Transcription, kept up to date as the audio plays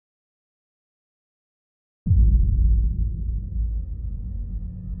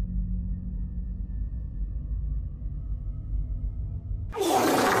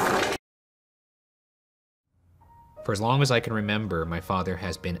For as long as I can remember, my father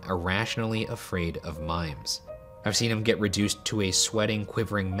has been irrationally afraid of mimes. I've seen him get reduced to a sweating,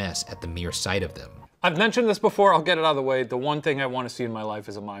 quivering mess at the mere sight of them. I've mentioned this before, I'll get it out of the way. The one thing I want to see in my life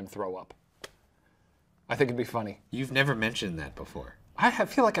is a mime throw up. I think it'd be funny. You've never mentioned that before. I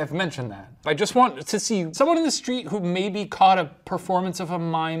feel like I've mentioned that. I just want to see someone in the street who maybe caught a performance of a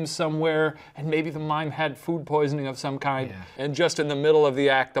mime somewhere, and maybe the mime had food poisoning of some kind, and just in the middle of the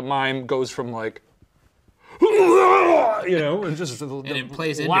act, the mime goes from like, you know, and just and it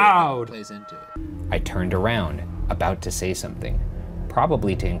plays into loud. It. Plays into it. I turned around, about to say something,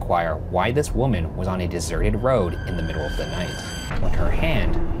 probably to inquire why this woman was on a deserted road in the middle of the night, when her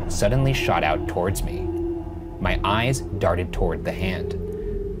hand suddenly shot out towards me. My eyes darted toward the hand.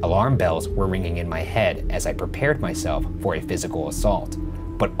 Alarm bells were ringing in my head as I prepared myself for a physical assault,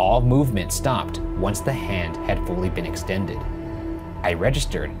 but all movement stopped once the hand had fully been extended. I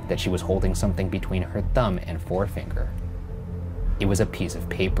registered that she was holding something between her thumb and forefinger. It was a piece of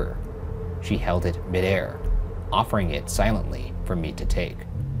paper. She held it midair, offering it silently for me to take.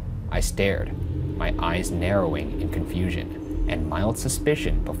 I stared, my eyes narrowing in confusion and mild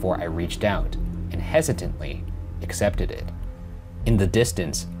suspicion before I reached out and hesitantly accepted it. In the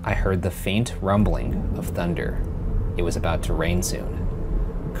distance, I heard the faint rumbling of thunder. It was about to rain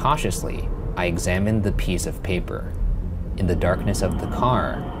soon. Cautiously, I examined the piece of paper. In the darkness of the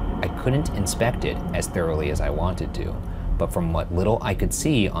car, I couldn't inspect it as thoroughly as I wanted to, but from what little I could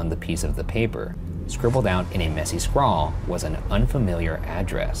see on the piece of the paper, scribbled out in a messy scrawl was an unfamiliar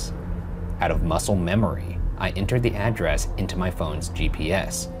address. Out of muscle memory, I entered the address into my phone's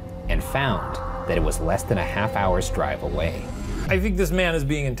GPS and found that it was less than a half-hour's drive away. I think this man is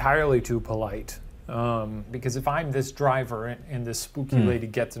being entirely too polite. Because if I'm this driver and this spooky lady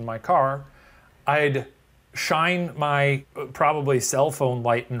gets in my car, I'd shine my probably cell phone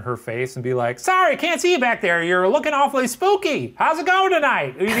light in her face and be like, sorry, can't see you back there. You're looking awfully spooky. How's it going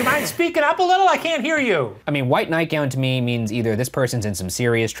tonight? Do you mind speaking up a little? I can't hear you. I mean, white nightgown to me means either this person's in some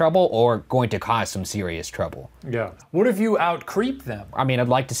serious trouble or going to cause some serious trouble. Yeah. What if you out-creep them? I mean, I'd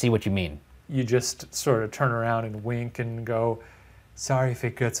like to see what you mean. You just sort of turn around and wink and go, sorry if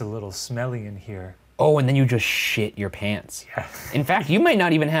it gets a little smelly in here. Oh, and then you just shit your pants. Yeah. In fact, you might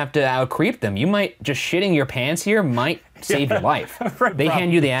not even have to out-creep them. You might, just shitting your pants here might save your life. Right, they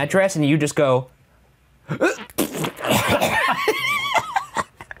hand you the address and you just go,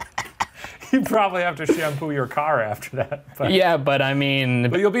 You probably have to shampoo your car after that. But, yeah, but I mean...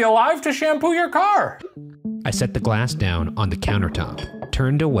 But you'll be alive to shampoo your car. I set the glass down on the countertop,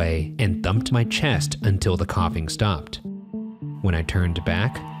 turned away, and thumped my chest until the coughing stopped. When I turned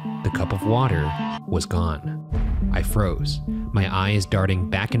back, the cup of water was gone. I froze, my eyes darting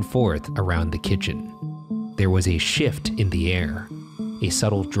back and forth around the kitchen. There was a shift in the air, a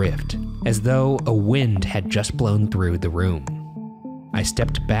subtle drift, as though a wind had just blown through the room. I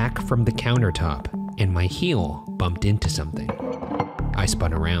stepped back from the countertop, and my heel bumped into something. I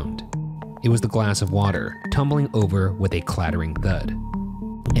spun around. It was the glass of water, tumbling over with a clattering thud.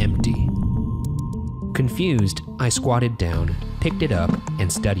 Empty. Confused, I squatted down, picked it up,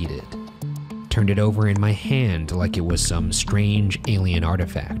 and studied it. Turned it over in my hand like it was some strange alien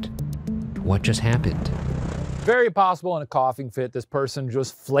artifact. What just happened? Very possible in a coughing fit, this person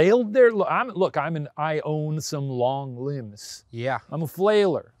just flailed their, I own some long limbs. Yeah. I'm a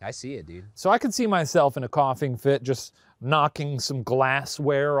flailer. I see it, dude. So I could see myself in a coughing fit just knocking some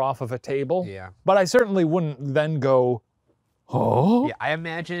glassware off of a table. Yeah. But I certainly wouldn't then go, oh? Yeah, I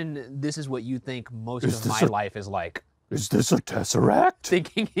imagine this is what you think most of my life is like. Is this a tesseract?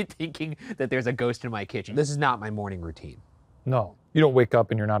 Thinking that there's a ghost in my kitchen. This is not my morning routine. No. You don't wake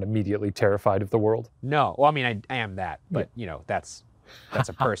up and you're not immediately terrified of the world. No. Well, I mean, I am that, but you know, that's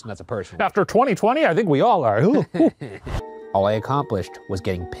a person. That's a person. After 2020, I think we all are. Ooh, ooh. All I accomplished was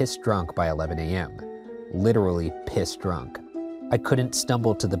getting pissed drunk by 11 a.m. Literally pissed drunk. I couldn't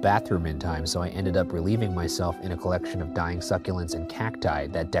stumble to the bathroom in time, so I ended up relieving myself in a collection of dying succulents and cacti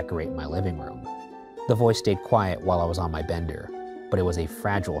that decorate my living room. The voice stayed quiet while I was on my bender, but it was a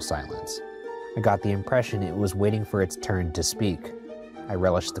fragile silence. I got the impression it was waiting for its turn to speak. I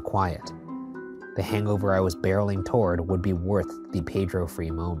relished the quiet. The hangover I was barreling toward would be worth the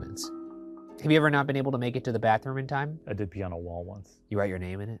Pedro-free moments. Have you ever not been able to make it to the bathroom in time? I did pee on a wall once. You write your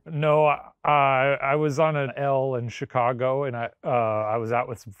name in it? No, I was on an L in Chicago, and I was out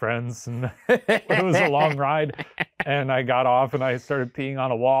with some friends, and it was a long ride, and I got off, and I started peeing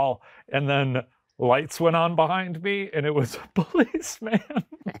on a wall, and then lights went on behind me, and it was a policeman,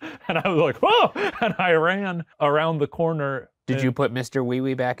 and I was like, whoa, and I ran around the corner. Did you put Mr. Wee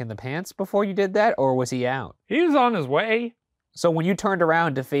Wee back in the pants before you did that, or was he out? He was on his way. So when you turned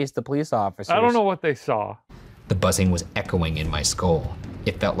around to face the police officers... I don't know what they saw. The buzzing was echoing in my skull.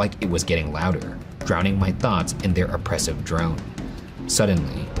 It felt like it was getting louder, drowning my thoughts in their oppressive drone.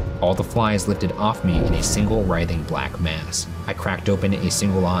 Suddenly, all the flies lifted off me in a single writhing black mass. I cracked open a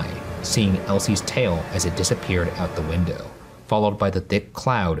single eye, seeing Elsie's tail as it disappeared out the window, followed by the thick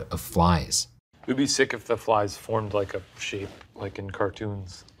cloud of flies. It would be sick if the flies formed like a shape, like in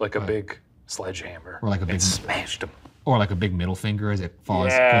cartoons, like a big sledgehammer. Or like a big and smashed them. Or like a big middle finger as it falls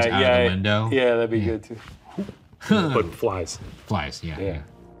goes out of the window. Yeah, that'd be good too. But flies. Flies, yeah.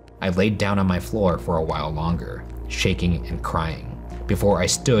 I laid down on my floor for a while longer, shaking and crying, before I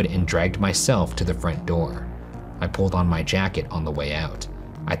stood and dragged myself to the front door. I pulled on my jacket on the way out.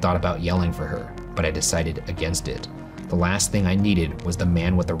 I thought about yelling for her, but I decided against it. The last thing I needed was the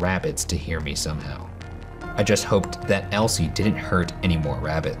man with the rabbits to hear me somehow. I just hoped that Elsie didn't hurt any more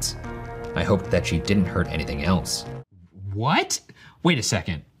rabbits. I hoped that she didn't hurt anything else. What? Wait a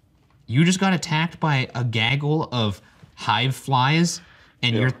second. You just got attacked by a gaggle of hive flies,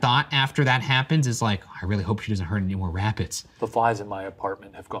 and your thought after that happens is like, I really hope she doesn't hurt any more rabbits. The flies in my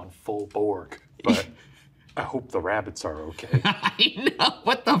apartment have gone full Borg, but I hope the rabbits are okay. I know,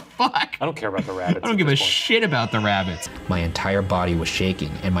 what the fuck? I don't care about the rabbits. I don't give a shit about the rabbits. My entire body was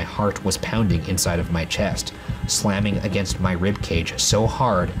shaking and my heart was pounding inside of my chest, slamming against my ribcage so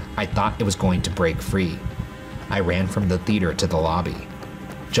hard I thought it was going to break free. I ran from the theater to the lobby.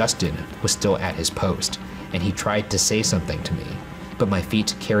 Justin was still at his post, and he tried to say something to me, but my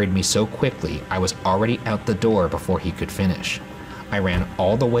feet carried me so quickly I was already out the door before he could finish. I ran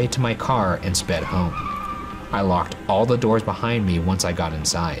all the way to my car and sped home. I locked all the doors behind me once I got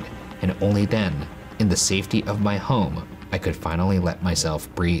inside, and only then, in the safety of my home, I could finally let myself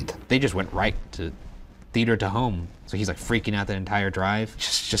breathe. They just went right to theater to home. So he's like freaking out that entire drive,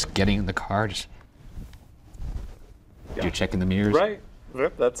 just getting in the car, you're checking the mirrors. Right.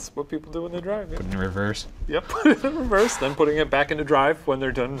 Yep, that's what people do when they drive. Yep. Put it in reverse. Yep, put it in reverse, then putting it back into drive when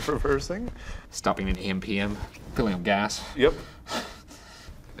they're done reversing. Stopping at AM, PM, filling up gas. Yep.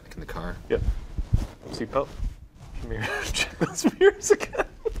 Back in the car. Yep. Seatbelt. Mirror. Check those mirrors again.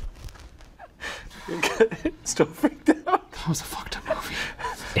 You get it? Still freaked out? That was a fucked up movie.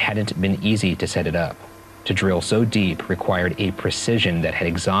 It hadn't been easy to set it up. To drill so deep required a precision that had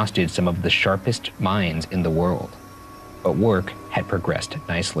exhausted some of the sharpest minds in the world. But work had progressed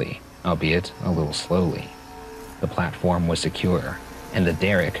nicely, albeit a little slowly. The platform was secure, and the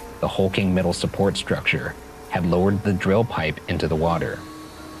derrick, the hulking metal support structure, had lowered the drill pipe into the water.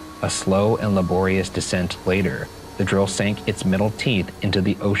 A slow and laborious descent later, the drill sank its metal teeth into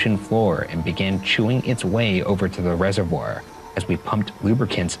the ocean floor and began chewing its way over to the reservoir as we pumped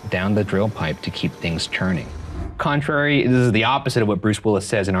lubricants down the drill pipe to keep things churning. Contrary, this is the opposite of what Bruce Willis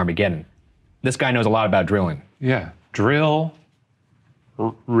says in Armageddon. This guy knows a lot about drilling. Yeah, drill,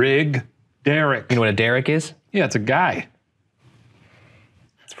 rig, derrick. You know what a derrick is? Yeah, it's a guy.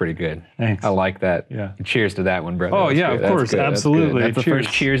 It's pretty good. Thanks. I like that. Yeah. Cheers to that one, brother. Oh, That's yeah, good. of course, absolutely. That's the Cheers.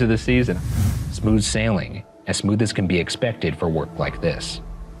 first cheers of the season. Smooth sailing, as smooth as can be expected for work like this.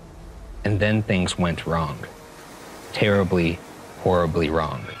 And then things went wrong. Terribly, horribly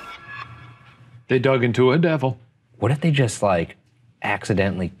wrong. They dug into a devil. What if they just, like,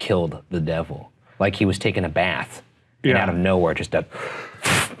 accidentally killed the devil? Like he was taking a bath, and out of nowhere, just a...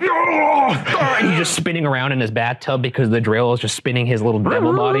 and he's just spinning around in his bathtub because the drill is just spinning his little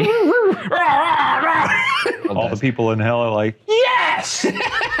devil body. All the people in hell are like, yes!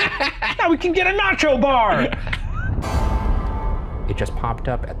 Now we can get a nacho bar! It just popped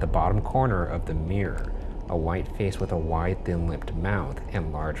up at the bottom corner of the mirror, a white face with a wide, thin-lipped mouth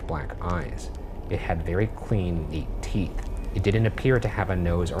and large black eyes. It had very clean, neat teeth. It didn't appear to have a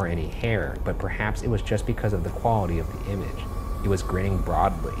nose or any hair, but perhaps it was just because of the quality of the image. It was grinning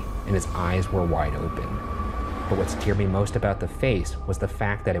broadly, and its eyes were wide open. But what scared me most about the face was the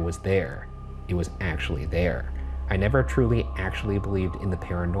fact that it was there. It was actually there. I never truly actually believed in the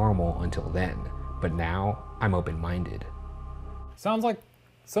paranormal until then, but now I'm open-minded. Sounds like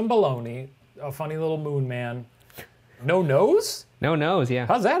some baloney, a funny little moon man. No nose? No nose, yeah.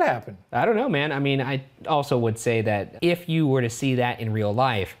 How's that happen? I don't know, man. I mean, I also would say that if you were to see that in real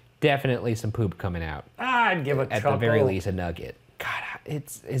life, definitely some poop coming out. I'd give a At the very least, a nugget. God,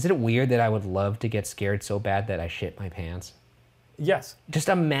 is it weird that I would love to get scared so bad that I shit my pants? Yes. Just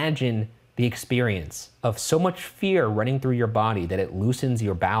imagine the experience of so much fear running through your body that it loosens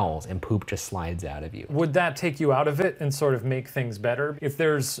your bowels and poop just slides out of you. Would that take you out of it and sort of make things better? If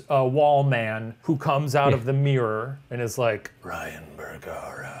there's a wall man who comes out of the mirror and is like, Ryan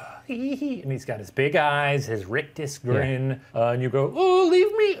Bergara, and he's got his big eyes, his rictus grin, and you go, oh,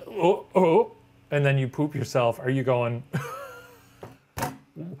 leave me, oh, and then you poop yourself, are you going,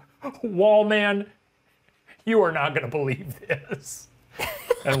 wall man, you are not gonna believe this.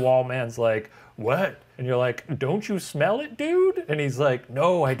 And Wallman's like, what? And you're like, don't you smell it, dude? And he's like,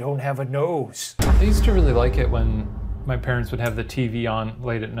 no, I don't have a nose. I used to really like it when my parents would have the TV on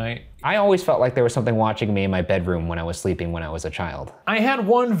late at night. I always felt like there was something watching me in my bedroom when I was sleeping when I was a child. I had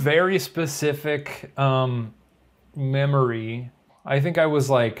one very specific memory. I think I was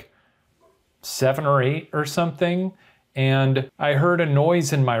like 7 or 8 or something, and I heard a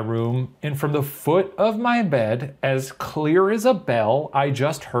noise in my room, and from the foot of my bed, as clear as a bell, I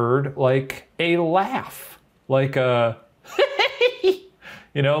just heard like a laugh. Like a,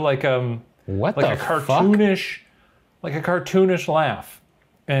 you know, like What like the a cartoonish, like a cartoonish laugh.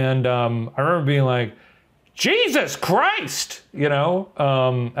 And I remember being like, Jesus Christ, you know?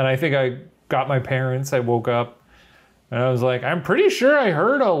 And I think I got my parents, I woke up, and I was like, I'm pretty sure I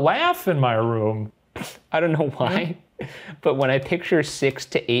heard a laugh in my room. I don't know why, but when I picture 6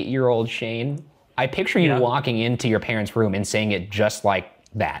 to 8-year-old Shane, I picture you walking into your parents' room and saying it just like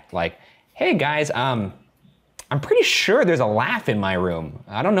that. Like, hey guys, I'm pretty sure there's a laugh in my room.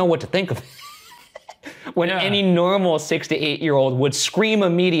 I don't know what to think of it. When any normal 6 to 8-year-old would scream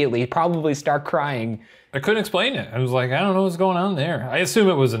immediately, probably start crying. I couldn't explain it. I was like, I don't know what's going on there. I assume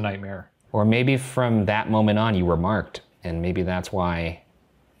it was a nightmare. Or maybe from that moment on you were marked, and maybe that's why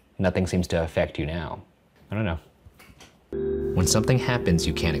nothing seems to affect you now. I don't know. When something happens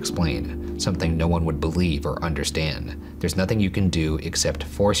you can't explain, something no one would believe or understand, there's nothing you can do except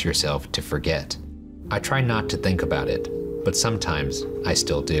force yourself to forget. I try not to think about it, but sometimes I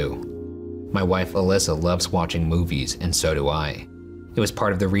still do. My wife Alyssa loves watching movies, and so do I. It was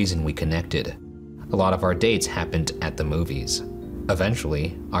part of the reason we connected. A lot of our dates happened at the movies.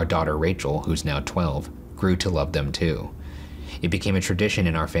 Eventually, our daughter Rachel, who's now 12, grew to love them too. It became a tradition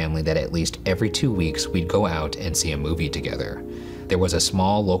in our family that at least every 2 weeks we'd go out and see a movie together. There was a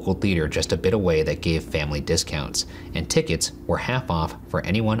small local theater just a bit away that gave family discounts, and tickets were half off for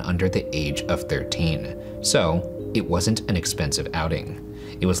anyone under the age of 13. So, it wasn't an expensive outing.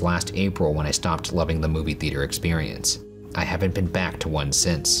 It was last April when I stopped loving the movie theater experience. I haven't been back to one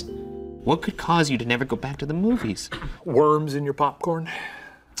since. What could cause you to never go back to the movies? Worms in your popcorn?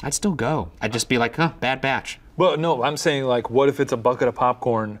 I'd still go. I'd just be like, huh, bad batch. Well, no, I'm saying like, what if it's a bucket of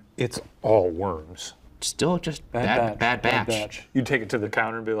popcorn, it's all worms? Still just bad batch. You'd take it to the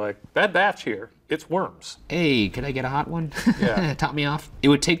counter and be like, bad batch here, it's worms. Hey, could I get a hot one? Yeah. Top me off. It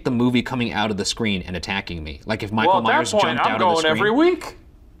would take the movie coming out of the screen and attacking me. Like if Michael Myers jumped out of the screen. I'm going every week.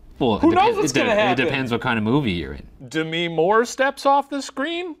 Well, Who knows what's gonna happen? It depends what kind of movie you're in. Demi Moore steps off the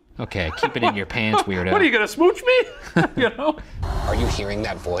screen? Okay, keep it in your pants, weirdo. What, are you gonna smooch me? You know? Are you hearing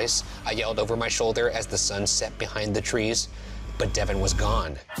that voice? I yelled over my shoulder as the sun set behind the trees, but Devin was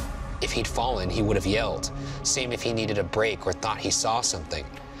gone. If he'd fallen, he would have yelled. Same if he needed a break or thought he saw something.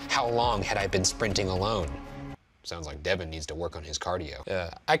 How long had I been sprinting alone? Sounds like Devin needs to work on his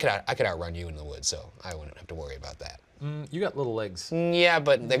cardio. I could outrun you in the woods, so I wouldn't have to worry about that. You got little legs. Yeah,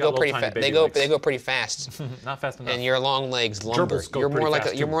 but they go pretty fast. They go pretty fast. Not fast enough. And your long legs lumber. You're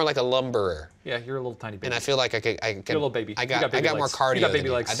more like a lumberer. Yeah, you're a little tiny baby. And I feel like I could. You're a little baby. I got more cardio. You got baby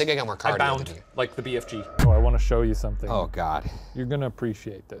than legs. I think I got more cardio. I bound than you. like the BFG. Oh, I want to show you something. Oh God. You're gonna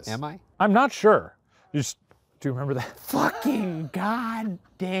appreciate this. Am I? I'm not sure. Do you remember that? Fucking God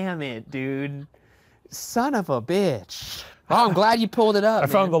damn it, dude. Son of a bitch. Oh, I'm glad you pulled it up. I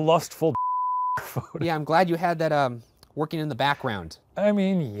found the lustful photo. Yeah, I'm glad you had that working in the background. I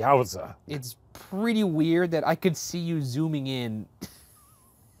mean, yowza. It's pretty weird that I could see you zooming in.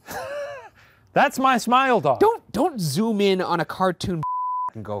 That's my smile dog. Don't zoom in on a cartoon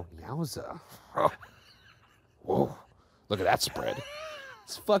and go, yowza. Whoa, look at that spread.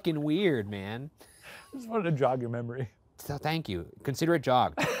 It's fucking weird, man. I just wanted to jog your memory. So thank you. Consider it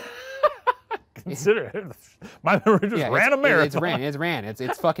jogged. Consider it. My memory just ran a marathon. It's ran.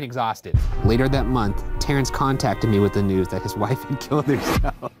 It's fucking exhausted. Later that month, Terrence contacted me with the news that his wife had killed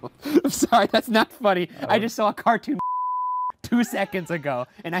herself. I'm sorry, that's not funny. I just saw a cartoon 2 seconds ago,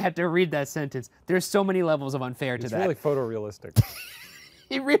 and I had to read that sentence. There's so many levels of unfair to that. It's really photorealistic.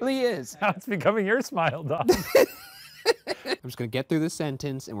 It really is. Now it's becoming your smile dog. I'm just gonna get through this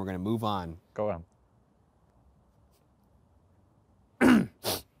sentence, and we're gonna move on. Go on.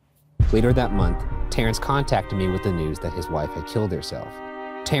 Later that month, Terrence contacted me with the news that his wife had killed herself.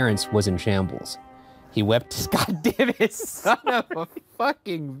 Terrence was in shambles. He wept, God damn it, son of a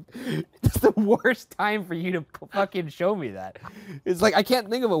fucking, it's the worst time for you to fucking show me that. It's like, I can't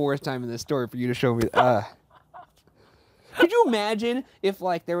think of a worse time in this story for you to show me. Could you imagine if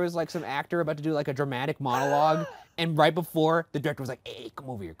like there was like some actor about to do like a dramatic monologue and right before the director was like, hey, come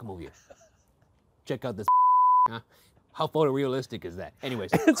over here. Check out this, huh? How photorealistic is that?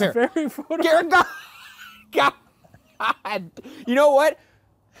 Anyways, It's very photorealistic. Garrett, God. You know what?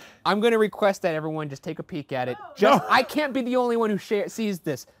 I'm going to request that everyone just take a peek at it. I can't be the only one who sees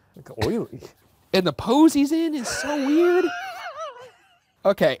this. Oily. And the pose he's in is so weird.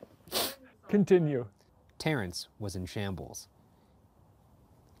 Okay. Continue. Terrence was in shambles.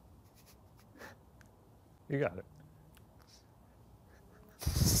 You got it.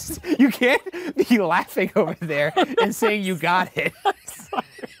 You can't be laughing over there and saying you got it.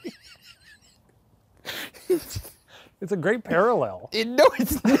 It's a great parallel. No,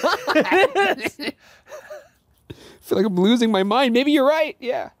 it's not. I feel like I'm losing my mind. Maybe you're right.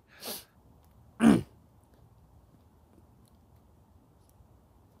 Yeah.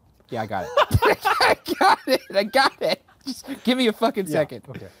 Yeah, I got it. I got it. Just give me a fucking second.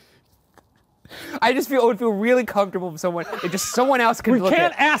 Okay. I just feel, it would feel really comfortable if someone else could look at it. We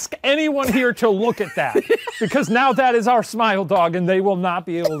can't ask anyone here to look at that because now that is our smile dog and they will not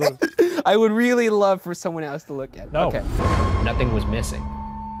be able to. I would really love for someone else to look at it. No. Okay. Nothing was missing.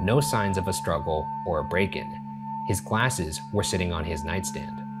 No signs of a struggle or a break-in. His glasses were sitting on his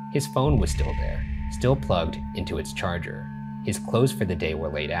nightstand. His phone was still there, still plugged into its charger. His clothes for the day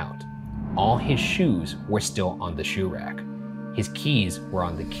were laid out. All his shoes were still on the shoe rack. His keys were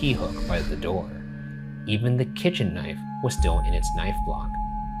on the key hook by the door. Even the kitchen knife was still in its knife block.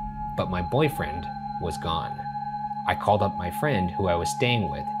 But my boyfriend was gone. I called up my friend who I was staying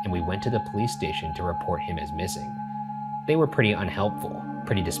with, and we went to the police station to report him as missing. They were pretty unhelpful,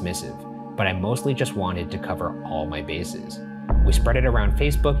 pretty dismissive, but I mostly just wanted to cover all my bases. We spread it around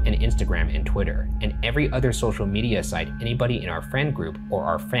Facebook and Instagram and Twitter, and every other social media site anybody in our friend group or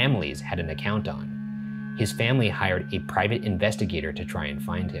our families had an account on. His family hired a private investigator to try and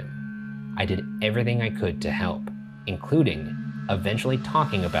find him. I did everything I could to help, including eventually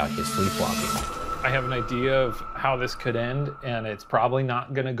talking about his sleepwalking. I have an idea of how this could end, and it's probably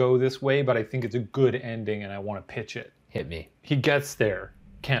not going to go this way, but I think it's a good ending, and I want to pitch it. Hit me. He gets there,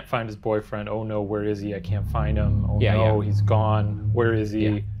 can't find his boyfriend. Oh no, where is he? I can't find him. Oh no, he's gone. Where is he?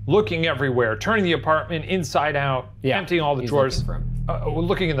 Yeah. Looking everywhere, turning the apartment inside out, emptying all the drawers.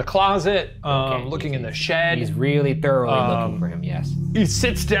 Looking in the closet, looking in the shed. He's really thoroughly looking for him, yes. He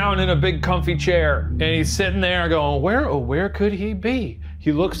sits down in a big comfy chair, and he's sitting there going, where could he be?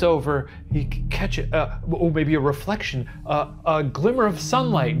 He looks over, he catches, maybe a reflection, a glimmer of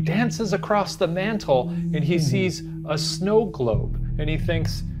sunlight dances across the mantle, and he sees a snow globe, and he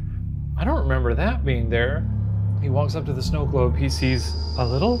thinks, I don't remember that being there. He walks up to the snow globe, he sees a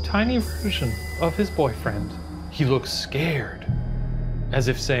little tiny version of his boyfriend. He looks scared, as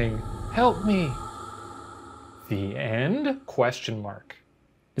if saying, help me. The end? Question mark.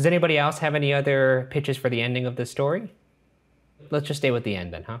 Does anybody else have any other pitches for the ending of this story? Let's just stay with the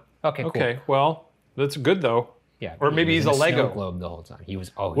end then, huh? Okay, cool. Okay, well, that's good though. Yeah. Or maybe he's a Lego. Snow globe the whole time. He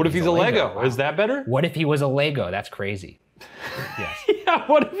was. What if he's a Lego? Wow. Is that better? What if he was a Lego? That's crazy. Yes. Yeah.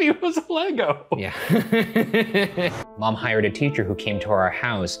 What if he was a Lego? Yeah. Mom hired a teacher who came to our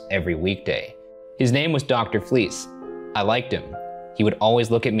house every weekday. His name was Dr. Fleece. I liked him. He would always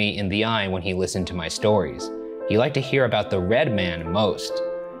look at me in the eye when he listened to my stories. He liked to hear about the Red Man most.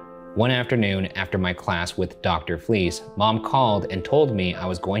 One afternoon after my class with Dr. Fleece, Mom called and told me I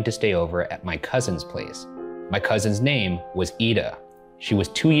was going to stay over at my cousin's place. My cousin's name was Ida. She was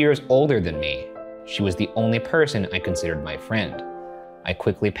 2 years older than me. She was the only person I considered my friend. I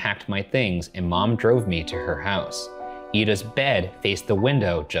quickly packed my things and Mom drove me to her house. Ida's bed faced the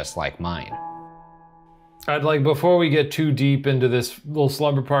window just like mine. Before we get too deep into this little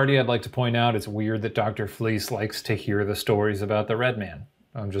slumber party, I'd like to point out it's weird that Dr. Fleece likes to hear the stories about the Red Man.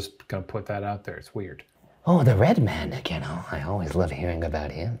 I'm just gonna put that out there, it's weird. Oh, the Red Man again. Oh, I always love hearing about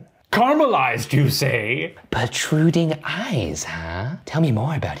him. Caramelized, you say? Protruding eyes, huh? Tell me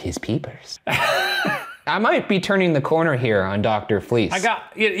more about his peepers. I might be turning the corner here on Dr. Fleece.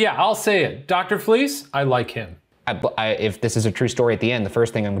 I'll say it. Dr. Fleece, I like him. If this is a true story at the end, the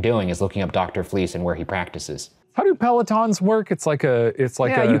first thing I'm doing is looking up Dr. Fleece and where he practices. How do Pelotons work? It's like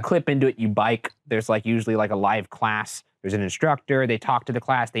you clip into it, you bike. There's usually a live class. There's an instructor, they talk to the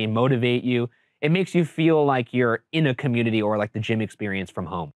class, they motivate you. It makes you feel like you're in a community or like the gym experience from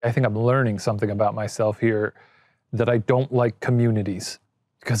home. I think I'm learning something about myself here that I don't like communities.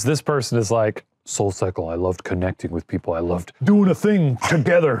 Because this person is like, SoulCycle, I loved connecting with people. I loved doing a thing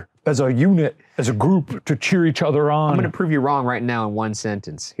together as a unit, as a group to cheer each other on. I'm gonna prove you wrong right now in one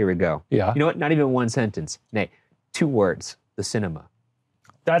sentence. Here we go. Yeah. You know what, not even one sentence. Nay, 2 words, the cinema.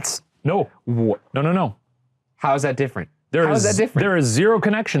 No. What? No. How is that different? How is that different? There is zero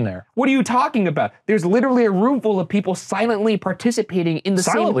connection there. What are you talking about? There's literally a room full of people silently participating in the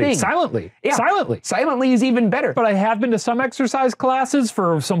same thing. Silently. Yeah. Silently. Silently is even better. But I have been to some exercise classes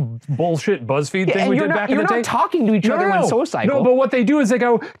for some bullshit BuzzFeed thing we did back in the day. You're not talking to each other when SoulCycle. No, but what they do is they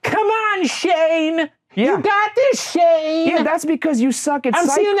go, "Come on, Shane. Yeah. You got this, Shane." Yeah, that's because you suck at I'm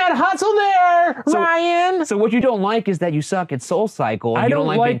seeing that hustle there, Ryan. So what you don't like is that you suck at SoulCycle, and you don't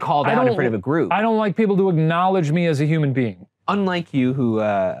like being called out in front of a group. I don't like people to acknowledge me as a human being. Unlike you, who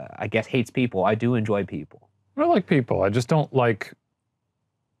I guess hates people, I do enjoy people. I like people. I just don't like...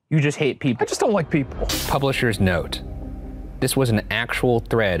 You just hate people. I just don't like people. Publisher's note. This was an actual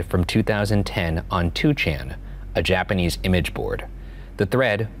thread from 2010 on 2chan, a Japanese image board. The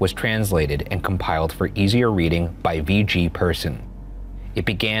thread was translated and compiled for easier reading by VG Person. It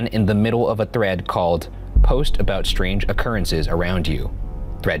began in the middle of a thread called Post About Strange Occurrences Around You,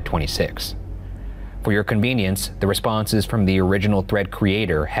 thread 26. For your convenience, the responses from the original thread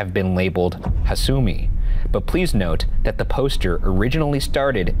creator have been labeled Hasumi, but please note that the poster originally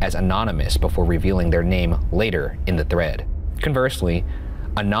started as anonymous before revealing their name later in the thread. Conversely,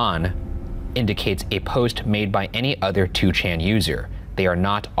 Anon indicates a post made by any other 2chan user. They are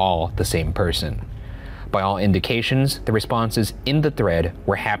not all the same person. By all indications, the responses in the thread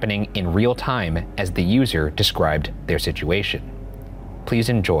were happening in real time as the user described their situation. Please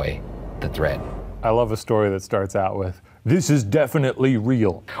enjoy the thread. I love a story that starts out with, "This is definitely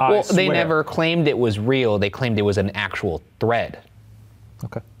real." Well, they never claimed it was real. They claimed it was an actual thread.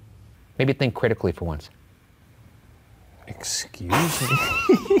 Okay. Maybe think critically for once. Excuse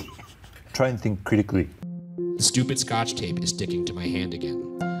me? Try and think critically. The stupid scotch tape is sticking to my hand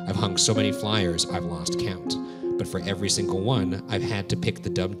again. I've hung so many flyers I've lost count, but for every single one, I've had to pick the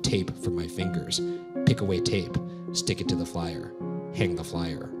dumb tape from my fingers. Pick away tape, stick it to the flyer, hang the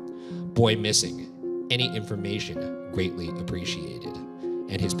flyer. Boy missing. Any information greatly appreciated.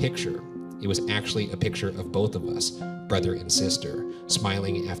 And his picture, it was actually a picture of both of us, brother and sister,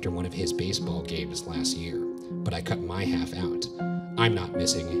 smiling after one of his baseball games last year. But I cut my half out. I'm not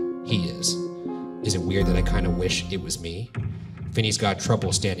missing, he is. Is it weird that I kind of wish it was me? Finney's got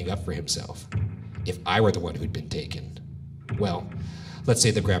trouble standing up for himself. If I were the one who'd been taken, well, let's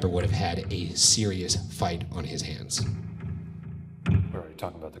say the grabber would have had a serious fight on his hands. We're already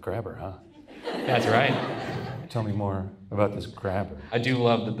talking about the grabber, huh? That's right. Tell me more about this grabber. I do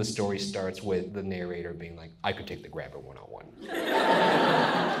love that the story starts with the narrator being like, I could take the grabber one-on-one.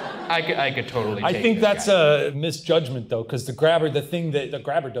 I could totally take I think this that's guy. a misjudgment, though, because the thing that the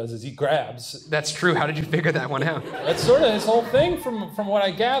grabber does is he grabs. That's true. How did you figure that one out? That's sort of his whole thing from what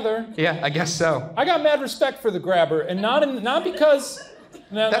I gather. Yeah, I guess so. I got mad respect for the grabber, and not because...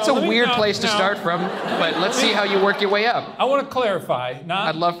 That's a weird place to start from, but let's see how you work your way up. I want to clarify.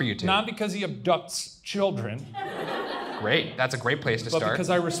 I'd love for you to. Not because he abducts children. Great. That's a great place to But start. because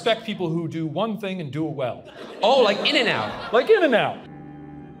I respect people who do one thing and do it well. Oh, like in and out. Like in and out.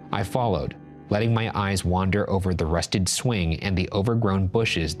 I followed, letting my eyes wander over the rusted swing and the overgrown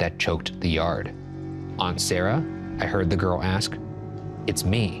bushes that choked the yard. Aunt Sarah? I heard the girl ask. It's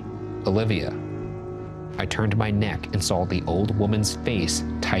me, Olivia. I turned my neck and saw the old woman's face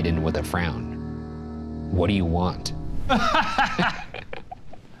tighten with a frown. What do you want?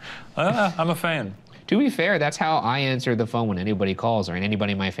 I'm a fan. To be fair, that's how I answer the phone when anybody calls, or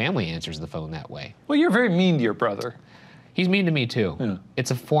anybody in my family answers the phone that way. Well, you're very mean to your brother. He's mean to me too. Yeah.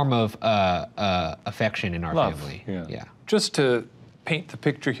 It's a form of affection in our Love. family. Yeah. Just to paint the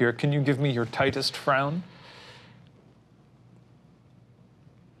picture here, can you give me your tightest frown?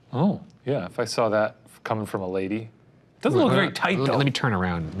 Oh, yeah, if I saw that coming from a lady. Doesn't look very tight, though. Let me turn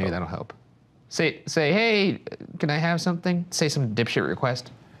around. Maybe that'll help. Say, hey, can I have something? Say some dipshit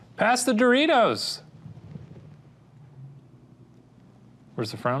request. Pass the Doritos. Where's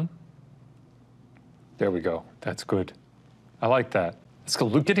the frown? There we go. That's good. I like that. It's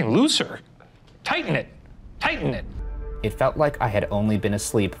getting looser. Tighten it. Tighten it. It felt like I had only been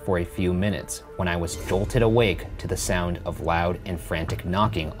asleep for a few minutes when I was jolted awake to the sound of loud and frantic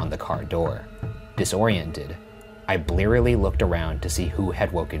knocking on the car door. Disoriented, I blearily looked around to see who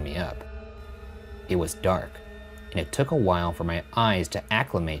had woken me up. It was dark, and it took a while for my eyes to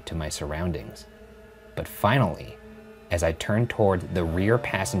acclimate to my surroundings. But finally, as I turned toward the rear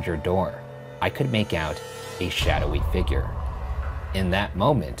passenger door, I could make out a shadowy figure. In that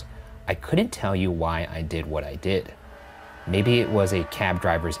moment, I couldn't tell you why I did what I did. Maybe it was a cab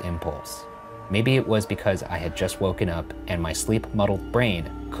driver's impulse. Maybe it was because I had just woken up and my sleep-muddled brain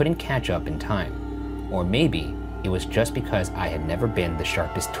couldn't catch up in time. Or maybe it was just because I had never been the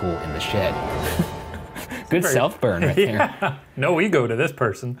sharpest tool in the shed. Good self-burn right there. Yeah. No ego to this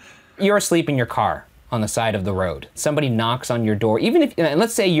person. You're asleep in your car. on the side of the road. Somebody knocks on your door, even if, and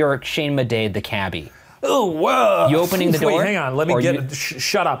let's say you're Shane Madej, the cabbie. Oh, wow. You opening the door? Wait, hang on, let me get,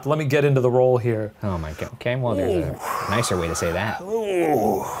 shut up, let me get into the role here. Oh my God, okay, well there's a nicer way to say that.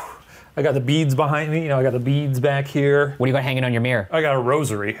 Ooh. I got the beads behind me, I got the beads back here. What do you got hanging on your mirror? I got a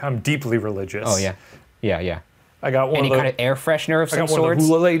rosary, I'm deeply religious. Oh yeah, yeah. I got one Any of the, kind of air freshener of some I got one sorts? of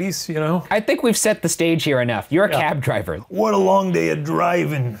the hula ladies, I think we've set the stage here enough. You're a cab driver. What a long day of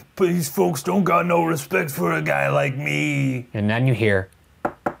driving. But these folks don't got no respect for a guy like me. And then you hear,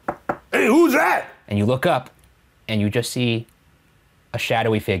 Hey, who's that? and you look up, and you just see a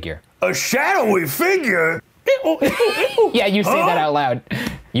shadowy figure. A shadowy figure? Yeah, you say that out loud.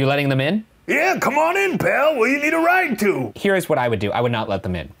 You letting them in? Yeah, come on in, pal. Where you need a ride to? Here's what I would do. I would not let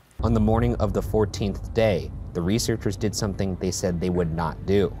them in. On the morning of the 14th day, the researchers did something they said they would not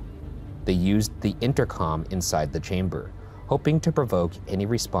do. They used the intercom inside the chamber, hoping to provoke any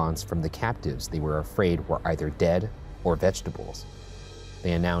response from the captives they were afraid were either dead or vegetables.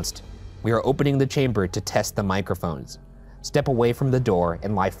 They announced, "We are opening the chamber to test the microphones. Step away from the door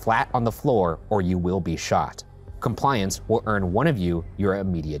and lie flat on the floor or you will be shot. Compliance will earn one of you your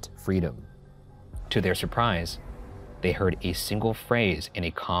immediate freedom." To their surprise, they heard a single phrase in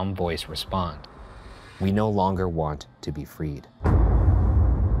a calm voice respond. "We no longer want to be freed."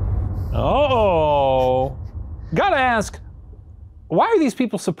 Oh, gotta ask, why are these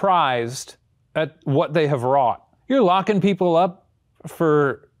people surprised at what they have wrought? You're locking people up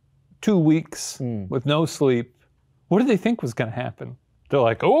for 2 weeks with no sleep. What did they think was gonna happen? They're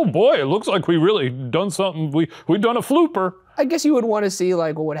like, oh boy, it looks like we really done something, we done a flooper. I guess you would want to see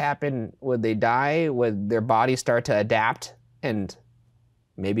like what would happen. Would they die? Would their bodies start to adapt? And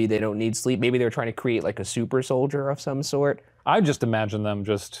maybe they don't need sleep. Maybe they're trying to create like a super soldier of some sort. I just imagine them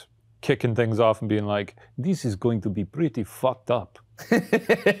just kicking things off and being like, this is going to be pretty fucked up.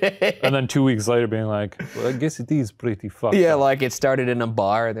 And then 2 weeks later being like, well, I guess it is pretty fucked Yeah, up. like it started in a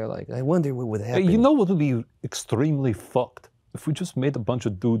bar. They're like, I wonder what would happen. You know what would be extremely fucked? If we just made a bunch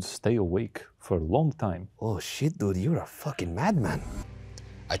of dudes stay awake for a long time. Oh shit, dude, you're a fucking madman.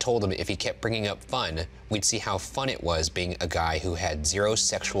 I told him if he kept bringing up fun, we'd see how fun it was being a guy who had zero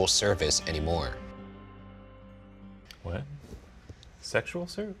sexual service anymore. What? Sexual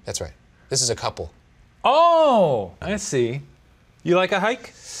service? That's right. This is a couple. Oh, I see. You like a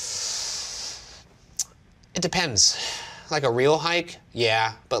hike? It depends. Like a real hike,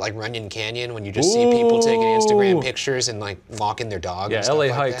 yeah, but like Runyon Canyon, when you just see people taking Instagram pictures and like walking their dog. Yeah, and stuff LA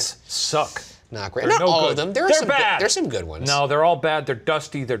like hikes that. suck. Not great. They're Not no all good. of them. They're bad. There's some good ones. No, they're all bad. They're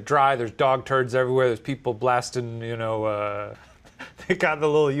dusty. They're dry. There's dog turds everywhere. There's people blasting. They got the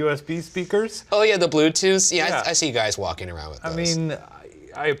little USB speakers. Oh yeah, the Bluetooths. Yeah, Yeah. I see guys walking around with those. I mean,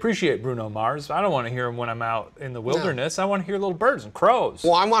 I appreciate Bruno Mars. I don't want to hear him when I'm out in the wilderness. I want to hear little birds and crows.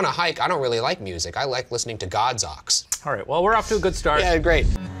 Well, I'm on a hike. I don't really like music. I like listening to God's Ox. All right. Well, we're off to a good start. Yeah, great.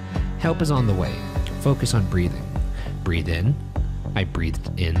 Help is on the way. Focus on breathing. Breathe in. I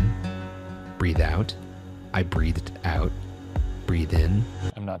breathed in. Breathe out. I breathed out. Breathe in.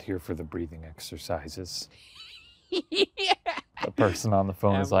 I'm not here for the breathing exercises. The person on the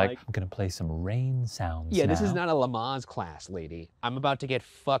phone is like, I'm gonna play some rain sounds Yeah, now. this is not a Lamaze class, lady. I'm about to get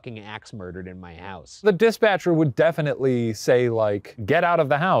fucking axe murdered in my house. The dispatcher would definitely say, like, get out of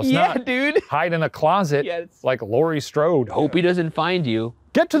the house. Yeah, not dude. hide in a closet like Laurie Strode. Hope he doesn't find you.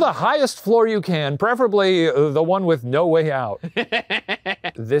 Get to the highest floor you can, preferably the one with no way out.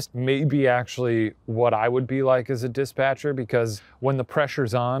 This may be actually what I would be like as a dispatcher, because when the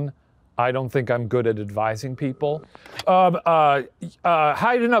pressure's on, I don't think I'm good at advising people. Hide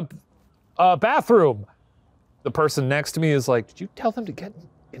in a bathroom. The person next to me is like, did you tell them to get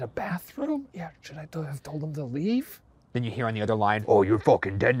in a bathroom? Yeah, should I have told them to leave? Then you hear on the other line, oh, you're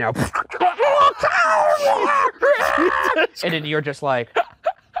fucking dead now. And then you're just like,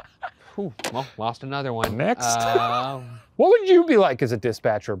 whew, well, lost another one. Next. What would you be like as a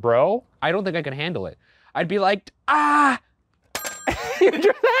dispatcher, bro? I don't think I could handle it. I'd be like, ah! You're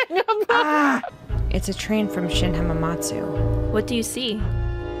trying ah! It's a train from Shin Hamamatsu. What do you see?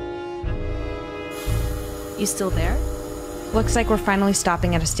 You still there? Looks like we're finally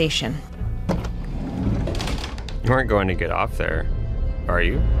stopping at a station. You aren't going to get off there, are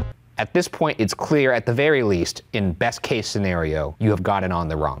you? At this point, it's clear, at the very least, in best case scenario, you have gotten on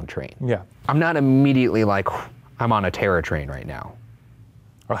the wrong train. Yeah. I'm not immediately like, I'm on a terror train right now.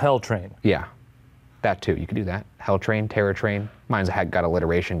 A hell train. Yeah, that too. You could do that. Hell train, terror train. Mine's got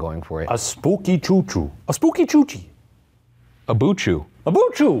alliteration going for it. A spooky choo-choo. A spooky choo-chee. A boo-choo. A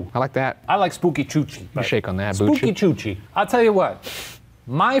boo-choo. I like that. I like spooky choo-chee. You shake on that, Spooky boo-choo. choo-chee. I'll tell you what.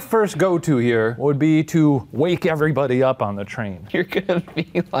 My first go-to here would be to wake everybody up on the train. You're gonna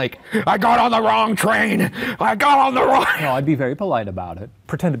be like, I got on the wrong train! I got on the wrong... No, I'd be very polite about it.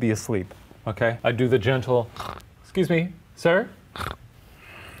 Pretend to be asleep, okay? I'd do the gentle, excuse me, sir?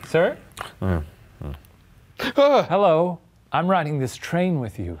 Sir? Hello, I'm riding this train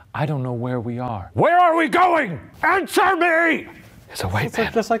with you. I don't know where we are. Where are we going? Answer me! It's a white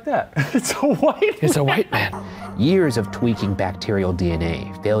man. Just like that. It's a white man. Years of tweaking bacterial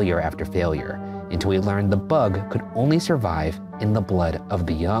DNA, failure after failure, until we learned the bug could only survive in the blood of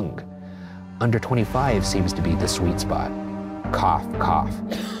the young. Under 25 seems to be the sweet spot. Cough, cough.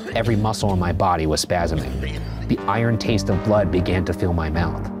 Every muscle in my body was spasming. The iron taste of blood began to fill my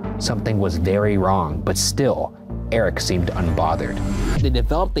mouth. Something was very wrong, but still, Eric seemed unbothered. They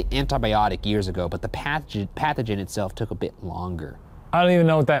developed the antibiotic years ago, but the pathogen itself took a bit longer. I don't even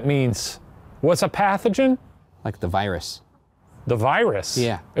know what that means. What's a pathogen? Like the virus. The virus?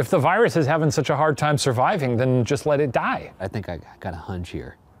 Yeah. If the virus is having such a hard time surviving, then just let it die. I think I got a hunch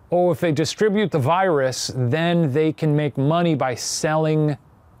here. Oh, if they distribute the virus, then they can make money by selling...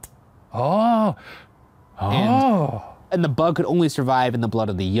 Oh. And the bug could only survive in the blood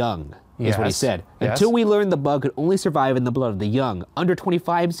of the young. Is what he said. Yes. Until we learned the bug could only survive in the blood of the young. Under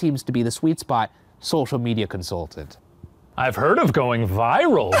 25 seems to be the sweet spot. Social media consultant. I've heard of going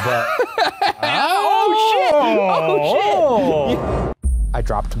viral, but... Oh, shit! I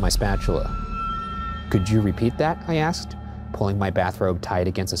dropped my spatula. Could you repeat that? I asked, pulling my bathrobe tight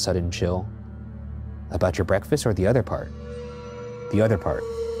against a sudden chill. About your breakfast or the other part? The other part.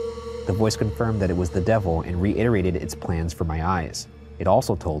 The voice confirmed that it was the devil and reiterated its plans for my eyes. It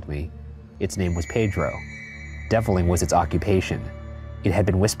also told me its name was Pedro. Deviling was its occupation. It had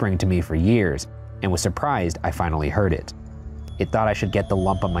been whispering to me for years and was surprised I finally heard it. It thought I should get the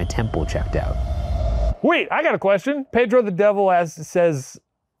lump on my temple checked out. Wait, I got a question. Pedro the devil says,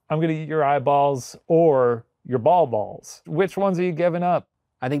 I'm gonna eat your eyeballs or your balls. Which ones are you giving up?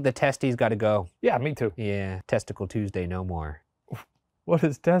 I think the testes gotta go. Yeah, me too. Yeah, Testicle Tuesday, no more. What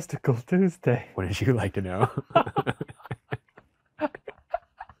is Testicle Tuesday? Wouldn't you like to know?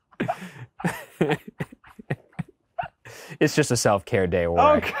 It's just a self-care day.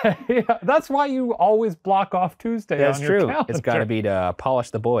 Okay, that's why you always block off Tuesday That's on your true. calendar. It's got to be to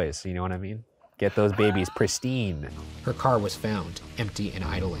polish the boys, you know what I mean? Get those babies pristine. Her car was found, empty and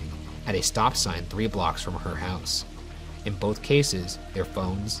idling, at a stop sign 3 blocks from her house. In both cases, their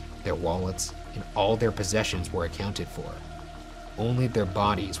phones, their wallets, and all their possessions were accounted for. Only their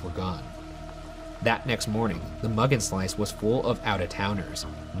bodies were gone. That next morning, the Mug and Slice was full of out-of-towners,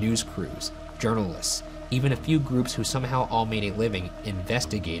 news crews, journalists, even a few groups who somehow all made a living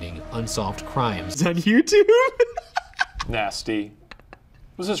investigating unsolved crimes. On YouTube? Nasty.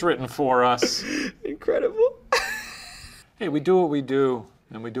 Was this written for us? Incredible. Hey, we do what we do,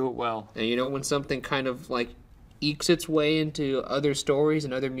 and we do it well. And you know when something kind of like ekes its way into other stories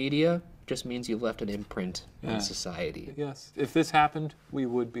and other media, just means you've left an imprint on society. Yes, if this happened, we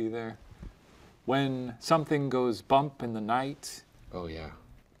would be there. When something goes bump in the night, oh yeah,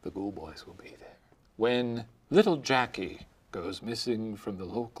 the Ghoul Boys will be there. When little Jackie goes missing from the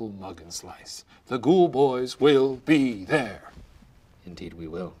local Mug and Slice, the Ghoul Boys will be there. Indeed we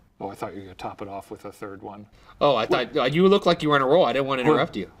will. Oh, I thought you were going to top it off with a third one. Oh, I thought you looked like you were on a roll. I didn't want to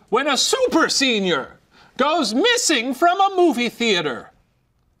interrupt you. When a super senior goes missing from a movie theater,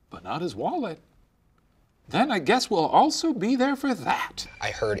 but not his wallet, then I guess we'll also be there for that.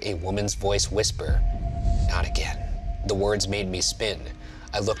 I heard a woman's voice whisper, "Not again." The words made me spin.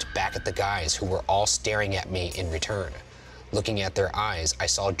 I looked back at the guys who were all staring at me in return. Looking at their eyes, I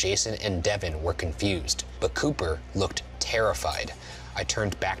saw Jason and Devin were confused, but Cooper looked terrified. I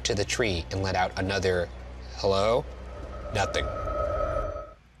turned back to the tree and let out another, "Hello?" Nothing.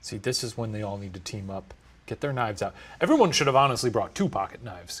 See, this is when they all need to team up. Get their knives out. Everyone should have honestly brought 2 pocket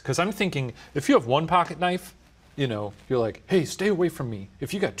knives, because I'm thinking, if you have 1 pocket knife, you know, you're like, hey, stay away from me.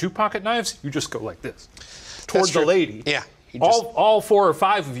 If you got 2 pocket knives, you just go like this, towards the lady. Yeah. All 4 or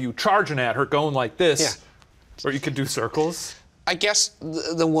 5 of you charging at her, going like this. Yeah. Or you could do circles. I guess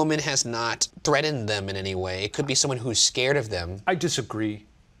the woman has not threatened them in any way. It could be someone who's scared of them. I disagree.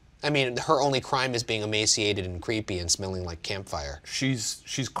 I mean, her only crime is being emaciated and creepy and smelling like campfire. She's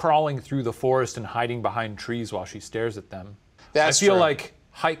crawling through the forest and hiding behind trees while she stares at them. That's I feel true. like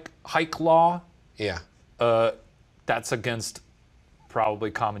hike law. Yeah. That's against probably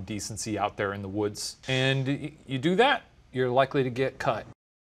common decency out there in the woods. And you do that, you're likely to get cut.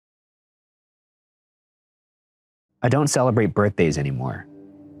 I don't celebrate birthdays anymore.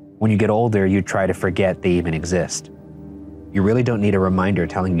 When you get older, you try to forget they even exist. You really don't need a reminder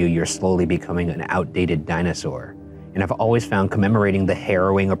telling you you're slowly becoming an outdated dinosaur. and I've always found commemorating the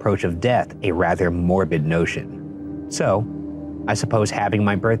harrowing approach of death a rather morbid notion. So, I suppose having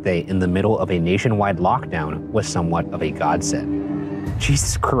my birthday in the middle of a nationwide lockdown was somewhat of a godsend.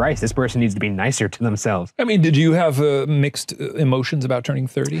 Jesus Christ, this person needs to be nicer to themselves. I mean, did you have mixed emotions about turning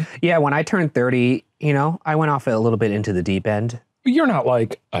 30? Yeah, when I turned 30, you know, I went off a little bit into the deep end. You're not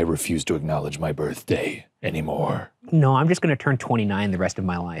like, I refuse to acknowledge my birthday anymore. No, I'm just going to turn 29 the rest of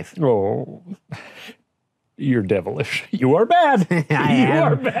my life. Oh, you're devilish. You are bad. I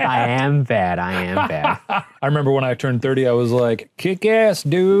am bad. I am bad. I remember when I turned 30, I was like, kick ass,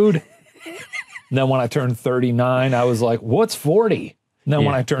 dude. And then when I turned 39, I was like, what's 40? And then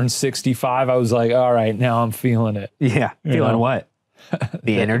when I turned 65, I was like, all right, now I'm feeling it. Yeah, feeling what?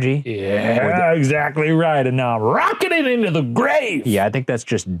 The energy? Yeah, exactly right. And now I'm rocking it into the grave. Yeah, I think that's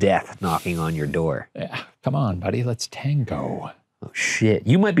just death knocking on your door. Yeah, come on, buddy, let's tango. Oh shit,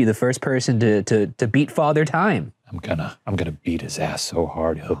 you might be the first person to beat Father Time. I'm gonna beat his ass so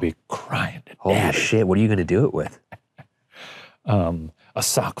hard he'll be crying to Holy daddy. shit, what are you gonna do it with? A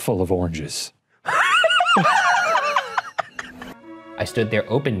sock full of oranges. I stood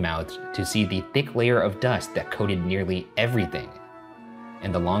there open-mouthed to see the thick layer of dust that coated nearly everything.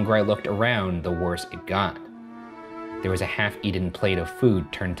 And the longer I looked around, the worse it got. There was a half-eaten plate of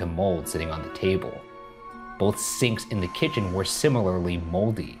food turned to mold sitting on the table. Both sinks in the kitchen were similarly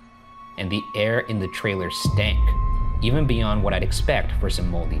moldy, and the air in the trailer stank, even beyond what I'd expect for some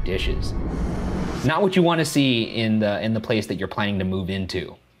moldy dishes. Not what you want to see in the place that you're planning to move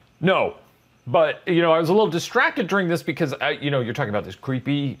into. No. But, you know, I was a little distracted during this because, you know, you're talking about this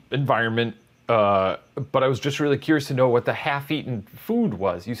creepy environment, but I was just really curious to know what the half-eaten food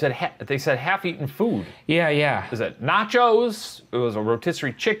was. You said, they said half-eaten food. Yeah. Is it nachos? It was a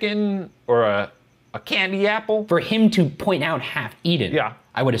rotisserie chicken or a candy apple? For him to point out half-eaten, yeah,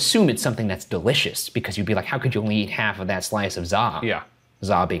 I would assume it's something that's delicious because you'd be like, how could you only eat half of that slice of za? Yeah.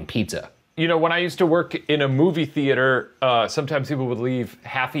 Za being pizza. You know, when I used to work in a movie theater, sometimes people would leave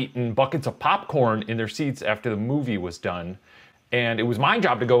half-eaten buckets of popcorn in their seats after the movie was done. And it was my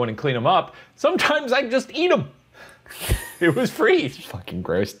job to go in and clean them up. Sometimes I'd just eat them. It was free. It's fucking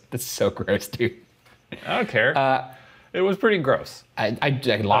gross. That's so gross, dude. I don't care. It was pretty gross.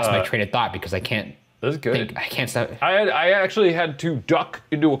 I lost my train of thought because I can't. That's good. I can't stop. I actually had to duck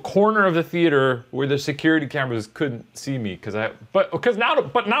into a corner of the theater where the security cameras couldn't see me but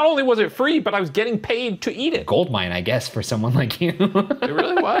not only was it free, but I was getting paid to eat it. Goldmine, I guess, for someone like you. It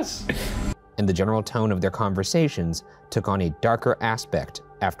really was. And the general tone of their conversations took on a darker aspect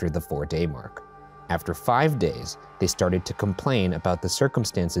after the 4-day mark. After 5 days, they started to complain about the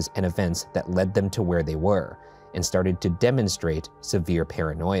circumstances and events that led them to where they were, and started to demonstrate severe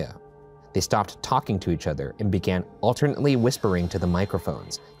paranoia. They stopped talking to each other and began alternately whispering to the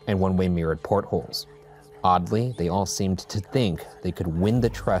microphones and one-way mirrored portholes. Oddly, they all seemed to think they could win the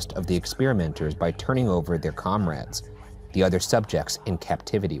trust of the experimenters by turning over their comrades, the other subjects in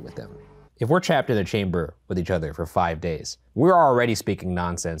captivity with them. If we're trapped in a chamber with each other for 5 days, we're already speaking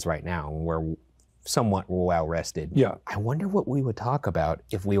nonsense right now, and we're somewhat well rested. Yeah. I wonder what we would talk about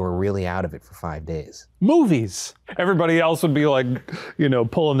if we were really out of it for 5 days. Movies. Everybody else would be like, you know,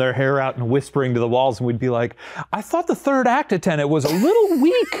 pulling their hair out and whispering to the walls, and we'd be like, I thought the third act of Tenet was a little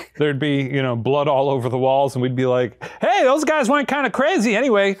weak. There'd be, you know, blood all over the walls, and we'd be like, hey, those guys went kind of crazy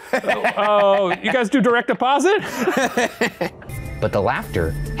anyway. You guys do direct deposit? But the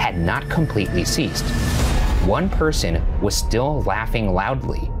laughter had not completely ceased. One person was still laughing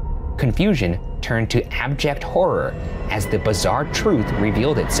loudly. Confusion turned to abject horror as the bizarre truth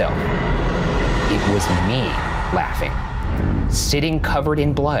revealed itself. It was me laughing, sitting covered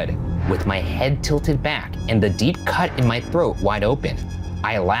in blood, with my head tilted back and the deep cut in my throat wide open.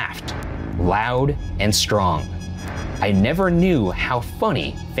 I laughed, loud and strong. I never knew how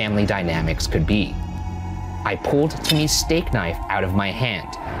funny family dynamics could be. I pulled Timmy's steak knife out of my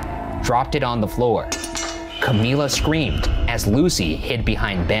hand, dropped it on the floor. Camila screamed as Lucy hid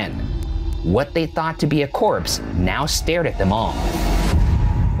behind Ben. What they thought to be a corpse now stared at them all.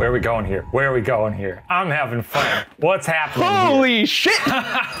 Where are we going here? Where are we going here? I'm having fun. What's happening Holy here? shit!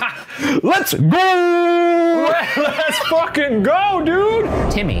 Let's go! Let's fucking go,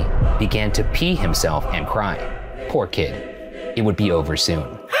 dude! Timmy began to pee himself and cry. Poor kid. It would be over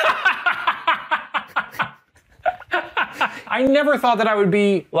soon. I never thought that I would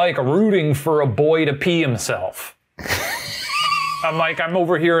be, like, rooting for a boy to pee himself. I'm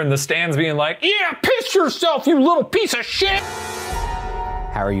over here in the stands being like, yeah, piss yourself, you little piece of shit!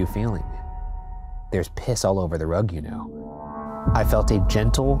 How are you feeling? There's piss all over the rug, you know. I felt a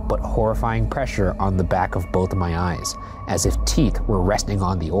gentle but horrifying pressure on the back of both of my eyes, as if teeth were resting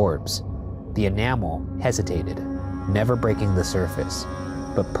on the orbs. The enamel hesitated, never breaking the surface,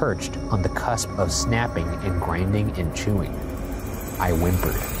 but perched on the cusp of snapping and grinding and chewing. I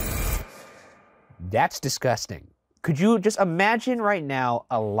whimpered. That's disgusting. Could you just imagine right now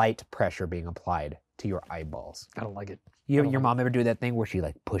a light pressure being applied to your eyeballs? I don't like it. Your mom ever do that thing where she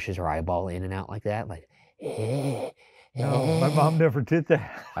like pushes her eyeball in and out like that? Like, No, my mom never did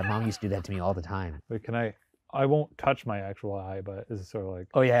that. My mom used to do that to me all the time. Wait, I won't touch my actual eye, but it's sort of like.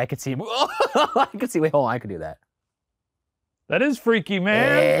 Oh yeah, I could see. I could see. Wait, hold on, I could do that. That is freaky,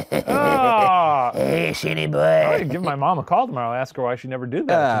 man. Ah. Hey, shitty boy. I'd give my mom a call tomorrow. Ask her why she never did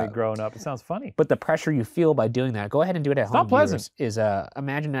that to me growing up. It sounds funny. But the pressure you feel by doing that, go ahead and do it at home. Not pleasant. Is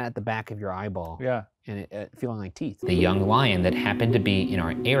imagine that at the back of your eyeball. Yeah. And it feeling like teeth. The young lion that happened to be in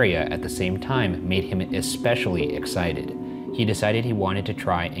our area at the same time made him especially excited. He decided he wanted to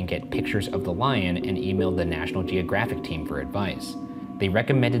try and get pictures of the lion and emailed the National Geographic team for advice. They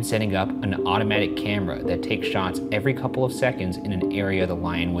recommended setting up an automatic camera that takes shots every couple of seconds in an area the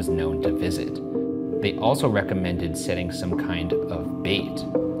lion was known to visit. They also recommended setting some kind of bait,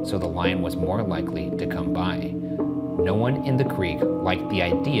 so the lion was more likely to come by. No one in the creek liked the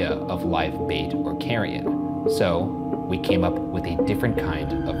idea of live bait or carrion, so we came up with a different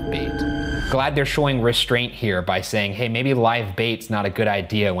kind of bait. Glad they're showing restraint here by saying, hey, maybe live bait's not a good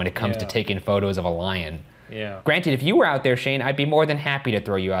idea when it comes to taking photos of a lion. Yeah. Granted, if you were out there, Shane, I'd be more than happy to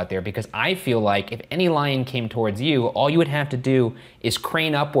throw you out there because I feel like if any lion came towards you, all you would have to do is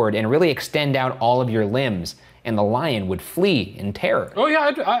crane upward and really extend out all of your limbs, and the lion would flee in terror. Oh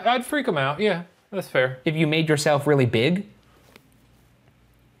yeah, I'd freak him out. Yeah, that's fair. If you made yourself really big?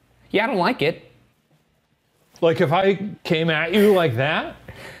 Yeah, I don't like it. Like if I came at you like that?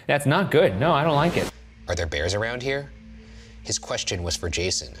 That's not good. No, I don't like it. Are there bears around here? His question was for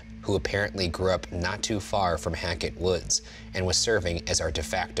Jason, who apparently grew up not too far from Hackett Woods and was serving as our de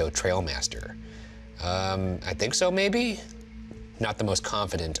facto trail master. I think so, maybe? Not the most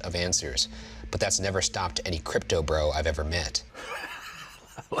confident of answers, but that's never stopped any crypto bro I've ever met.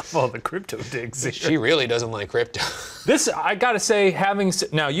 I love all the crypto digs here. She really doesn't like crypto. This, I gotta say,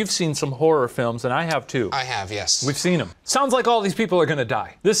 now you've seen some horror films, and I have too. I have, yes. We've seen them. Sounds like all these people are gonna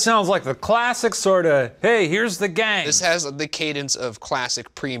die. This sounds like the classic sort of, hey, here's the gang. This has the cadence of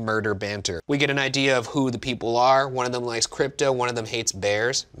classic pre-murder banter. We get an idea of who the people are. One of them likes crypto, one of them hates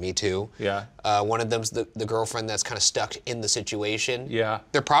bears. Me too. Yeah. One of them's the girlfriend that's kind of stuck in the situation. Yeah.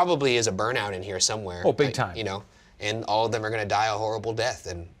 There probably is a burnout in here somewhere. Oh, big time. You know, and all of them are gonna die a horrible death,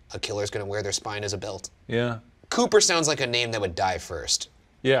 and a killer's gonna wear their spine as a belt. Yeah. Cooper sounds like a name that would die first.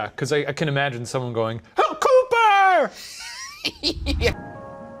 Yeah, because I can imagine someone going, oh, Cooper! Yeah.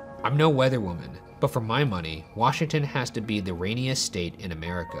 I'm no weather woman, but for my money, Washington has to be the rainiest state in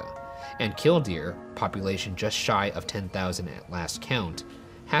America. And Killdeer, population just shy of 10,000 at last count,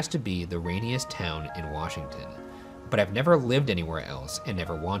 has to be the rainiest town in Washington. But I've never lived anywhere else and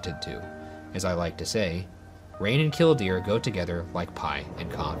never wanted to. As I like to say, rain and Killdeer go together like pie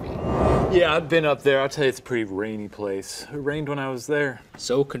and coffee. Yeah, I've been up there. I'll tell you, it's a pretty rainy place. It rained when I was there.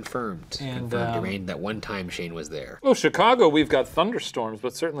 So confirmed. And, confirmed it rained that one time Shane was there. Well, Chicago, we've got thunderstorms,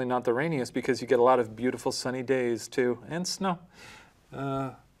 but certainly not the rainiest because you get a lot of beautiful sunny days too, and snow.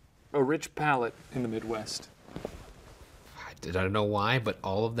 A rich palate in the Midwest. I don't know why, but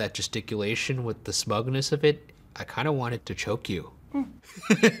all of that gesticulation with the smugness of it, I kind of wanted to choke you.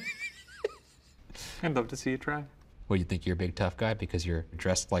 I'd love to see you try. Well, you think you're a big tough guy because you're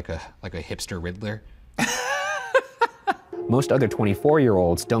dressed like a hipster Riddler? Most other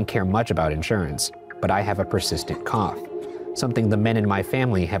 24-year-olds don't care much about insurance, but I have a persistent cough, something the men in my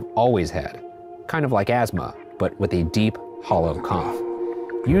family have always had, kind of like asthma, but with a deep, hollow cough.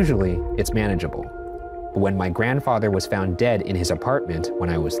 Usually, it's manageable. But when my grandfather was found dead in his apartment when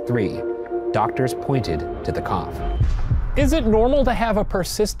I was 3, doctors pointed to the cough. Is it normal to have a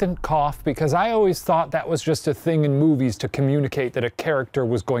persistent cough? Because I always thought that was just a thing in movies to communicate that a character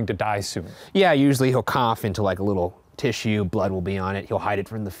was going to die soon. Yeah, usually he'll cough into like a little tissue, blood will be on it. He'll hide it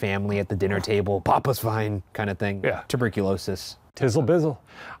from the family at the dinner table. Papa's fine, kind of thing. Yeah. Tuberculosis. Tizzle bizzle.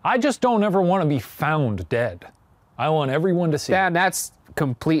 I just don't ever want to be found dead. I want everyone to see. That's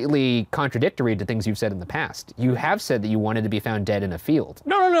completely contradictory to things you've said in the past. You have said that you wanted to be found dead in a field.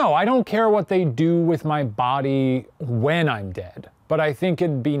 No. I don't care what they do with my body when I'm dead. But I think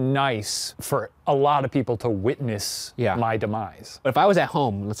it'd be nice for a lot of people to witness my demise. But if I was at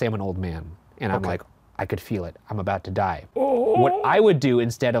home, let's say I'm an old man, and I'm like, I could feel it. I'm about to die. What I would do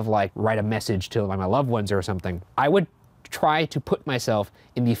instead of like write a message to my loved ones or something, I would try to put myself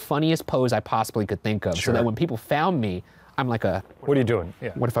in the funniest pose I possibly could think of, so that when people found me, I'm like a... What are you doing?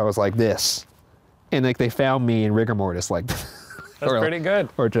 Yeah. What if I was like this? And like they found me in rigor mortis like... That's pretty good.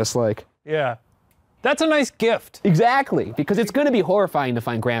 Or just like... Yeah. That's a nice gift. Exactly, because it's going to be horrifying to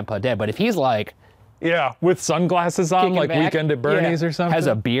find Grandpa dead, but if he's like... Yeah, with sunglasses on, like back, Weekend at Bernie's or something. Has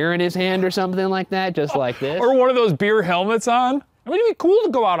a beer in his hand or something like that, just like this. Or one of those beer helmets on. I mean, it'd be cool to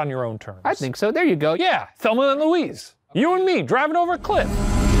go out on your own terms. I think so. There you go. Yeah, Thelma and Louise. You and me driving over a cliff.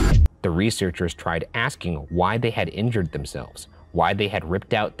 The researchers tried asking why they had injured themselves, why they had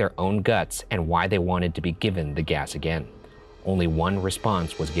ripped out their own guts, and why they wanted to be given the gas again. Only one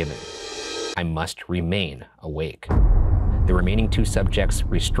response was given. I must remain awake. The remaining 2 subjects'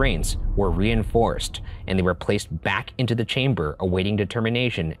 restraints were reinforced, and they were placed back into the chamber awaiting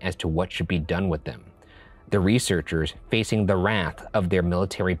determination as to what should be done with them. The researchers, facing the wrath of their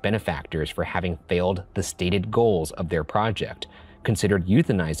military benefactors for having failed the stated goals of their project, considered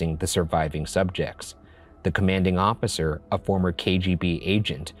euthanizing the surviving subjects. The commanding officer, a former KGB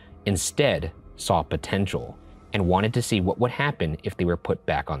agent, instead saw potential and wanted to see what would happen if they were put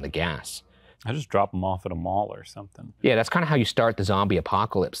back on the gas. I just drop them off at a mall or something. Yeah, that's kind of how you start the zombie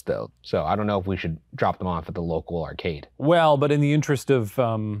apocalypse, though. So I don't know if we should drop them off at the local arcade. Well, but in the interest of,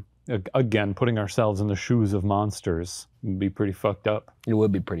 again, putting ourselves in the shoes of monsters, would be pretty fucked up. It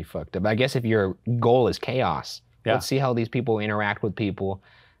would be pretty fucked up. I guess if your goal is chaos, yeah. Let's see how these people interact with people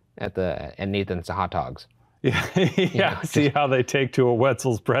at Nathan's Hot Dogs. Yeah, yeah. See how they take to a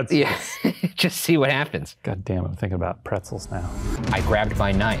Wetzel's pretzel. Yeah, just see what happens. God damn, I'm thinking about pretzels now. I grabbed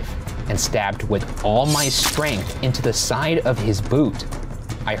my knife and stabbed with all my strength into the side of his boot.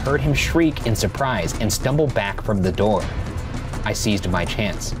 I heard him shriek in surprise and stumble back from the door. I seized my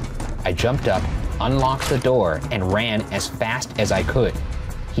chance. I jumped up, unlocked the door, and ran as fast as I could.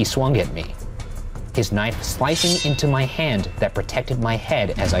 He swung at me, his knife slicing into my hand that protected my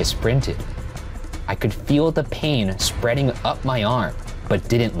head as I sprinted. I could feel the pain spreading up my arm, but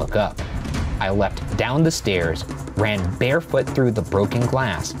didn't look up. I leapt down the stairs, ran barefoot through the broken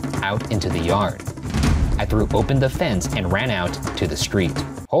glass, out into the yard. I threw open the fence and ran out to the street.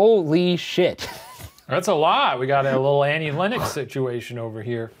 Holy shit. That's a lot. We got a little Annie Lennox situation over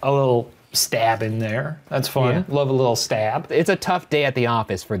here. A little stab in there. That's fun. Yeah. Love a little stab. It's a tough day at the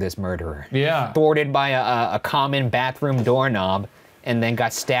office for this murderer. Yeah. Thwarted by a common bathroom doorknob, and then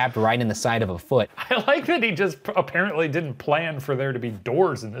got stabbed right in the side of a foot. I like that he just apparently didn't plan for there to be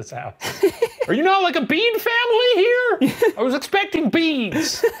doors in this house. Are you not like a bead family here? I was expecting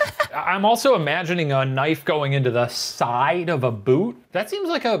beads. I'm also imagining a knife going into the side of a boot. That seems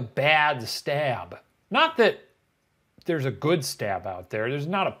like a bad stab. Not that there's a good stab out there. There's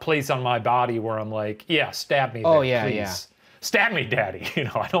not a place on my body where I'm like, yeah, stab me there, oh, yeah, please. Yeah. Stab me, daddy. You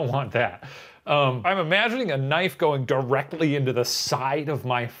know, I don't want that. I'm imagining a knife going directly into the side of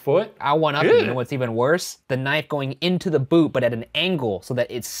my foot. I'll one up you know what's even worse? The knife going into the boot, but at an angle so that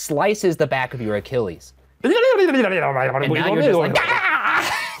it slices the back of your Achilles. And now you're just like,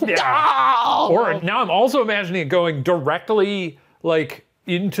 yeah. Or now I'm also imagining it going directly like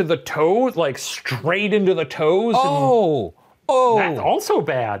into the toes, like straight into the toes. Oh. Oh, that's also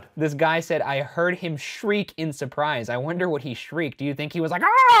bad. This guy said, I heard him shriek in surprise. I wonder what he shrieked. Do you think he was like,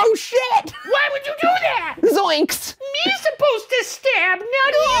 oh shit! Why would you do that? Zoinks! Me supposed to stab,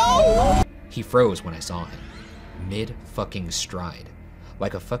 not you! He froze when I saw him, mid-fucking stride,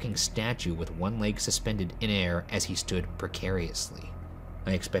 like a fucking statue with one leg suspended in air as he stood precariously.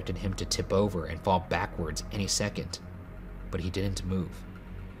 I expected him to tip over and fall backwards any second, but he didn't move,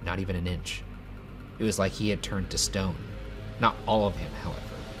 not even an inch. It was like he had turned to stone. Not all of him, however.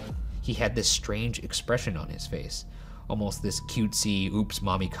 He had this strange expression on his face. Almost this cutesy, oops,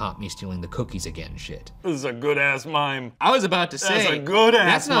 mommy caught me stealing the cookies again shit. This is a good-ass mime. I was about to say, that's a good-ass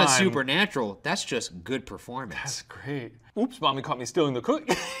that's not mime. Supernatural, that's just good performance. That's great. Oops, mommy caught me stealing the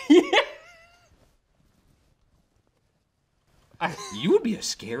cookies. You would be a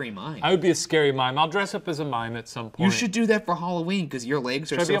scary mime. I would be a scary mime. I'll dress up as a mime at some point. You should do that for Halloween, because your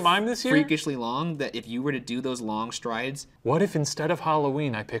legs are Should I be a mime this year? freakishly long that if you were to do those long strides... What if instead of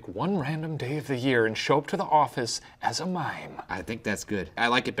Halloween, I pick one random day of the year and show up to the office as a mime? I think that's good. I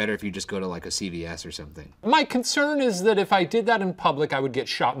like it better if you just go to like a CVS or something. My concern is that if I did that in public, I would get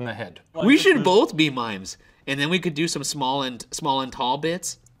shot in the head. We should both be mimes, and then we could do some small and tall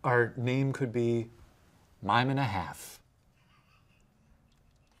bits. Our name could be Mime and a Half.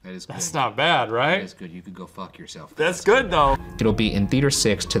 That is good. That's not bad, right? That is good. You could go fuck yourself. That's good, though. It'll be in Theater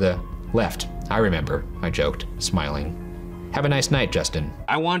 6 to the left. I remember, I joked, smiling. Have a nice night, Justin.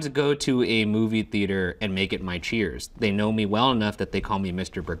 I wanted to go to a movie theater and make it my Cheers. They know me well enough that they call me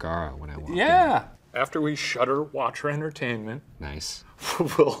Mr. Bergara when I walk in. After we shutter Watcher Entertainment. Nice.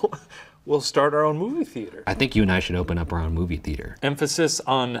 We'll start our own movie theater. I think you and I should open up our own movie theater. Emphasis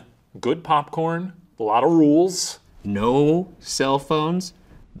on good popcorn, a lot of rules. No cell phones,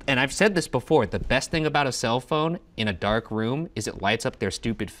 And I've said this before, the best thing about a cell phone in a dark room is it lights up their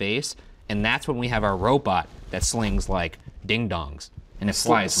stupid face, and that's when we have our robot that slings like ding-dongs. And it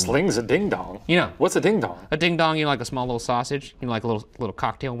flies. Slings a ding-dong? You know. What's a ding-dong? A ding-dong, you know, like a small little sausage, you know, like a little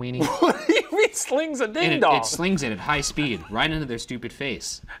cocktail weenie. What do you mean slings a ding-dong? It slings it at high speed right into their stupid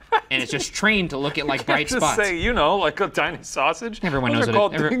face. And it's just trained to look at like bright just spots. say, you know, like a tiny sausage. Everyone knows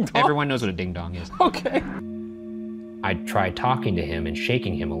what a ding-dong is. Okay. I tried talking to him and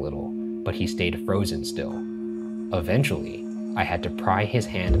shaking him a little, but he stayed frozen still. Eventually, I had to pry his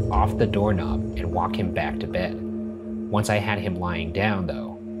hand off the doorknob and walk him back to bed. Once I had him lying down,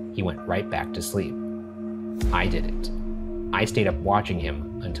 though, he went right back to sleep. I didn't. I stayed up watching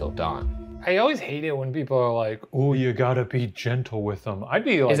him until dawn. I always hate it when people are like, oh, you gotta be gentle with them. I'd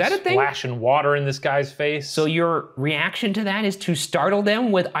be like Is that a thing? splashing water in this guy's face. So your reaction to that is to startle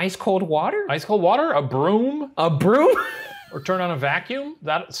them with ice cold water? Ice cold water? A broom? A broom? Or turn on a vacuum?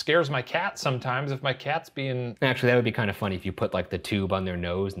 That scares my cat sometimes if my cat's being... Actually, that would be kind of funny if you put like the tube on their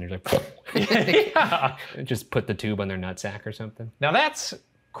nose and they're like... Yeah. Just put the tube on their nutsack or something. Now that's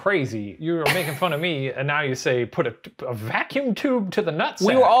crazy. You're making fun of me, and now you say put a vacuum tube to the nutsack.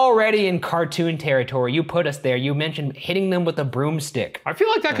 We were already in cartoon territory. You put us there. You mentioned hitting them with a broomstick. I feel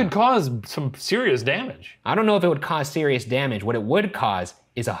like that could cause some serious damage. I don't know if it would cause serious damage. What it would cause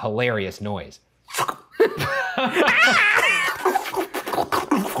is a hilarious noise.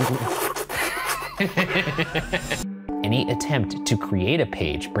 Any attempt to create a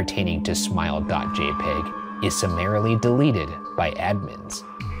page pertaining to smile.jpg is summarily deleted by admins.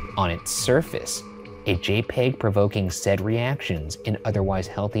 On its surface, a JPEG provoking said reactions in otherwise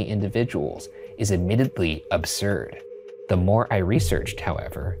healthy individuals is admittedly absurd. The more I researched,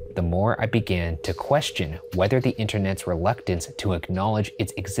 however, the more I began to question whether the internet's reluctance to acknowledge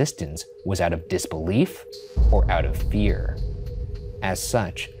its existence was out of disbelief or out of fear. As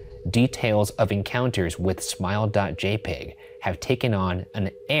such, details of encounters with smile.jpg have taken on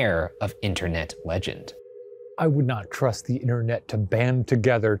an air of internet legend. I would not trust the internet to band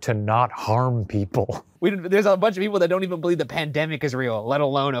together to not harm people. There's a bunch of people that don't even believe the pandemic is real, let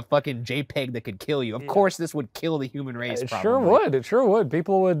alone a fucking JPEG that could kill you. Of course this would kill the human race, probably. Sure would, it sure would.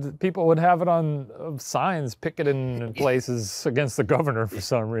 People would have it on signs picketing in places against the governor for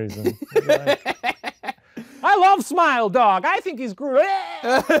some reason. I love Smile Dog, I think he's great.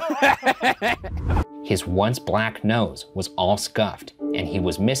 His once black nose was all scuffed, and he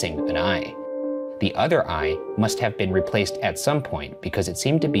was missing an eye. The other eye must have been replaced at some point because it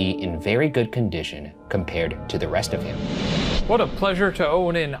seemed to be in very good condition compared to the rest of him. What a pleasure to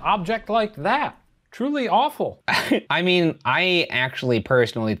own an object like that. Truly awful. I mean, I actually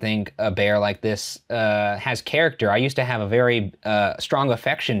personally think a bear like this has character. I used to have a very strong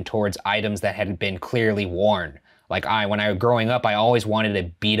affection towards items that had been clearly worn. Like when I was growing up, I always wanted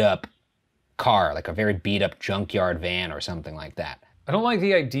a beat up car, like a very beat up junkyard van or something like that. I don't like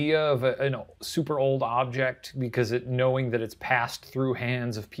the idea of a super old object because knowing that it's passed through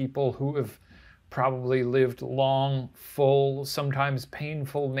hands of people who have probably lived long, full, sometimes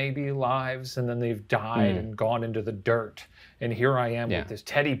painful maybe lives, and then they've died and gone into the dirt. And here I am with this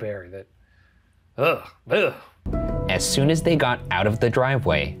teddy bear that, ugh. As soon as they got out of the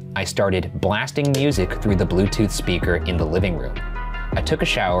driveway, I started blasting music through the Bluetooth speaker in the living room. I took a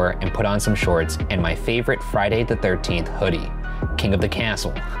shower and put on some shorts and my favorite Friday the 13th hoodie. King of the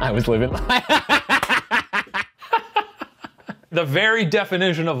Castle. I was living the very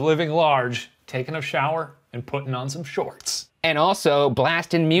definition of living large, taking a shower and putting on some shorts. And also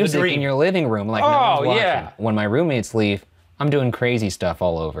blasting music in your living room like no one's watching. Yeah. When my roommates leave, I'm doing crazy stuff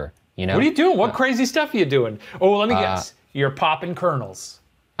all over, you know? What are you doing? What crazy stuff are you doing? Oh, let me guess. You're popping kernels.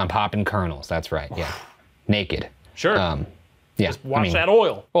 I'm popping kernels, that's right, yeah. Naked. Sure. Yeah, just watch that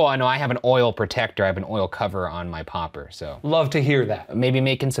oil. Oh, I know, I have an oil protector. I have an oil cover on my popper, so. Love to hear that. Maybe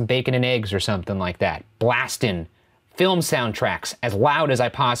making some bacon and eggs or something like that. Blasting film soundtracks as loud as I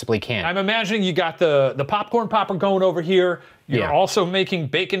possibly can. I'm imagining you got the popcorn popper going over here. You're also making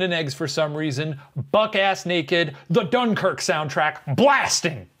bacon and eggs for some reason. Buck-ass naked, the Dunkirk soundtrack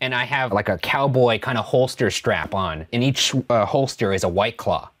blasting. And I have like a cowboy kind of holster strap on. In each holster is a White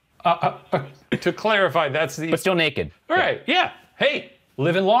Claw. To clarify, that's the... But still naked. All right, yeah. Hey,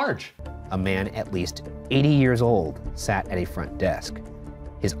 living large. A man at least 80 years old sat at a front desk.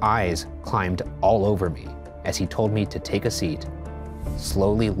 His eyes climbed all over me as he told me to take a seat,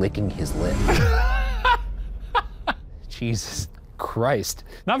 slowly licking his lip. Jesus Christ.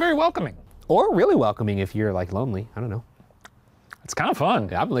 Not very welcoming. Or really welcoming if you're like lonely, I don't know. It's kind of fun.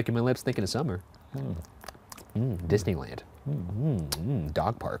 Yeah, I'm licking my lips thinking of summer. Disneyland.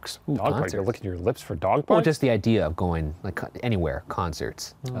 Dog parks. Ooh, Dog park. concerts. You're licking your lips for dog parks? Well, just the idea of going like anywhere,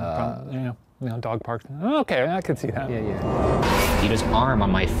 concerts. Yeah, dog parks. Okay, I can see that. Yeah. Peter's arm on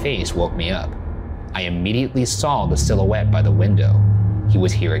my face woke me up. I immediately saw the silhouette by the window. He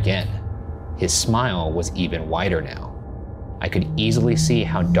was here again. His smile was even wider now. I could easily see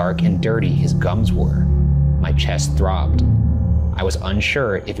how dark and dirty his gums were. My chest throbbed. I was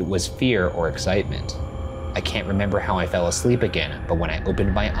unsure if it was fear or excitement. I can't remember how I fell asleep again, but when I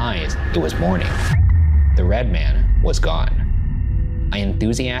opened my eyes, it was morning. The red man was gone. I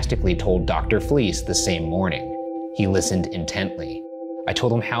enthusiastically told Dr. Fleece the same morning. He listened intently. I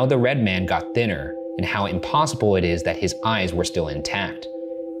told him how the red man got thinner and how impossible it is that his eyes were still intact.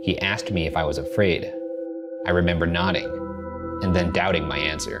 He asked me if I was afraid. I remember nodding and then doubting my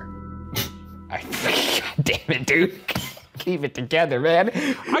answer. God damn it, dude. Keep it together, man.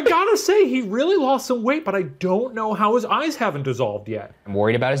 I gotta say, he really lost some weight, but I don't know how his eyes haven't dissolved yet. I'm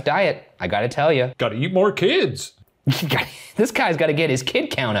worried about his diet. I gotta tell you. Gotta eat more kids. This guy's gotta get his kid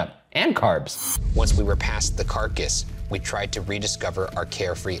count up and carbs. Once we were past the carcass, we tried to rediscover our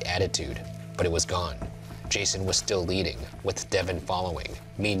carefree attitude, but it was gone. Jason was still leading, with Devin following,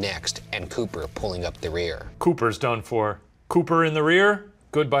 me next, and Cooper pulling up the rear. Cooper's done for. Cooper in the rear,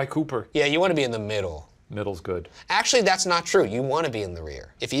 goodbye Cooper. Yeah, you want to be in the middle. Middle's good. Actually, that's not true. You want to be in the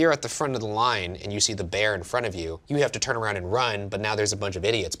rear. If you're at the front of the line and you see the bear in front of you, you have to turn around and run, but now there's a bunch of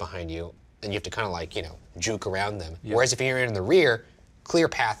idiots behind you, and you have to kind of like, juke around them. Yeah. Whereas if you're in the rear, clear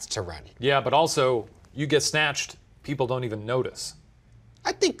paths to run. Yeah, but also, you get snatched, people don't even notice.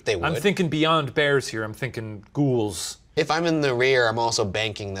 I think they would. I'm thinking beyond bears here. I'm thinking ghouls. If I'm in the rear, I'm also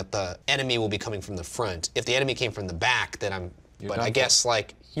banking that the enemy will be coming from the front. If the enemy came from the back, then I guess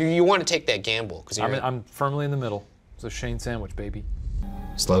like, you want to take that gamble. Because I'm firmly in the middle. It's a Shane sandwich, baby.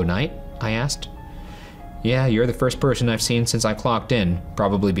 Slow night? I asked. Yeah, you're the first person I've seen since I clocked in,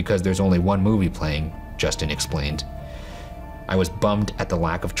 probably because there's only one movie playing, Justin explained. I was bummed at the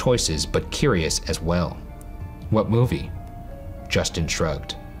lack of choices, but curious as well. What movie? Justin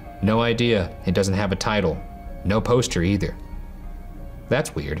shrugged. No idea. It doesn't have a title. No poster either.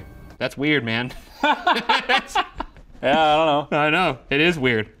 That's weird. That's weird, man. Yeah, I don't know. I know. It is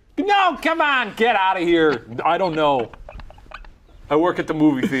weird. No, come on, get out of here. I don't know. I work at the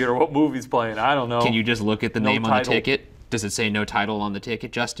movie theater. What movie's playing? I don't know. Can you just look at the name on the title. ticket? Does it say no title on the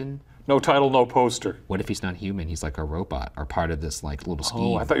ticket, Justin? No title, no poster. What if he's not human? He's like a robot or part of this like little scheme.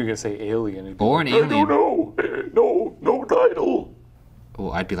 Oh, I thought you were gonna say alien. Or an alien. I don't know. No title.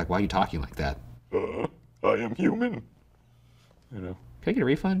 Well, I'd be like, why are you talking like that? I am human. Can I get a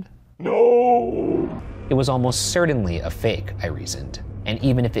refund? No. It was almost certainly a fake, I reasoned. And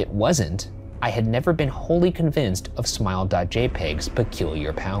even if it wasn't, I had never been wholly convinced of Smile.jpg's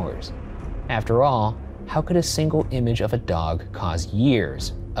peculiar powers. After all, how could a single image of a dog cause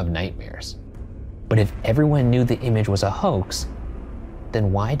years of nightmares? But if everyone knew the image was a hoax,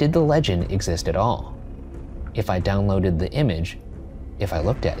 then why did the legend exist at all? If I downloaded the image, if I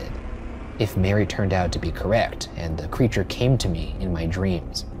looked at it, if Mary turned out to be correct and the creature came to me in my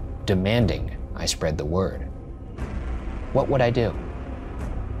dreams, demanding I spread the word, what would I do?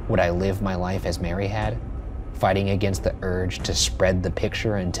 Would I live my life as Mary had, fighting against the urge to spread the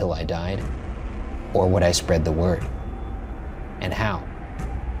picture until I died? Or would I spread the word? And how?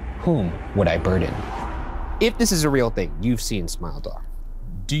 Whom would I burden? If this is a real thing, you've seen Smile Dog.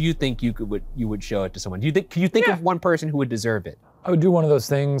 Do you think you would show it to someone? Could you think of one person who would deserve it? I would do one of those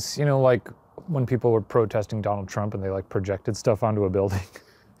things, like when people were protesting Donald Trump and they like projected stuff onto a building.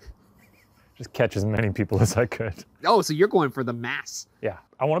 Just catch as many people as I could. Oh, so you're going for the mass. Yeah,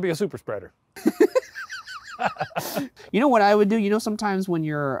 I want to be a super spreader. You know what I would do? Sometimes when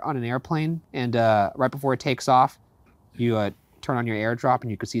you're on an airplane and right before it takes off, you turn on your airdrop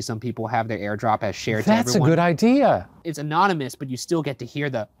and you can see some people have their airdrop as shared to everyone. That's a good idea. It's anonymous, but you still get to hear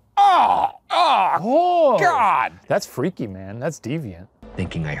the, Oh, God! That's freaky, man. That's deviant.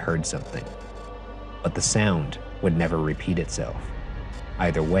 Thinking I heard something. But the sound would never repeat itself.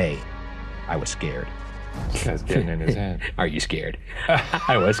 Either way, I was scared. This guy's getting in his head. Are you scared?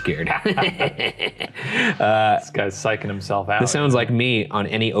 I was scared. This guy's psyching himself out. This sounds like me on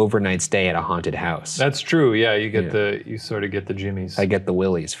any overnight stay at a haunted house. That's true. Yeah, you sort of get the jimmies. I get the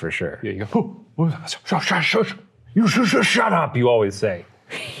willies for sure. Yeah, you go, you shut up, you always say.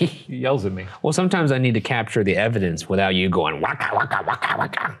 He yells at me. Well, sometimes I need to capture the evidence without you going waka waka waka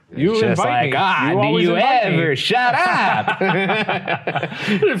waka. You just invite like, me. Do you ever shut up?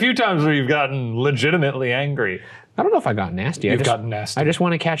 There's a few times where you've gotten legitimately angry. I don't know if I got nasty. You've gotten nasty. I just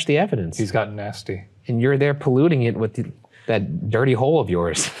want to catch the evidence. He's gotten nasty. And you're there polluting it with that dirty hole of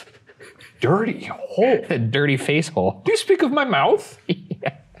yours. dirty hole. A dirty face hole. Do you speak of my mouth?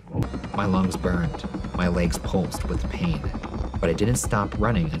 My lungs burned, my legs pulsed with pain, but I didn't stop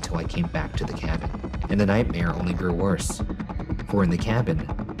running until I came back to the cabin. And the nightmare only grew worse. For in the cabin,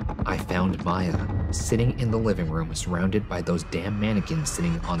 I found Maya sitting in the living room surrounded by those damn mannequins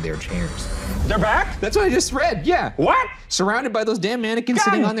sitting on their chairs. They're back? That's what I just read, yeah. What? Surrounded by those damn mannequins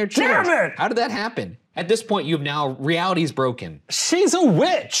God sitting on their chairs. damn it! How did that happen? At this point, you've now, reality's broken. She's a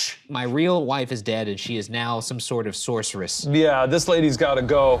witch. My real wife is dead and she is now some sort of sorceress. Yeah, this lady's gotta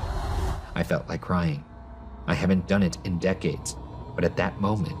go. I felt like crying. I haven't done it in decades, but at that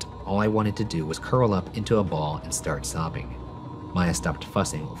moment, all I wanted to do was curl up into a ball and start sobbing. Maya stopped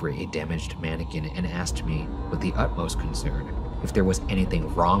fussing over a damaged mannequin and asked me, with the utmost concern, if there was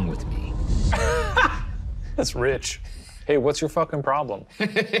anything wrong with me. That's rich. Hey, what's your fucking problem?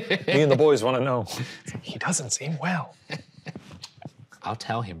 Me and the boys want to know. He doesn't seem well. I'll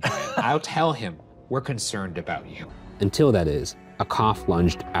tell him, Brian. I'll tell him. We're concerned about you. Until, that is, a cough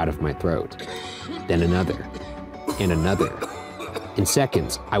lunged out of my throat. Then another, and another. In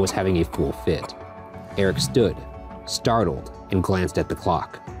seconds, I was having a full fit. Eric stood, startled, and glanced at the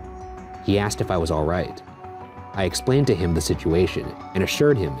clock. He asked if I was all right. I explained to him the situation and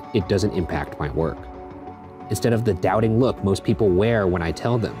assured him it doesn't impact my work. Instead of the doubting look most people wear when I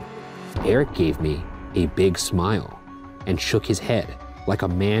tell them, Eric gave me a big smile and shook his head like a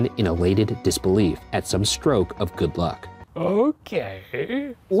man in elated disbelief at some stroke of good luck.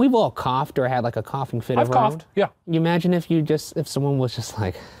 Okay. We've all coughed or had like a coughing fit. I've coughed, yeah. You imagine if someone was just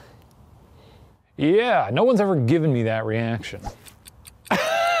like, yeah, no one's ever given me that reaction.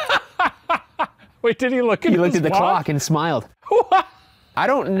 Wait, did he look at he looked at the watch? clock and smiled. What? I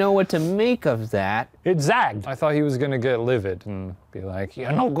don't know what to make of that. It zagged. I thought he was gonna get livid and be like,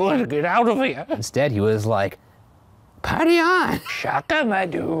 you're no good, get out of here. Instead, he was like, party on. Shaka, my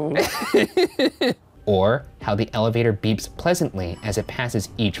dude. Or how the elevator beeps pleasantly as it passes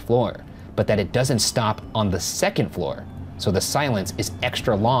each floor, but that it doesn't stop on the second floor, so the silence is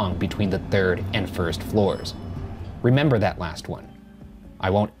extra long between the third and first floors. Remember that last one.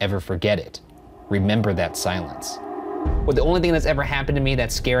 I won't ever forget it. Remember that silence. Well, the only thing that's ever happened to me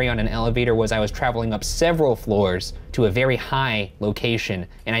that's scary on an elevator was I was traveling up several floors to a very high location,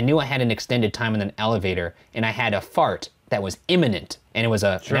 and I knew I had an extended time in an elevator, and I had a fart that was imminent, and it was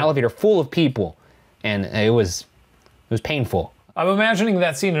an elevator full of people, and it was painful. I'm imagining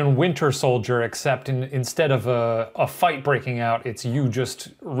that scene in Winter Soldier, except instead of a fight breaking out, it's you just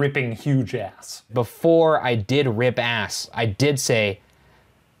ripping huge ass. Before I did rip ass, I did say,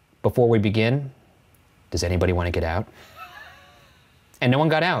 before we begin, does anybody want to get out? And no one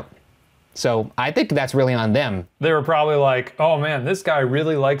got out. So I think that's really on them. They were probably like, oh man, this guy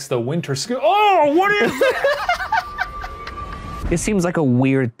really likes the winter ski. Oh, what is that? It seems like a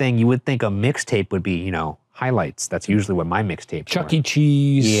weird thing. You would think a mixtape would be, you know, highlights. That's usually what my mixtape. Chuck E.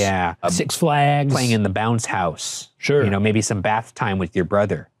 Cheese. Yeah. Six Flags. Playing in the bounce house. Sure. You know, maybe some bath time with your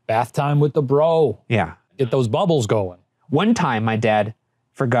brother. Bath time with the bro. Yeah. Get those bubbles going. One time my dad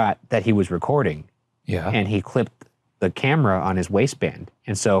forgot that he was recording. Yeah. And he clipped the camera on his waistband.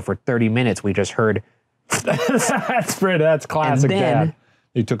 And so for 30 minutes, we just heard. That's classic dad.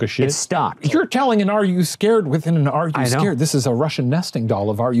 He took a shit. It stopped. You're telling an Are You Scared within an Are You Scared? This is a Russian nesting doll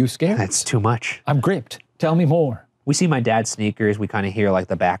of Are You Scared? That's too much. I'm gripped. Tell me more. We see my dad's sneakers. We kind of hear like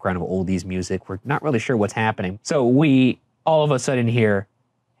the background of oldies music. We're not really sure what's happening. So we all of a sudden hear,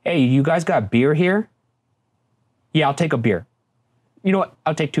 hey, you guys got beer here? Yeah, I'll take a beer. You know what?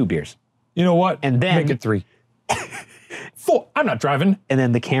 I'll take 2 beers. You know what? And then make it 3. 4. I'm not driving. And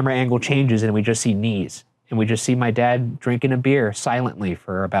then the camera angle changes and we just see knees. And we just see my dad drinking a beer silently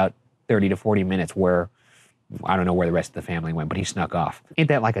for about 30 to 40 minutes where I don't know where the rest of the family went, but he snuck off. Ain't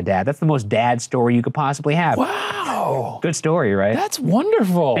that like a dad? That's the most dad story you could possibly have. Wow. Good story, right? That's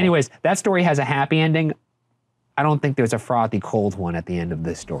wonderful. Anyways, that story has a happy ending. I don't think there's a frothy cold one at the end of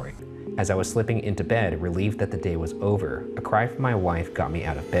this story. As I was slipping into bed, relieved that the day was over, a cry from my wife got me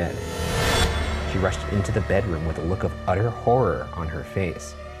out of bed. She rushed into the bedroom with a look of utter horror on her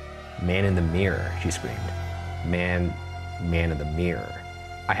face. Man in the mirror, she screamed. Man in the mirror.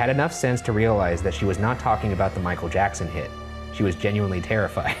 I had enough sense to realize that she was not talking about the Michael Jackson hit. She was genuinely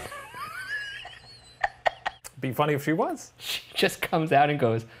terrified. Be funny if she was. She just comes out and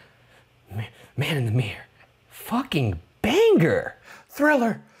goes, Man in the mirror. Fucking banger.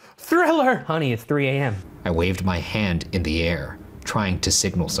 Thriller. Honey, it's 3 a.m. I waved my hand in the air, trying to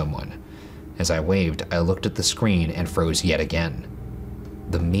signal someone. As I waved, I looked at the screen and froze yet again.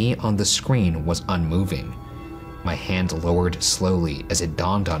 The me on the screen was unmoving. My hand lowered slowly as it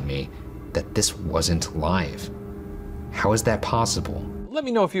dawned on me that this wasn't live. How is that possible? let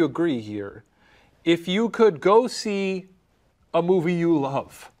me know if you agree here. If you could go see a movie you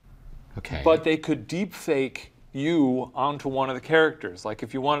love, Okay. but they could deep fake you onto one of the characters. Like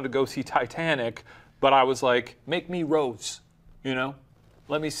if you wanted to go see Titanic, but I was like, make me Rose, you know?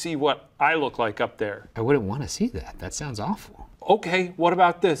 Let me see what I look like up there. I wouldn't want to see that. That sounds awful. Okay, what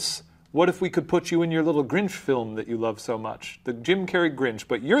about this? What if we could put you in your little Grinch film that you love so much? The Jim Carrey Grinch,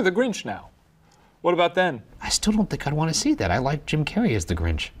 but you're the Grinch now. What about then? I still don't think I'd want to see that. I like Jim Carrey as the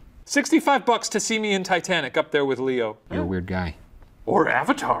Grinch. $65 to see me in Titanic up there with Leo. You're a weird guy. Or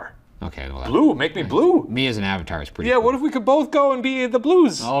Avatar. Okay, well, Blue, make me blue. Me as an Avatar is pretty Yeah, cool. what if we could both go and be the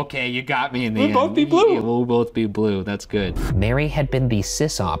blues? Okay, you got me in the We'll end. both be blue. Yeah, we'll both be blue. That's good. Mary had been the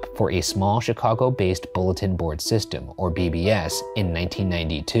sysop for a small Chicago-based bulletin board system, or BBS, in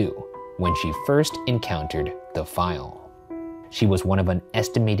 1992, when she first encountered the file. She was one of an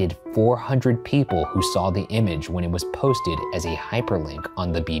estimated 400 people who saw the image when it was posted as a hyperlink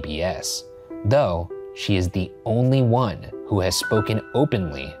on the BBS, though she is the only one who has spoken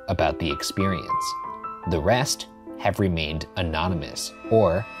openly about the experience. The rest have remained anonymous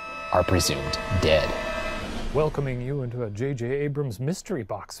or are presumed dead. Welcoming you into a J.J. Abrams mystery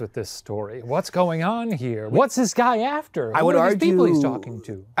box with this story. What's going on here? What's this guy after? I would Who are these argue people he's talking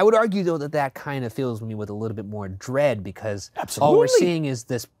to? I would argue though that kind of fills me with a little bit more dread because Absolutely. all we're seeing is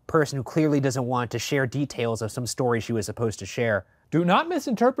this person who clearly doesn't want to share details of some story she was supposed to share. Do not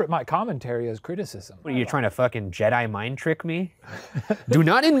misinterpret my commentary as criticism. What, are you trying to fucking Jedi mind trick me? Do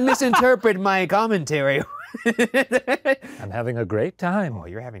not misinterpret my commentary. I'm having a great time. Oh,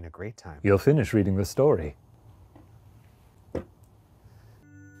 you're having a great time. You'll finish reading the story.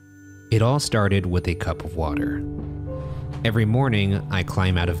 It all started with a cup of water. Every morning, I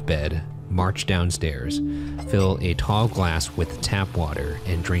climb out of bed, march downstairs, fill a tall glass with tap water,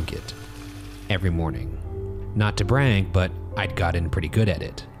 and drink it. Every morning. Not to brag, but I'd gotten pretty good at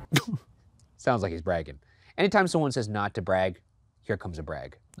it. Sounds like he's bragging. Anytime someone says not to brag, here comes a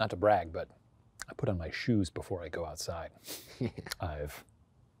brag. Not to brag, but I put on my shoes before I go outside. I've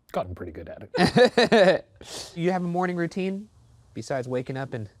gotten pretty good at it. You have a morning routine besides waking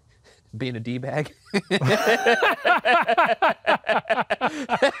up and being a D-bag?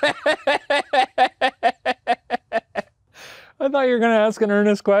 I thought you were going to ask an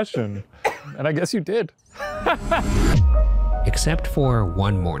earnest question, and I guess you did. Except for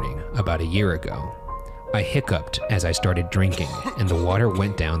one morning, about a year ago, I hiccuped as I started drinking and the water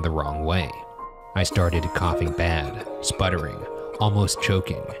went down the wrong way. I started coughing bad, sputtering, almost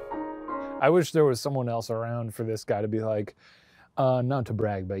choking. I wish there was someone else around for this guy to be like, not to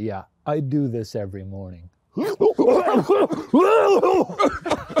brag, but yeah, I do this every morning.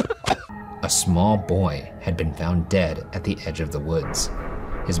 A small boy had been found dead at the edge of the woods.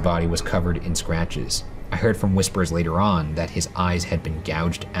 His body was covered in scratches. I heard from whispers later on that his eyes had been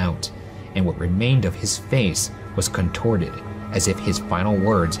gouged out, and what remained of his face was contorted, as if his final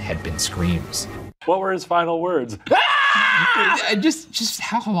words had been screams. What were his final words? Just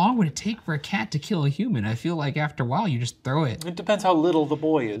how long would it take for a cat to kill a human? I feel like after a while you just throw it. It depends how little the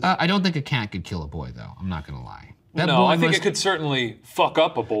boy is. I don't think a cat could kill a boy though. I'm not gonna lie. That no, boy I think it could certainly fuck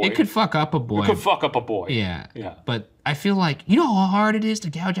up a boy. It could fuck up a boy. It could fuck up a boy. Yeah. Yeah. But I feel like, you know how hard it is to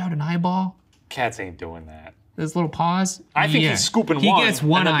gouge out an eyeball? Cats ain't doing that. Those little paws? I think Yeah. he's scooping he one. He gets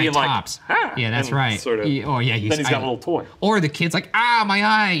one and then eye being tops. Like, ah, yeah, that's and right. Sort of, then he's got a little toy. Or the kid's like, ah, my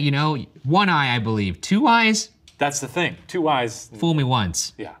eye, you know, one eye, I believe. Two eyes? That's the thing. Two eyes. Fool me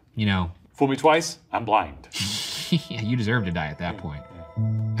once. Yeah. You know. Fool me twice, I'm blind. Yeah, you deserve to die at that point.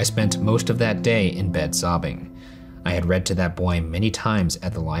 I spent most of that day in bed sobbing. I had read to that boy many times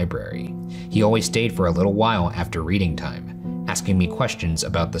at the library. He always stayed for a little while after reading time, asking me questions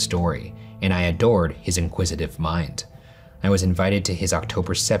about the story, and I adored his inquisitive mind. I was invited to his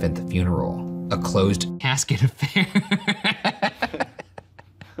October 7th funeral, a closed casket affair.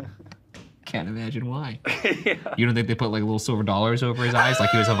 Can't imagine why. Yeah. You don't think they put like little silver dollars over his eyes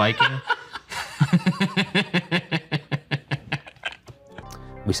like he was a Viking?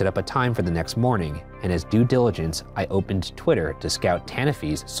 We set up a time for the next morning, and as due diligence, I opened Twitter to scout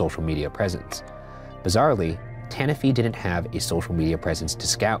Tanafy's social media presence. Bizarrely, Tanafy didn't have a social media presence to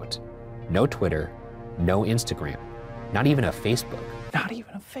scout. No Twitter, no Instagram, not even a Facebook. Not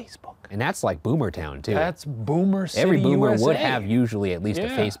even a Facebook. And that's like Boomer Town, too. That's Boomer City, Every Boomer USA. would have usually at least a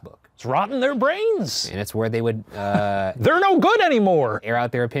Yeah. Facebook. It's rotting their brains. And it's where they would They're no good anymore. Air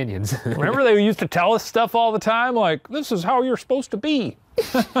out their opinions. Remember they used to tell us stuff all the time like, this is how you're supposed to be.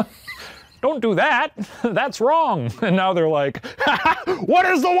 Don't do that. That's wrong. And now they're like, what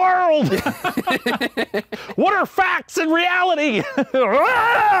is the world? What are facts and reality?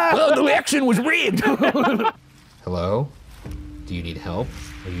 Well, the election was rigged. Hello? Do you need help?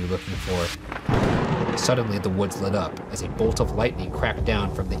 Are you looking for... Suddenly the woods lit up as a bolt of lightning cracked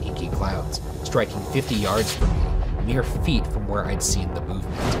down from the inky clouds, striking 50 yards from me, mere feet from where I'd seen the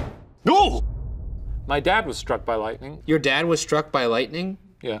movement. No! My dad was struck by lightning. Your dad was struck by lightning?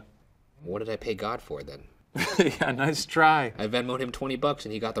 Yeah. What did I pay God for then? Yeah, nice try. I Venmo'd him $20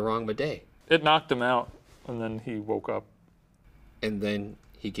 and he got the wrong bidet. It knocked him out, and then he woke up. And then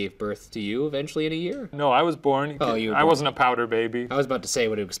he gave birth to you eventually in a year? No, I was born. Oh, you were I born. wasn't a powder baby. I was about to say it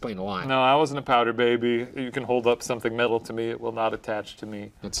would explain a lot. No, I wasn't a powder baby. You can hold up something metal to me. It will not attach to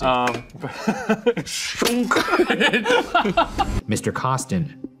me. Let's see. Mr.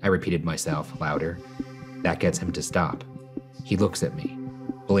 Costin, I repeated myself louder. That gets him to stop. He looks at me,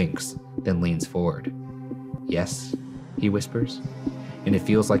 blinks, then leans forward. Yes, he whispers, and it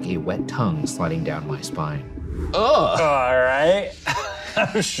feels like a wet tongue sliding down my spine. Ugh. All right.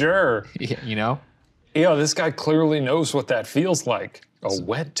 Sure. Yeah, you know? Yeah, this guy clearly knows what that feels like. A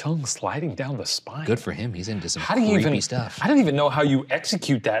wet tongue sliding down the spine. Good for him. He's into some How do you creepy even, stuff. I don't even know how you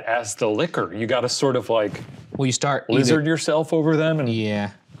execute that as the licker. You got to sort of like well, you start lizard yourself over them and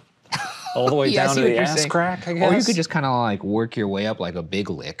yeah, all the way yeah, down to the ass crack, I guess. Or you could just kind of like work your way up like a big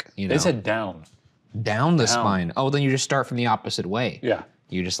lick. You know? They said down. Down the spine. Oh, then you just start from the opposite way. Yeah.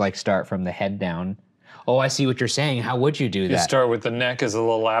 You just like start from the head down. Oh, I see what you're saying. How would you do that? You start with the neck as a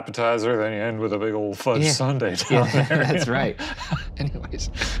little appetizer, then you end with a big old fudge sundae down there. That's right.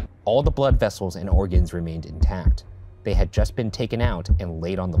 Anyways. All the blood vessels and organs remained intact. They had just been taken out and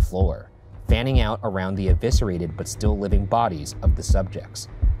laid on the floor, fanning out around the eviscerated but still living bodies of the subjects.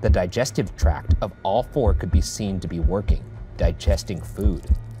 The digestive tract of all four could be seen to be working, digesting food.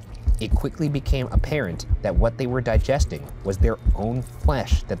 It quickly became apparent that what they were digesting was their own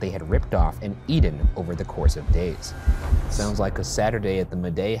flesh that they had ripped off and eaten over the course of days. Sounds like a Saturday at the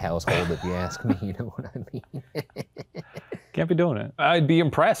Madej household if you ask me, you know what I mean? Can't be doing it. I'd be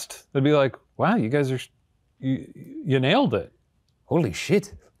impressed. I'd be like, wow, you guys are, you nailed it. Holy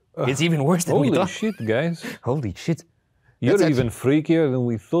shit. It's even worse than we thought. Holy shit, guys. Holy shit. You're even freakier than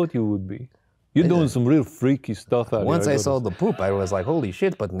we thought you would be. You're doing some real freaky stuff out here. Once I saw the poop, I was like, holy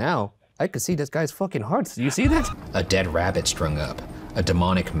shit, but now I could see this guy's fucking heart. Do you see that? A dead rabbit strung up, a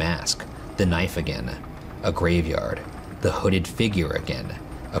demonic mask, the knife again, a graveyard, the hooded figure again,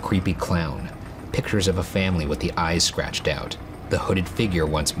 a creepy clown, pictures of a family with the eyes scratched out, the hooded figure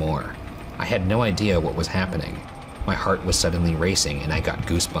once more. I had no idea what was happening. My heart was suddenly racing and I got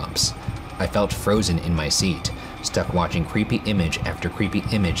goosebumps. I felt frozen in my seat, stuck watching creepy image after creepy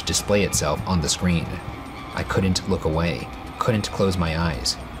image display itself on the screen. I couldn't look away, couldn't close my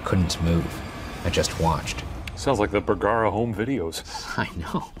eyes, couldn't move. I just watched. Sounds like the Bergara home videos. I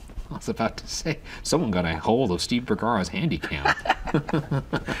know. I was about to say, someone got a hold of Steve Bergara's handy cam.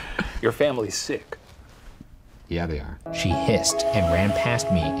 Your family's sick. Yeah, they are. She hissed and ran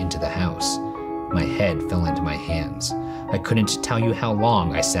past me into the house. My head fell into my hands. I couldn't tell you how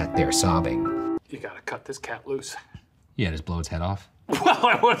long I sat there sobbing. You gotta cut this cat loose. Yeah, just blow its head off. Well,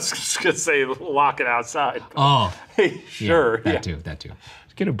 I was just gonna say lock it outside. Oh. Hey, sure. Yeah, that too.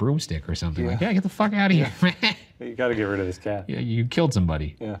 Just get a broomstick or something. Like, yeah, get the fuck out of here, man. You gotta get rid of this cat. Yeah, you killed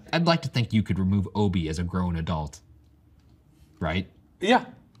somebody. Yeah. I'd like to think you could remove Obi as a grown adult. Right? Yeah.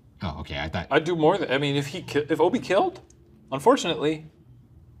 Oh, okay. I thought. I'd do more than, I mean, if Obi killed, unfortunately,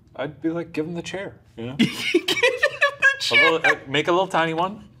 I'd be like, give him the chair, you know? Give him the chair. Make a little tiny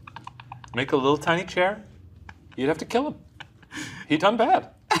one. Make a little tiny chair. You'd have to kill him. He done bad.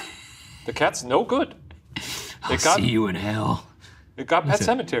 The cat's no good. I'll see you in hell. It got Pet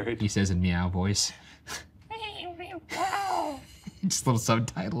Cemetery. He says in meow voice. Just little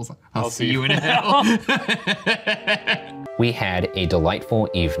subtitles. I'll see you in hell. We had a delightful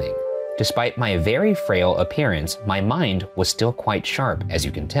evening. Despite my very frail appearance, my mind was still quite sharp, as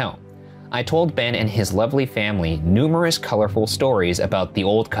you can tell. I told Ben and his lovely family numerous colorful stories about the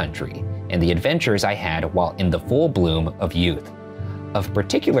old country and the adventures I had while in the full bloom of youth. Of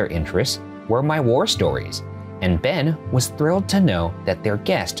particular interest were my war stories, and Ben was thrilled to know that their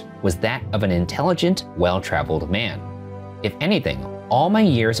guest was that of an intelligent, well-traveled man. If anything, all my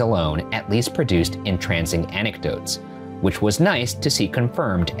years alone at least produced entrancing anecdotes, which was nice to see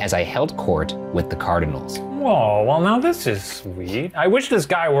confirmed as I held court with the Cardinals. Oh, well now this is sweet. I wish this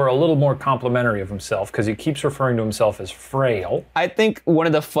guy were a little more complimentary of himself because he keeps referring to himself as frail. I think one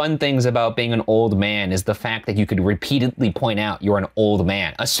of the fun things about being an old man is the fact that you could repeatedly point out you're an old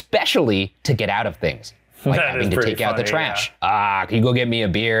man, especially to get out of things. Like having to take out the trash. Yeah. Can you go get me a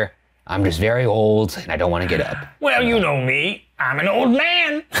beer? I'm just very old and I don't want to get up. Well, you know me. I'm an old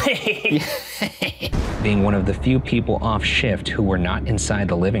man. Being one of the few people off shift who were not inside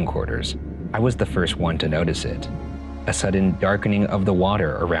the living quarters, I was the first one to notice it. a sudden darkening of the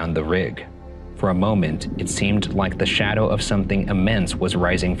water around the rig. For a moment, it seemed like the shadow of something immense was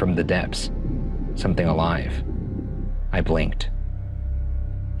rising from the depths. Something alive. I blinked.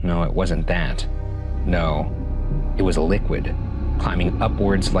 No, it wasn't that. No, it was a liquid, climbing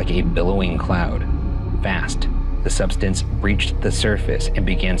upwards like a billowing cloud. Fast, the substance breached the surface and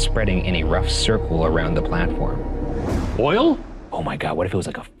began spreading in a rough circle around the platform. Oil? Oh my God, what if it was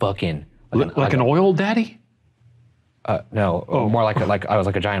like a fucking... Like an oil daddy? No, more like I was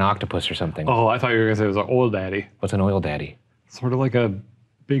like a giant octopus or something. Oh, I thought you were gonna say it was an oil daddy. What's an oil daddy? Sort of like a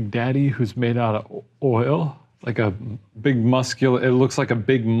big daddy who's made out of oil. Like a big muscular, it looks like a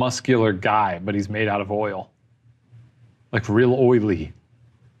big muscular guy, but he's made out of oil. Like real oily.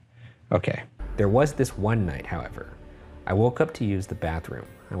 Okay. There was this one night, however. I woke up to use the bathroom.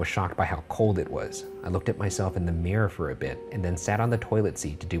 I was shocked by how cold it was. I looked at myself in the mirror for a bit and then sat on the toilet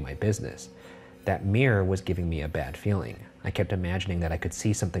seat to do my business. That mirror was giving me a bad feeling. I kept imagining that I could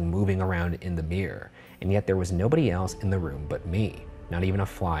see something moving around in the mirror, and yet there was nobody else in the room but me, not even a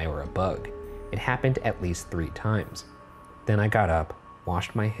fly or a bug. It happened at least 3 times. Then I got up,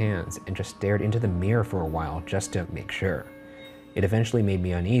 washed my hands, and just stared into the mirror for a while just to make sure. It eventually made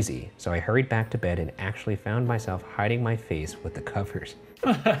me uneasy, so I hurried back to bed and actually found myself hiding my face with the covers.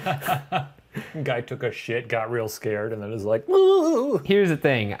 Guy took a shit, got real scared, and then was like, "Woo!" Here's the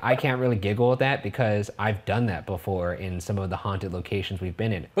thing, I can't really giggle at that because I've done that before in some of the haunted locations we've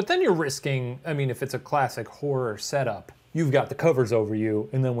been in. But then you're risking, I mean, if it's a classic horror setup, you've got the covers over you,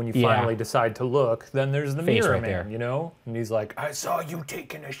 and then when you finally decide to look, then there's the Face mirror right man, there. you know? And he's like, I saw you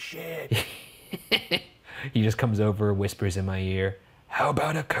taking a shit. He just comes over, whispers in my ear, "How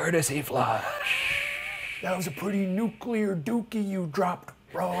about a courtesy flush?" That was a pretty nuclear dookie you dropped,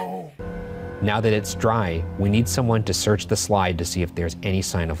 bro. Now that it's dry, we need someone to search the slide to see if there's any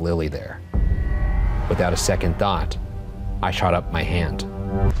sign of Lily there. Without a second thought, I shot up my hand.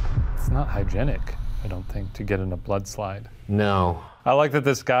 It's not hygienic, I don't think, to get in a blood slide. No. I like that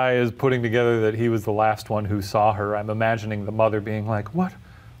this guy is putting together that he was the last one who saw her. I'm imagining the mother being like, what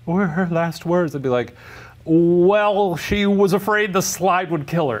were her last words? I'd be like, well, she was afraid the slide would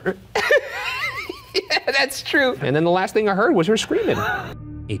kill her. Yeah, that's true. And then the last thing I heard was her screaming.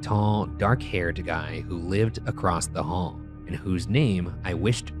 A tall, dark-haired guy who lived across the hall and whose name I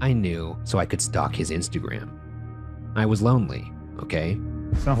wished I knew so I could stalk his Instagram. I was lonely, okay?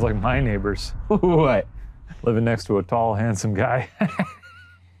 Sounds like my neighbors. What? Living next to a tall, handsome guy.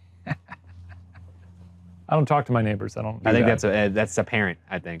 I don't talk to my neighbors. I think that's apparent,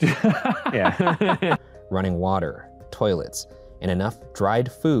 I think. Yeah. Running water, toilets, and enough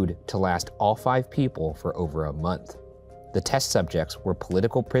dried food to last all 5 people for over a month. The test subjects were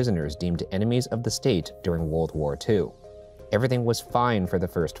political prisoners deemed enemies of the state during World War II. Everything was fine for the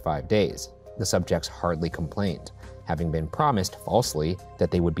first 5 days. The subjects hardly complained, having been promised falsely that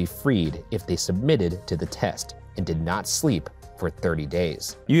they would be freed if they submitted to the test and did not sleep for 30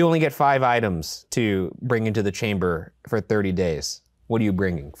 days. You only get 5 items to bring into the chamber for 30 days. What are you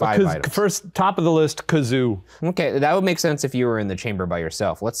bringing? 5 items. First, top of the list, kazoo. Okay, that would make sense if you were in the chamber by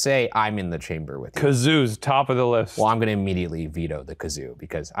yourself. Let's say I'm in the chamber with you. Kazoo's top of the list. Well, I'm gonna immediately veto the kazoo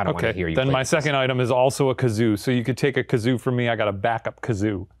because I don't want to hear you Then play my this. second item is also a kazoo. So you could take a kazoo from me. I got a backup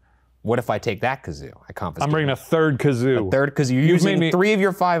kazoo. What if I take that kazoo? I confiscate. I'm bringing a third kazoo. A third kazoo. You're using 3 of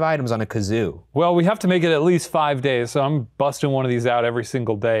your 5 items on a kazoo. Well, we have to make it at least 5 days, so I'm busting one of these out every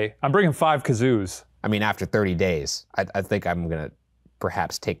single day. I'm bringing 5 kazoos. I mean, after 30 days, I think I'm gonna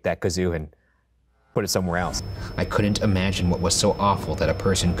perhaps take that kazoo and put it somewhere else. I couldn't imagine what was so awful that a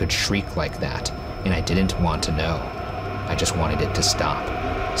person could shriek like that, and I didn't want to know. I just wanted it to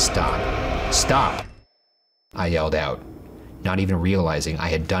stop. Stop. Stop! I yelled out, not even realizing I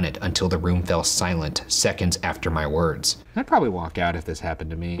had done it until the room fell silent seconds after my words. I'd probably walk out if this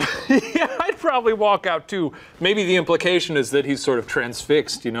happened to me. Yeah, I'd probably walk out too. Maybe the implication is that he's sort of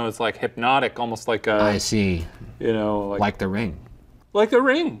transfixed, you know, it's like hypnotic, almost like a... I see. You know, like The Ring. Like The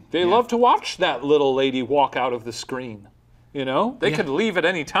Ring. They love to watch that little lady walk out of the screen. You know? They could leave at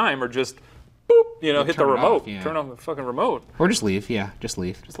any time or just, boop, you know, hit the remote. Turn on the fucking remote. Or just leave, yeah, just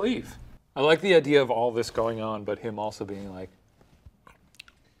leave. Just leave. I like the idea of all this going on, but him also being like...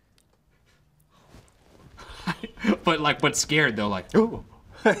 but scared though, like, ooh.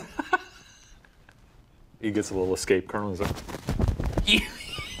 He gets a little escape kernel. He's like...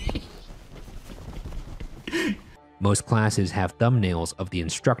 Most classes have thumbnails of the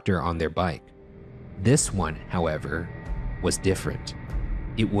instructor on their bike. This one, however, was different.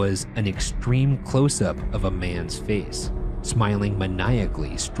 It was an extreme close-up of a man's face, smiling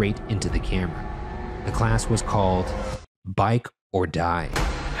maniacally straight into the camera. The class was called Bike or Die.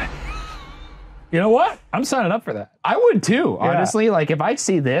 You know what? I'm signing up for that. I would too, Yeah. honestly. Like if I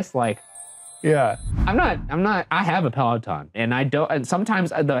see this, like, Yeah. I have a Peloton and I don't, and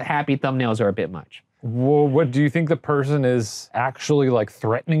sometimes the happy thumbnails are a bit much. Well, what do you think the person is actually like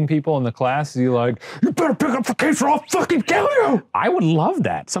threatening people in the class? Is he like, you better pick up the case or I'll fucking kill you? I would love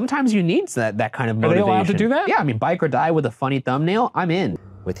that. Sometimes you need that kind of Are they motivation. allowed to do that? Yeah, I mean, bike or die with a funny thumbnail, I'm in.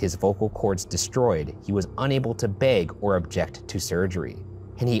 With his vocal cords destroyed, he was unable to beg or object to surgery,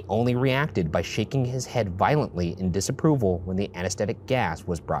 and he only reacted by shaking his head violently in disapproval when the anesthetic gas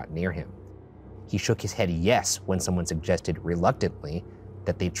was brought near him. He shook his head yes when someone suggested reluctantly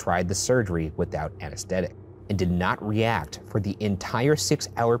that they tried the surgery without anesthetic, and did not react for the entire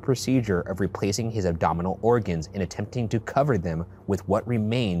 6-hour procedure of replacing his abdominal organs and attempting to cover them with what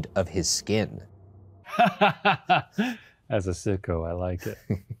remained of his skin. As a sicko, I like it.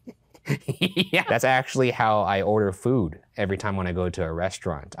 Yeah. That's actually how I order food every time when I go to a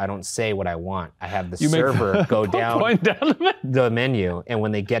restaurant. I don't say what I want. I have the server go down the menu, and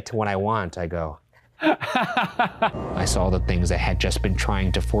when they get to what I want, I go. I saw the things that had just been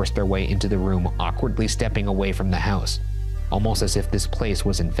trying to force their way into the room awkwardly stepping away from the house, almost as if this place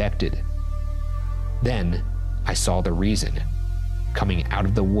was infected. Then I saw the reason, coming out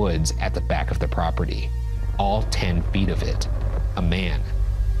of the woods at the back of the property, all 10 feet of it. A man,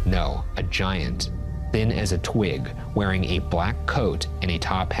 no, a giant, thin as a twig, wearing a black coat and a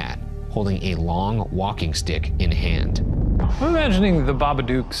top hat, holding a long walking stick in hand. I'm imagining the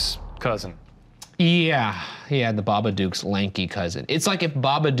Babadook's cousin. Yeah, the Babadook's lanky cousin. It's like if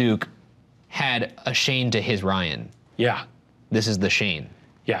Babadook had a Shane to his Ryan. Yeah. This is the Shane.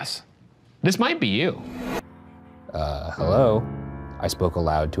 Yes. This might be you. Hello? I spoke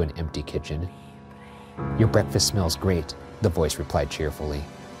aloud to an empty kitchen. Your breakfast smells great, the voice replied cheerfully.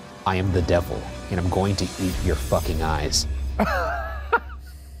 I am the devil, and I'm going to eat your fucking eyes.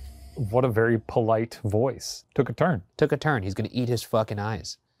 What a very polite voice. Took a turn. Took a turn. He's gonna eat his fucking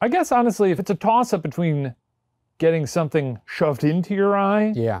eyes. I guess honestly, if it's a toss-up between getting something shoved into your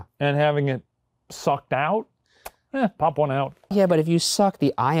eye and having it sucked out, pop one out. Yeah, but if you suck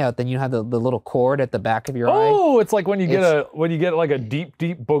the eye out, then you have the little cord at the back of your eye. Oh, it's like when you get like a deep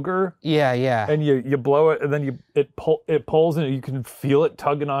booger. Yeah, yeah. And you blow it, and then it pulls, and you can feel it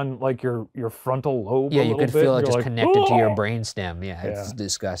tugging on like your frontal lobe. Yeah, a you little can bit. feel it just like, connected to your brainstem. Yeah, it's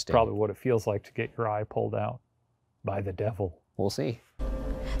disgusting. Probably what it feels like to get your eye pulled out by the devil. We'll see.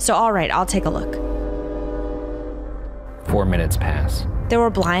 So, all right, I'll take a look. 4 minutes pass. There were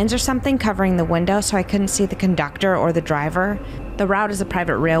blinds or something covering the window, so I couldn't see the conductor or the driver. The route is a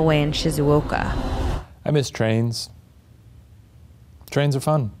private railway in Shizuoka. I miss trains. Trains are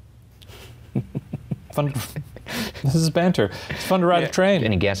fun. Fun. This is banter. It's fun to ride a train.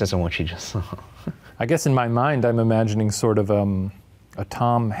 Any guesses on what she just saw? I guess in my mind, I'm imagining sort of a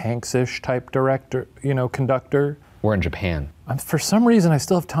Tom Hanks-ish type director, conductor. We're in Japan. For some reason, I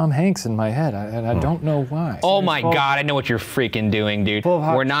still have Tom Hanks in my head, and I don't know why. Oh my God, I know what you're freaking doing, dude.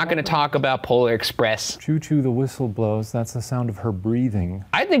 We're not gonna talk about Polar Express. Choo-choo, the whistle blows. That's the sound of her breathing.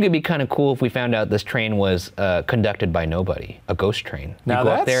 I think it'd be kind of cool if we found out this train was conducted by nobody, a ghost train. Now you go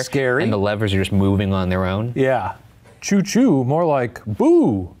that's up there, scary. And the levers are just moving on their own. Yeah. Choo-choo, more like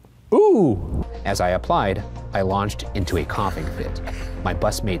boo, ooh. As I applied, I launched into a coughing fit. My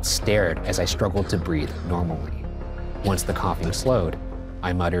busmates stared as I struggled to breathe normally. Once the coughing slowed,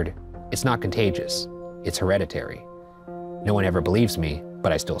 I muttered, "It's not contagious, it's hereditary." No one ever believes me,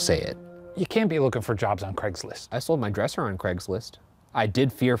 but I still say it. You can't be looking for jobs on Craigslist. I sold my dresser on Craigslist. I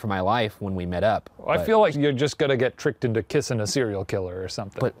did fear for my life when we met up. I feel like you're just gonna get tricked into kissing a serial killer or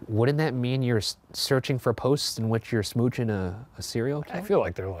something. But wouldn't that mean you're searching for posts in which you're smooching a serial killer? I feel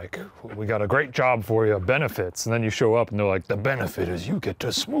like they're like, we got a great job for you, benefits. And then you show up and they're like, the benefit is you get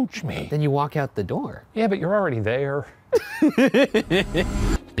to smooch me. Then you walk out the door. Yeah, but you're already there.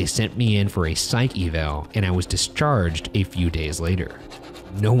 They sent me in for a psych eval, and I was discharged a few days later.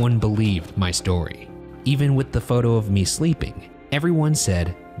 No one believed my story. Even with the photo of me sleeping, everyone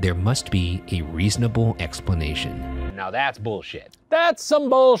said there must be a reasonable explanation. Now that's bullshit. That's some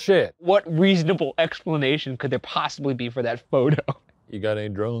bullshit. What reasonable explanation could there possibly be for that photo? You got any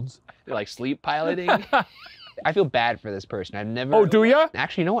drones? They're like sleep piloting? I feel bad for this person. I've never... Oh, do ya?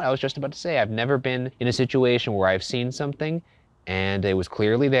 Actually, you know what? I was just about to say, I've never been in a situation where I've seen something and it was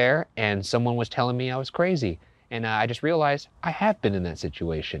clearly there and someone was telling me I was crazy. And I just realized I have been in that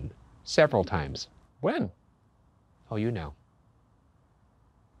situation several times. When? Oh, you know.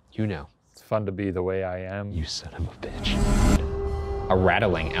 You know. It's fun to be the way I am. You son of a bitch. A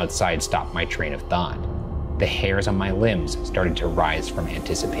rattling outside stopped my train of thought. The hairs on my limbs started to rise from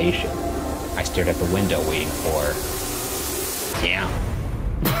anticipation. I stared at the window waiting for... Damn.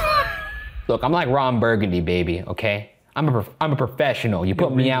 Look, I'm like Ron Burgundy, baby, okay? I'm a professional. You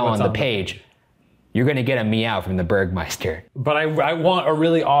put meow on the page, you're gonna get a meow from the Bergmeister. But I want a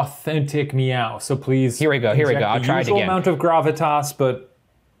really authentic meow, so please. Here we go, I'll try it usual again. amount of gravitas, but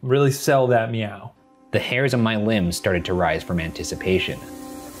really sell that meow. The hairs on my limbs started to rise from anticipation.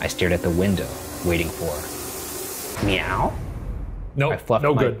 I stared at the window, waiting for meow. Nope,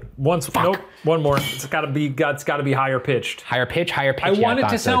 no good. Nope, one more. It's gotta be higher pitched. Higher pitch. I want it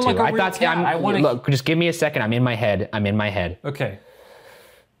to sound like a real cat. Look, just give me a second. I'm in my head. Okay.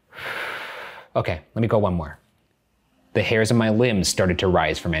 Okay, let me go one more. The hairs on my limbs started to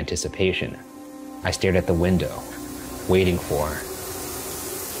rise from anticipation. I stared at the window, waiting for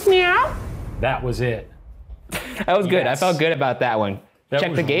meow. That was it. That was good. I felt good about that one.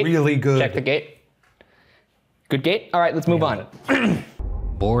 Check the gate. Really good. Check the gate. Good gate? All right, let's move on.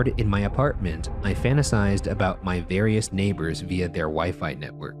 Bored in my apartment, I fantasized about my various neighbors via their Wi-Fi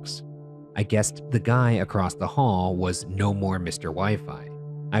networks. I guessed the guy across the hall was no more Mr. Wi-Fi.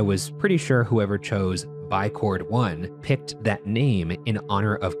 I was pretty sure whoever chose Bicord1 picked that name in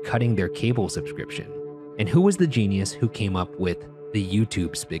honor of cutting their cable subscription. And who was the genius who came up with the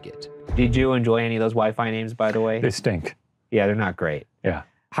YouTube spigot? Did you enjoy any of those Wi-Fi names, by the way? They stink. Yeah, they're not great. Yeah.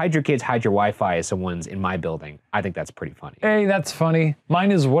 Hide your kids, hide your Wi-Fi is someone's in my building. I think that's pretty funny. Hey, that's funny.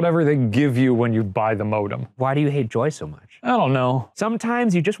 Mine is whatever they give you when you buy the modem. Why do you hate joy so much? I don't know.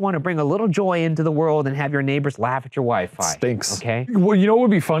 Sometimes you just want to bring a little joy into the world and have your neighbors laugh at your Wi-Fi. Stinks. Okay? Well, you know what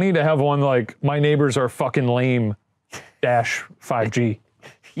would be funny? To have one like, my neighbors are fucking lame dash 5G.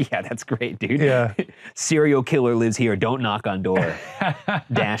 Yeah, that's great, dude. Yeah. Serial killer lives here, don't knock on door.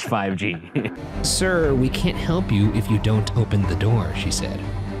 Dash 5G. Sir, we can't help you if you don't open the door, she said,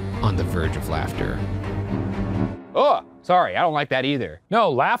 on the verge of laughter. Oh, sorry, I don't like that either.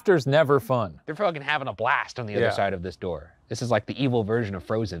 No, laughter's never fun. They're fucking having a blast on the other side of this door. This is like the evil version of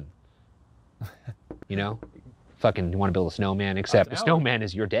Frozen. You know? Fucking, you want to build a snowman, except the snowman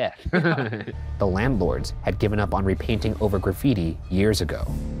is your death. The landlords had given up on repainting over graffiti years ago,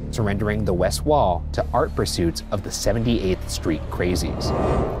 surrendering the west wall to art pursuits of the 78th Street Crazies.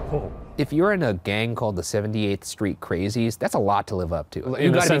 Oh. If you're in a gang called the 78th Street Crazies, that's a lot to live up to.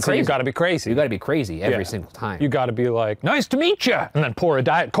 You gotta be crazy. You gotta be crazy. You gotta be crazy every single time. You gotta be like, nice to meet you, and then pour a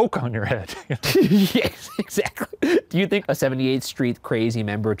Diet Coke on your head. Yes, exactly. Do you think a 78th Street Crazy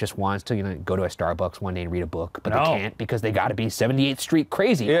member just wants to, go to a Starbucks one day and read a book, but they can't because they gotta be 78th Street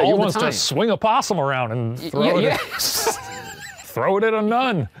Crazy all the time? Yeah, he wants to swing a possum around and throw it. Throw it at a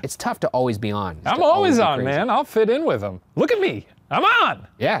nun. It's tough to always be on. I'm always on, man. I'll fit in with them. Look at me. I'm on.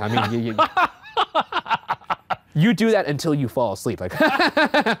 Yeah, I mean, you do that until you fall asleep. Like,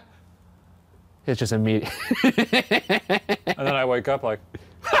 it's just immediate. And then I wake up like,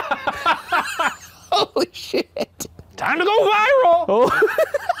 holy shit. Time to go viral. Oh.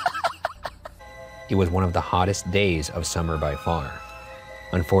 It was one of the hottest days of summer by far.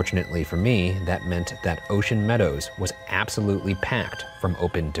 Unfortunately for me, that meant that Ocean Meadows was absolutely packed from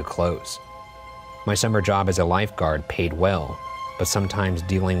open to close. My summer job as a lifeguard paid well, but sometimes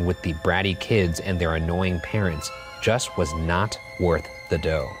dealing with the bratty kids and their annoying parents just was not worth the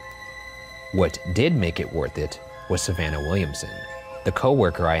dough. What did make it worth it was Savannah Williamson, the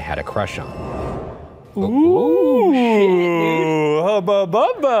coworker I had a crush on. Ooh, shit, hubba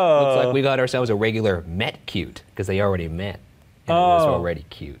bubba. Looks like we got ourselves a regular met cute, because they already met. And it was already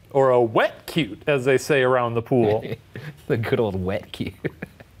cute. Or a wet cute, as they say around the pool. The good old wet cute.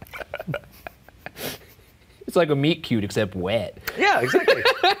 It's like a meat cute, except wet. Yeah, exactly.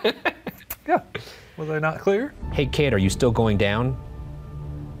 Yeah. Was I not clear? Hey kid, are you still going down?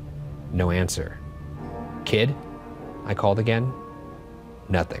 No answer. Kid? I called again.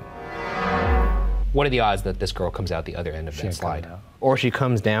 Nothing. What are the odds that this girl comes out the other end of that slide? Or she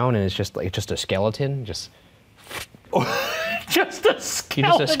comes down and it's just a skeleton, just just a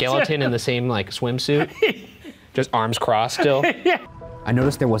skeleton. Just a skeleton in the same swimsuit, just arms crossed still. Yeah. I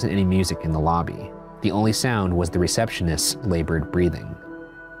noticed there wasn't any music in the lobby. The only sound was the receptionist's labored breathing.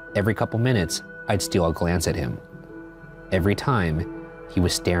 Every couple minutes, I'd steal a glance at him. Every time, he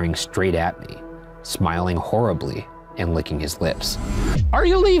was staring straight at me, smiling horribly and licking his lips. Are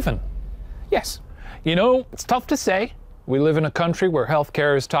you leaving? Yes. It's tough to say. We live in a country where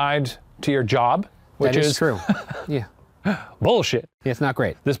healthcare is tied to your job, which is true. Yeah. Bullshit. Yeah, it's not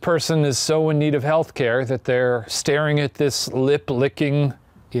great. This person is so in need of healthcare that they're staring at this lip-licking,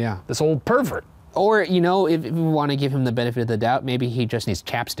 this old pervert. Or, if you want to give him the benefit of the doubt, maybe he just needs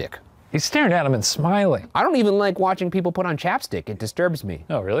chapstick. He's staring at him and smiling. I don't even like watching people put on chapstick. It disturbs me.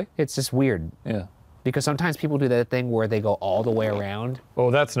 Oh, really? It's just weird. Yeah. Because sometimes people do that thing where they go all the way around.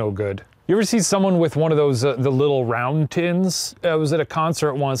 Oh, that's no good. You ever see someone with one of those, the little round tins? I was at a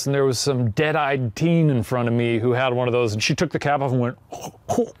concert once and there was some dead-eyed teen in front of me who had one of those and she took the cap off and went,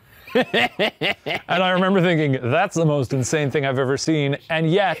 and I remember thinking, that's the most insane thing I've ever seen,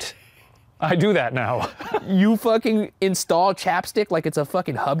 and yet, I do that now. You fucking install chapstick like it's a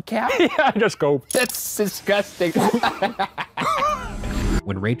fucking hubcap? Yeah, I just go. That's disgusting.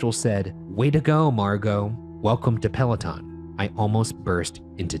 When Rachel said, "Way to go, Margot. Welcome to Peloton," I almost burst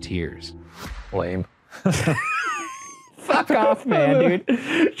into tears. Lame. Fuck off, man,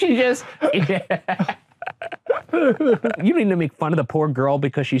 dude. She just... You need to make fun of the poor girl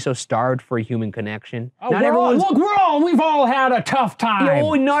because she's so starved for a human connection. Oh, we've all had a tough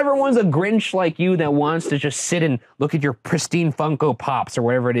time. Not everyone's a Grinch like you that wants to just sit and look at your pristine Funko Pops or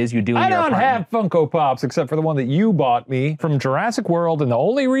whatever it is you do in your apartment. I don't have Funko Pops except for the one that you bought me from Jurassic World, and the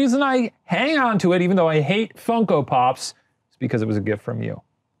only reason I hang on to it, even though I hate Funko Pops, is because it was a gift from you.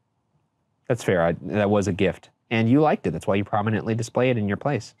 That's fair. That was a gift. And you liked it. That's why you prominently display it in your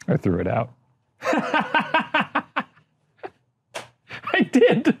place. I threw it out. I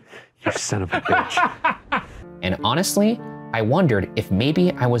did. You son of a bitch. And honestly, I wondered if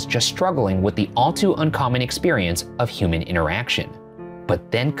maybe I was just struggling with the all too uncommon experience of human interaction.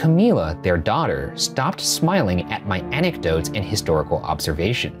 But then Camila, their daughter, stopped smiling at my anecdotes and historical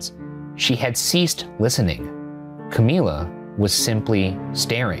observations. She had ceased listening. Camila was simply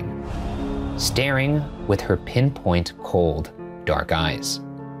staring. Staring with her pinpoint cold, dark eyes.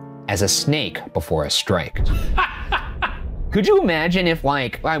 As a snake before a strike. Could you imagine if,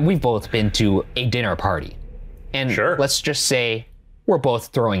 like, we've both been to a dinner party, and sure, let's just say we're both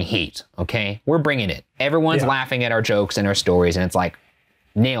throwing heat, okay? We're bringing it. Everyone's laughing at our jokes and our stories, and it's like,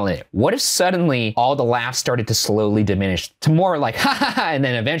 nailing it. What if suddenly all the laughs started to slowly diminish to more like, ha ha ha, and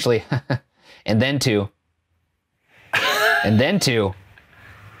then eventually, and then to,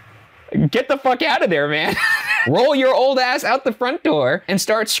 get the fuck out of there, man. Roll your old ass out the front door and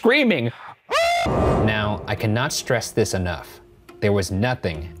start screaming. Now, I cannot stress this enough. There was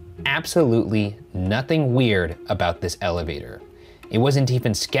nothing, absolutely nothing weird about this elevator. It wasn't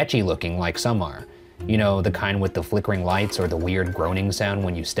even sketchy looking like some are. You know, the kind with the flickering lights or the weird groaning sound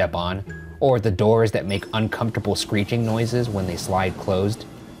when you step on, or the doors that make uncomfortable screeching noises when they slide closed.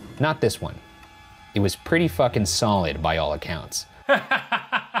 Not this one. It was pretty fucking solid by all accounts.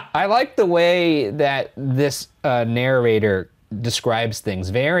 I like the way that this narrator describes things,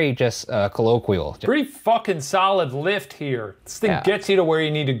 very just colloquial. Pretty fucking solid lift here. This thing gets you to where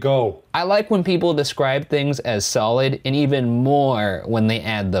you need to go. I like when people describe things as solid, and even more when they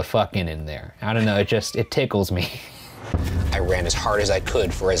add the fucking in there. I don't know, it tickles me. I ran as hard as I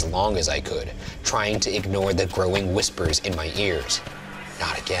could for as long as I could, trying to ignore the growing whispers in my ears.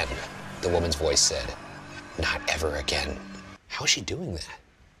 Not again, the woman's voice said. Not ever again. How is she doing that?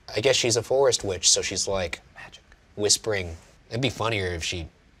 I guess she's a forest witch, so she's like magic, whispering. It'd be funnier if she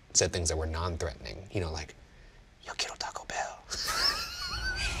said things that were non-threatening. You know, like, yo quiero Taco Bell.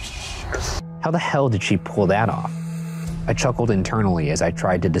 How the hell did she pull that off? I chuckled internally as I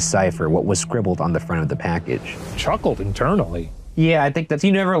tried to decipher what was scribbled on the front of the package. Chuckled internally? Yeah, I think that's,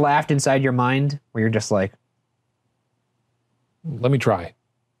 you never laughed inside your mind where you're just like, let me try.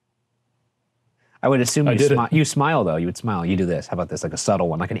 I would assume you smile though, you would smile. You do this, how about this, like a subtle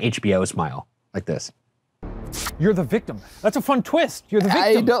one, like an HBO smile, like this. You're the victim. That's a fun twist. You're the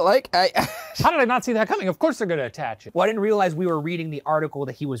victim. I don't like, How did I not see that coming? Of course they're gonna attach it. Well, I didn't realize we were reading the article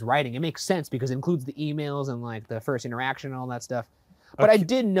that he was writing. It makes sense because it includes the emails and like the first interaction and all that stuff. But I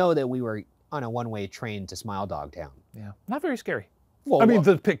did know that we were on a one-way train to Smile Dog Town. Yeah, not very scary. Well, I mean,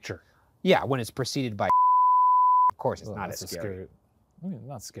 the picture. Yeah, when it's preceded by of course it's not as scary. I mean,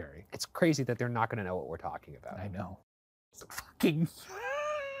 not scary. It's crazy that they're not gonna know what we're talking about. I know. Fucking...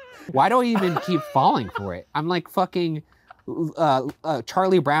 Why do I even keep falling for it? I'm like fucking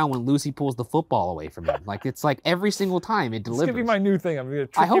Charlie Brown when Lucy pulls the football away from him. Like, it's like every single time it delivers. It's gonna be my new thing. I'm gonna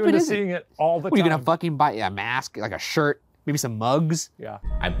trick you into seeing it all the time. You're gonna fucking buy a mask, like a shirt, maybe some mugs? Yeah.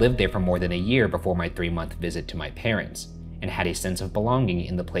 I'd lived there for more than a year before my 3-month visit to my parents, and had a sense of belonging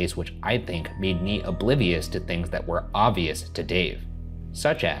in the place, which I think made me oblivious to things that were obvious to Dave,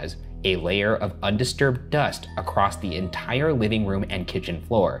 such as a layer of undisturbed dust across the entire living room and kitchen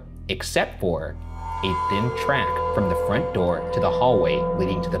floor, except for a thin track from the front door to the hallway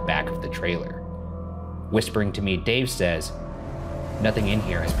leading to the back of the trailer. Whispering to me, Dave says, "Nothing in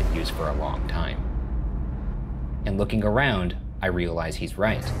here has been used for a long time." And looking around, I realize he's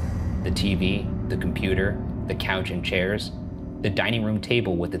right. The TV, the computer, the couch and chairs, the dining room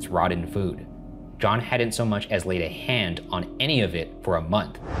table with its rotten food. John hadn't so much as laid a hand on any of it for a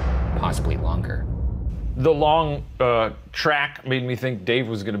month, possibly longer. The long track made me think Dave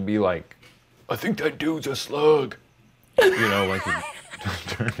was gonna be like, I think that dude's a slug. You know, like he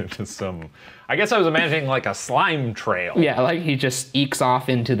turned into some. I guess I was imagining like a slime trail. Yeah, like he just ekes off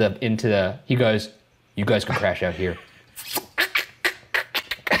into the. He goes, "You guys can crash out here."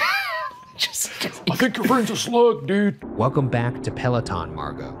 I think your friend's a slug, dude. Welcome back to Peloton,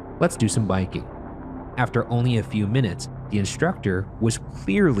 Margot. Let's do some biking. After only a few minutes, the instructor was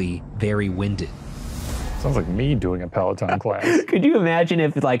clearly very winded. Sounds like me doing a Peloton class. Could you imagine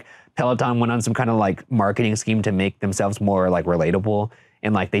if like Peloton went on some kind of like marketing scheme to make themselves more like relatable,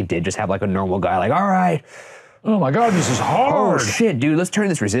 and like they did just have like a normal guy like, all right, oh my God, this is hard. Oh shit, dude, let's turn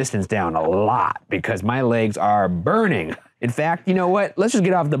this resistance down a lot because my legs are burning. In fact, you know what? Let's just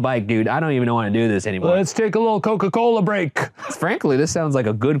get off the bike, dude. I don't even want to do this anymore. Let's take a little Coca-Cola break. Frankly, this sounds like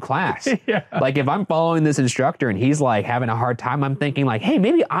a good class. Yeah. Like if I'm following this instructor and he's like having a hard time, I'm thinking like, hey,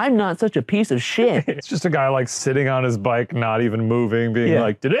 maybe I'm not such a piece of shit. It's just a guy like sitting on his bike, not even moving, being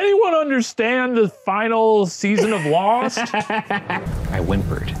like, did anyone understand the final season of Lost? I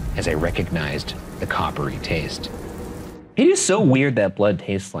whimpered as I recognized the coppery taste. It is so weird that blood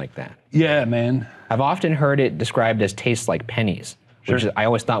tastes like that. Yeah, man. I've often heard it described as tastes like pennies, which I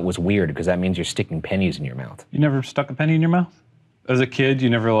always thought was weird because that means you're sticking pennies in your mouth. You never stuck a penny in your mouth? As a kid, you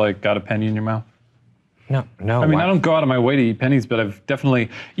never like got a penny in your mouth? No. I mean, I don't go out of my way to eat pennies, but I've definitely,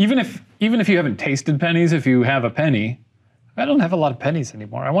 even if you haven't tasted pennies, if you have a penny, I don't have a lot of pennies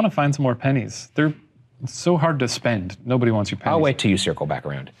anymore. I want to find some more pennies. They're so hard to spend. Nobody wants your pennies. I'll wait till you circle back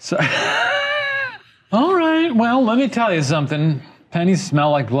around. So, all right, well, let me tell you something. Pennies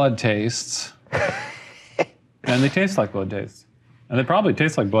smell like blood tastes. And they taste like blood tastes. And they probably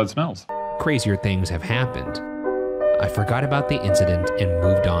taste like blood smells. Crazier things have happened. I forgot about the incident and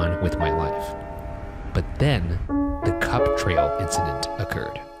moved on with my life. But then, the Cup Trail incident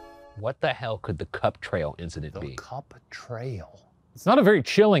occurred. What the hell could the Cup Trail incident be? The Cup Trail. It's not a very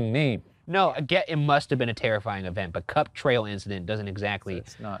chilling name. No, it must have been a terrifying event, but Cup Trail incident doesn't exactly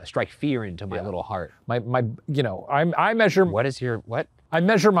strike fear into my little heart. I measure. What is your, what? I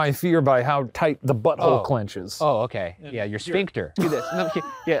measure my fear by how tight the butthole clenches. Oh, okay. Yeah, your sphincter. Do this. No,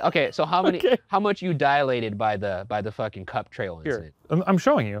 yeah, okay. So how much you dilated by the fucking Cup Trail incident? Here, I'm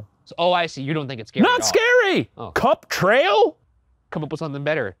showing you. So, oh, I see. You don't think it's scary. Not scary. Oh. Cup Trail? Come up with something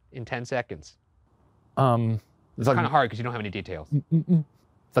better in 10 seconds. It's kind of hard because you don't have any details.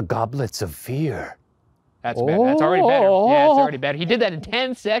 The Goblets of Fear. That's better. That's already better. Yeah, it's already better. He did that in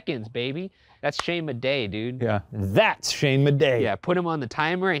 10 seconds, baby. That's Shane Madej, dude. Yeah, that's Shane Madej. Yeah, put him on the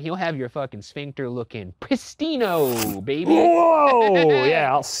timer and he'll have your fucking sphincter looking pristino, baby. Whoa,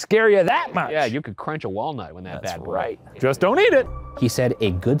 yeah, I'll scare you that much. Yeah, you could crunch a walnut when that bad boy. Right. Just don't eat it. He said a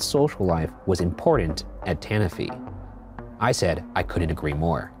good social life was important at Tanafy. I said I couldn't agree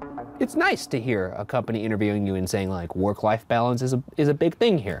more. It's nice to hear a company interviewing you and saying like work-life balance is a big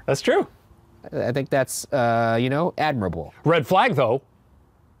thing here. That's true. I think that's, admirable. Red flag though,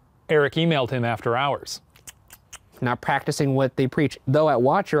 Eric emailed him after hours. Not practicing what they preach. Though at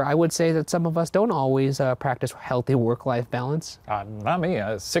Watcher, I would say that some of us don't always practice healthy work-life balance. Not me,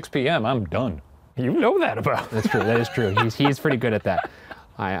 6 p.m., I'm done. You know that about. That's true, that is true. He's pretty good at that.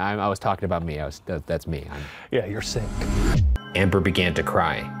 I was talking about me, that's me. Yeah, you're sick. Amber began to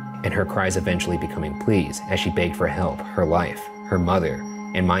cry, and her cries eventually becoming pleas as she begged for help, her life, her mother,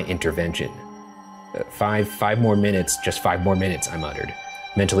 and my intervention. 5 more minutes, just 5 more minutes, I muttered,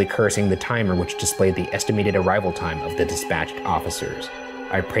 mentally cursing the timer which displayed the estimated arrival time of the dispatched officers.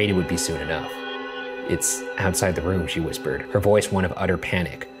 I prayed it would be soon enough. It's outside the room, she whispered, her voice one of utter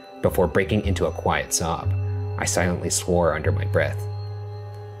panic, before breaking into a quiet sob. I silently swore under my breath.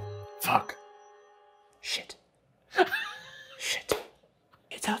 Fuck. Shit. Shit.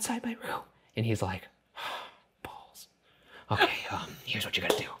 It's outside my room. And he's like, balls. Okay, here's what you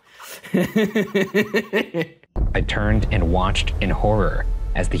gotta do. I turned and watched in horror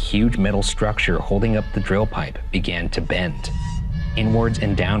as the huge metal structure holding up the drill pipe began to bend, inwards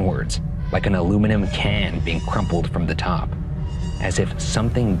and downwards, like an aluminum can being crumpled from the top, as if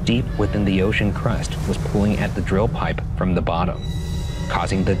something deep within the ocean crust was pulling at the drill pipe from the bottom,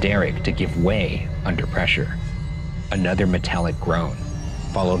 causing the derrick to give way under pressure. Another metallic groan,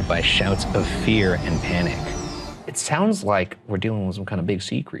 followed by shouts of fear and panic. It sounds like we're dealing with some kind of big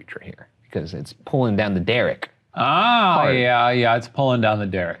sea creature here, because it's pulling down the derrick. Ah, yeah, it's pulling down the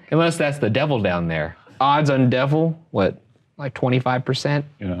derrick. Unless that's the devil down there. Odds on devil, what, like 25%?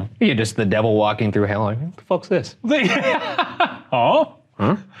 You know. You're just the devil walking through hell, like, what the fuck's this? Huh?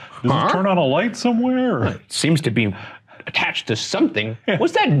 Does it turn on a light somewhere? It seems to be attached to something.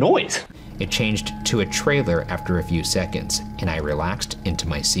 What's that noise? It changed to a trailer after a few seconds, and I relaxed into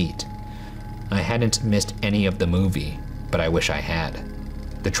my seat. I hadn't missed any of the movie, but I wish I had.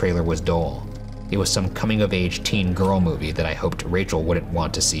 The trailer was dull. It was some coming-of-age teen girl movie that I hoped Rachel wouldn't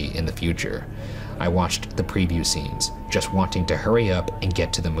want to see in the future. I watched the preview scenes, just wanting to hurry up and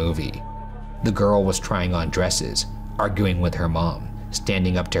get to the movie. The girl was trying on dresses, arguing with her mom,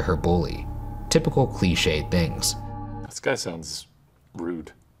 standing up to her bully. Typical cliche things. This guy sounds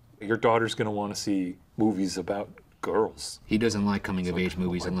rude. Your daughter's gonna want to see movies about girls. He doesn't like coming-of-age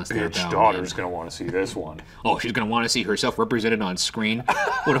movies unless they're about Bitch daughter's gonna want to see this one. Oh, she's gonna want to see herself represented on screen?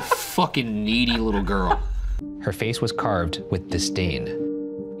 What a fucking needy little girl. Her face was carved with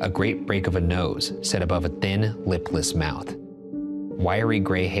disdain. A great break of a nose set above a thin, lipless mouth. Wiry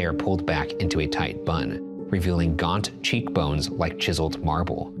gray hair pulled back into a tight bun, revealing gaunt cheekbones like chiseled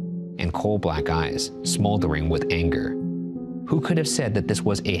marble, and coal-black eyes smoldering with anger. Who could have said that this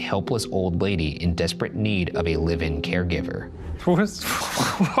was a helpless old lady in desperate need of a live-in caregiver?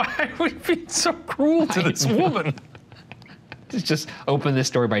 Why are we being so cruel to this woman? Just open this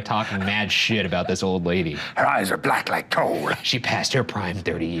story by talking mad shit about this old lady. Her eyes are black like coal. She passed her prime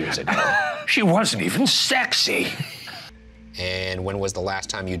 30 years ago. She wasn't even sexy. And when was the last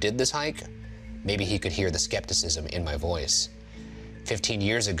time you did this hike? Maybe he could hear the skepticism in my voice. 15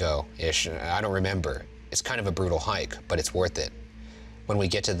 years ago-ish, I don't remember. It's kind of a brutal hike, but it's worth it. When we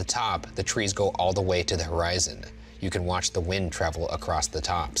get to the top, the trees go all the way to the horizon. You can watch the wind travel across the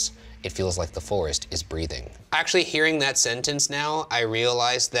tops. It feels like the forest is breathing. Actually, hearing that sentence now, I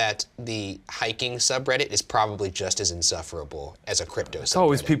realize that the hiking subreddit is probably just as insufferable as a crypto subreddit. It's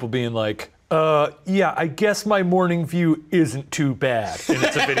always people being like, yeah, I guess my morning view isn't too bad. And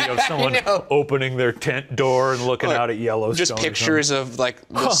it's a video of someone opening their tent door and looking out at Yellowstone. Just pictures of like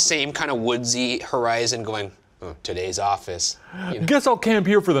the same kind of woodsy horizon going, oh, today's office. You know. Guess I'll camp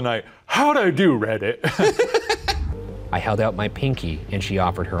here for the night. How'd I do, Reddit? I held out my pinky and she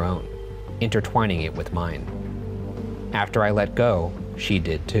offered her own, intertwining it with mine. After I let go, she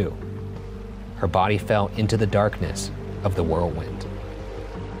did too. Her body fell into the darkness of the whirlwind.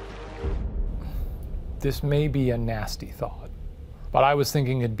 This may be a nasty thought, but I was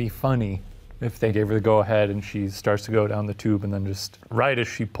thinking it'd be funny if they gave her the go-ahead and she starts to go down the tube and then just right as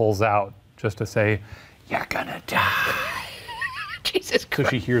she pulls out, just to say, "You're gonna die." Jesus Christ.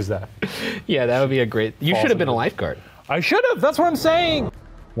 So she hears that. Yeah, that would be a great... You should have been a lifeguard. I should have, that's what I'm saying.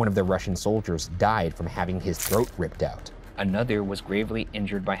 One of the Russian soldiers died from having his throat ripped out. Another was gravely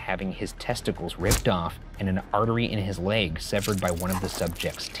injured by having his testicles ripped off and an artery in his leg severed by one of the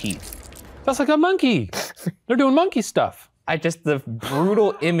subject's teeth. That's like a monkey. They're doing monkey stuff. The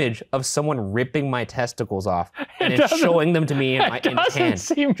brutal image of someone ripping my testicles off and then showing them to me in my hand. It doesn't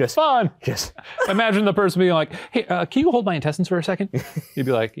seem fun. Just imagine the person being like, "Hey, can you hold my intestines for a second?" You'd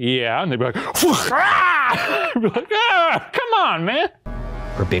be like, "Yeah," and they'd be like, "Ah!" You'd be like, "Ah, come on, man."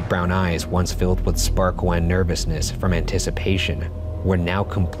 Her big brown eyes, once filled with sparkle and nervousness from anticipation, were now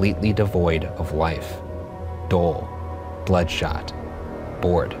completely devoid of life. Dull, bloodshot,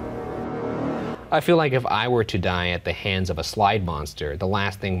 bored. I feel like if I were to die at the hands of a slide monster, the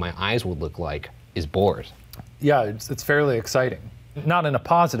last thing my eyes would look like is bored. Yeah, it's fairly exciting. Not in a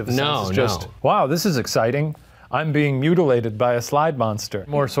positive sense. No, it's just, wow, this is exciting. I'm being mutilated by a slide monster.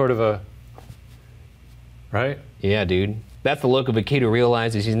 More sort of a, right? Yeah, dude. That's the look of a kid who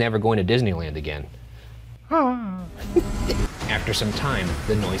realizes he's never going to Disneyland again. After some time,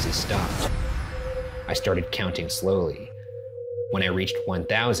 the noises stopped. I started counting slowly. When I reached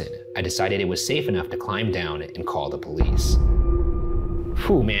 1,000, I decided it was safe enough to climb down and call the police.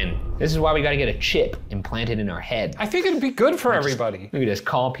 Whew, man, this is why we gotta get a chip implanted in our head. I think it'd be good for everybody. We could just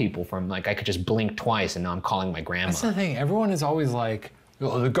call people from, like, I could just blink twice and now I'm calling my grandma. That's the thing, everyone is always like,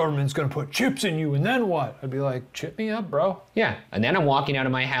 oh, the government's gonna put chips in you and then what? I'd be like, chip me up, bro. Yeah, and then I'm walking out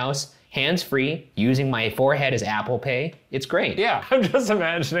of my house, hands-free, using my forehead as Apple Pay. It's great. Yeah, I'm just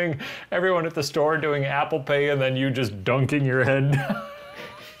imagining everyone at the store doing Apple Pay and then you just dunking your head.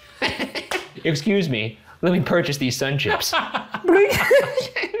 Excuse me, let me purchase these sun chips.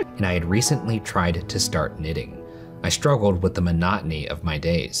 And I had recently tried to start knitting. I struggled with the monotony of my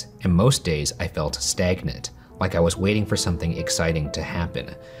days, and most days I felt stagnant, like I was waiting for something exciting to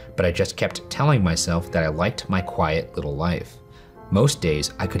happen, but I just kept telling myself that I liked my quiet little life. Most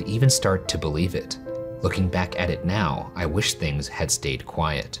days, I could even start to believe it. Looking back at it now, I wish things had stayed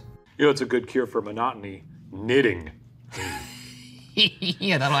quiet. You know, it's a good cure for monotony. Knitting.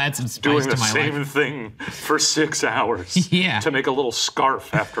 Yeah, that'll add some spice to my life. Doing the same thing for 6 hours. Yeah. To make a little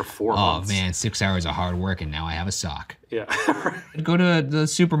scarf after 4 months. Oh man, 6 hours of hard work and now I have a sock. Yeah. Go to the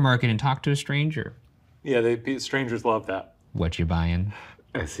supermarket and talk to a stranger. Yeah, strangers love that. What you buying?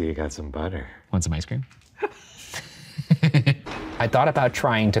 I see you got some butter. Want some ice cream? I thought about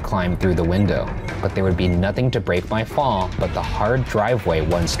trying to climb through the window, but there would be nothing to break my fall but the hard driveway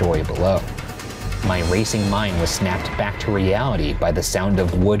 1 story below. My racing mind was snapped back to reality by the sound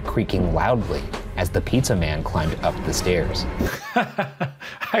of wood creaking loudly as the pizza man climbed up the stairs.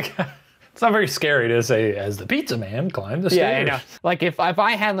 It's not very scary to say, as the pizza man climbed the stairs. Yeah, I know. Like if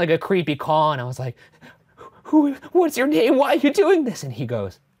I had like a creepy call and I was like, what's your name? Why are you doing this? And he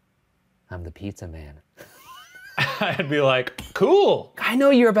goes, I'm the pizza man. I'd be like, cool. I know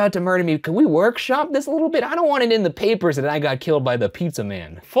you're about to murder me. Can we workshop this a little bit? I don't want it in the papers that I got killed by the pizza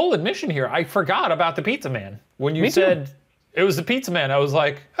man. Full admission here, I forgot about the pizza man. When you said it was the pizza man, I was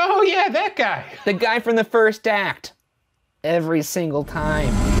like, oh yeah, that guy. The guy from the first act. Every single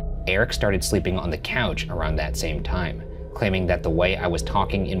time. Eric started sleeping on the couch around that same time, claiming that the way I was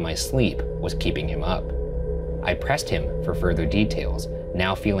talking in my sleep was keeping him up. I pressed him for further details,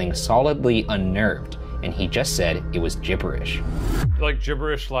 now feeling solidly unnerved, and he just said it was gibberish. Like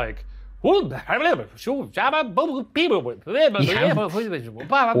gibberish, like, well, I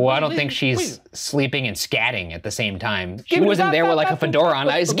don't think she's sleeping and scatting at the same time. She wasn't there with like a fedora on.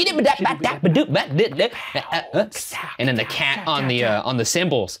 And then the cat on the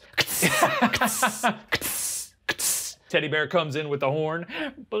cymbals. Teddy bear comes in with the horn.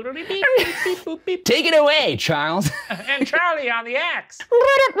 Take it away, Charles. And Charlie on the axe.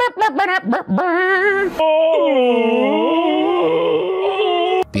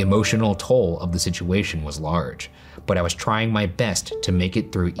 The emotional toll of the situation was large, but I was trying my best to make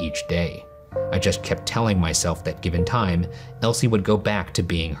it through each day. I just kept telling myself that given time, Elsie would go back to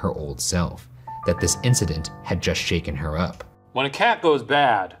being her old self, that this incident had just shaken her up. When a cat goes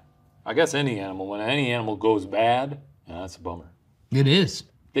bad, I guess any animal, when any animal goes bad, that's a bummer. It is.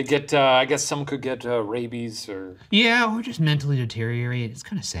 They get, I guess some could get rabies or... Yeah, or just mentally deteriorate. It's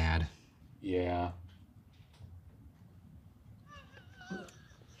kind of sad. Yeah.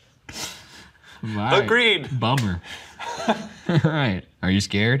 Right. Agreed. Bummer. All right. Are you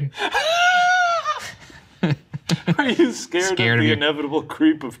scared? Are you scared of the inevitable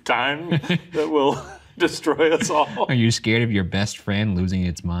creep of time that will destroy us all? Are you scared of your best friend losing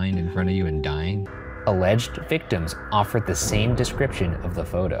its mind in front of you and dying? Alleged victims offered the same description of the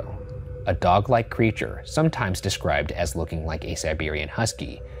photo. A dog-like creature, sometimes described as looking like a Siberian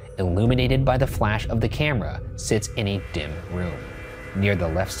husky, illuminated by the flash of the camera, sits in a dim room. Near the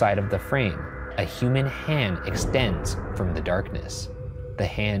left side of the frame, a human hand extends from the darkness. The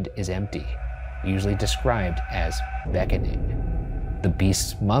hand is empty, usually described as beckoning. The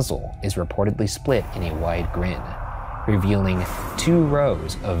beast's muzzle is reportedly split in a wide grin, revealing 2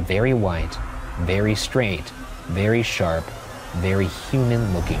 rows of very white, very straight, very sharp, very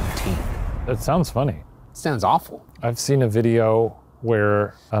human-looking teeth. That sounds funny. Sounds awful. I've seen a video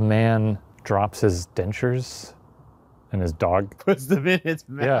where a man drops his dentures and his dog puts them in its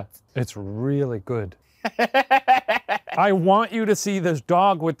mouth. Yeah, it's really good. I want you to see this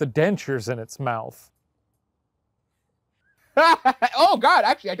dog with the dentures in its mouth. Oh God,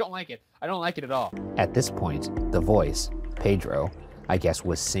 actually I don't like it. I don't like it at all. At this point, the voice, Pedro, I guess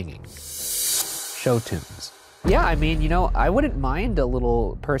was singing. Show tunes. Yeah, I mean, you know, I wouldn't mind a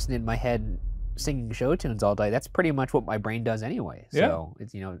little person in my head singing show tunes all day. That's pretty much what my brain does anyway. So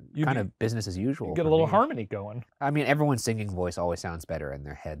it's, you know, kind of business as usual. You get a little harmony going. I mean, everyone's singing voice always sounds better in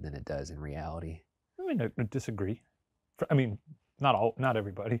their head than it does in reality. I mean, I disagree. I mean, not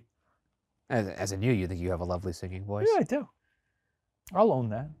everybody. As in you think you have a lovely singing voice? Yeah, I do. I'll own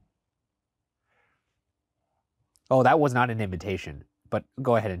that. Oh, that was not an invitation, but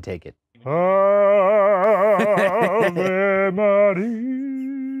go ahead and take it. Ave Maria.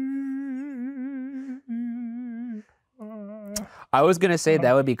 I was gonna say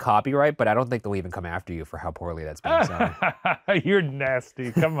that would be copyright, but I don't think they'll even come after you for how poorly that's been sung. You're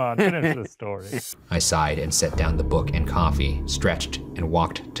nasty. Come on, finish the story. I sighed and set down the book and coffee, stretched, and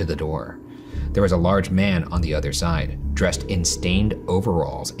walked to the door. There was a large man on the other side, dressed in stained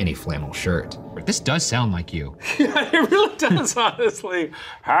overalls and a flannel shirt. This does sound like you. Yeah, it really does, honestly.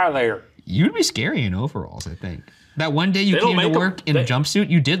 Hi there. You'd be scary in overalls, I think. That one day you came to work in a jumpsuit,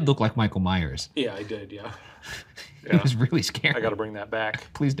 you did look like Michael Myers. Yeah, I did, yeah. It was really scary. I gotta bring that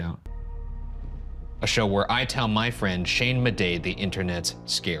back. Please don't. A show where I tell my friend Shane Madej the internet's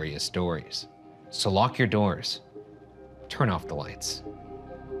scariest stories. So lock your doors, turn off the lights,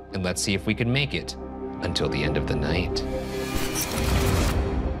 and let's see if we can make it until the end of the night.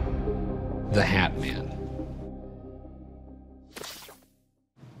 The Hat Man.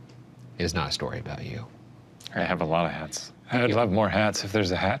 It is not a story about you. I have a lot of hats. I'd love more hats. If there's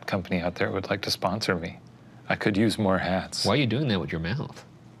a hat company out there that would like to sponsor me, I could use more hats. Why are you doing that with your mouth?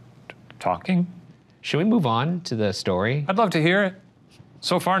 Talking? Should we move on to the story? I'd love to hear it.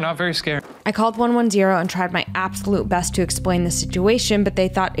 So far, not very scared. I called 110 and tried my absolute best to explain the situation, but they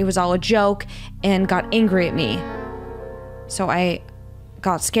thought it was all a joke and got angry at me. So I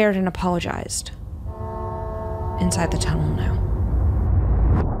got scared and apologized. Inside the tunnel now.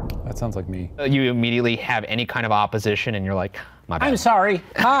 That sounds like me. You immediately have any kind of opposition and you're like, my bad. I'm sorry.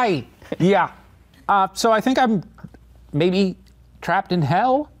 Hi. Yeah. So I think I'm maybe trapped in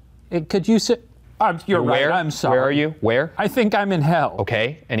hell. Could you say? You're Where? right. I'm sorry. Where are you? Where? I think I'm in hell.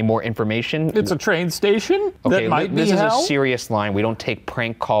 Okay. Any more information? It's a train station. Okay, that might this be is hell. a serious line. We don't take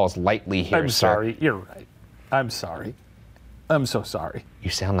prank calls lightly here, I'm sir. sorry. You're right. I'm sorry. I'm so sorry. You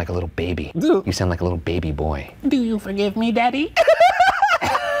sound like a little baby. You sound like a little baby boy. Do you forgive me, Daddy?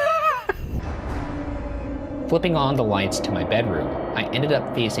 Flipping on the lights to my bedroom, I ended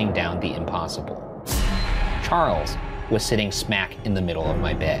up facing down the impossible. Charles was sitting smack in the middle of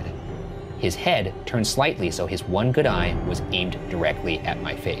my bed. His head turned slightly so his one good eye was aimed directly at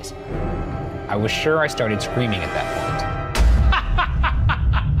my face. I was sure I started screaming at that point.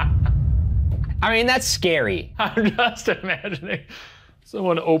 I mean, that's scary. I'm just imagining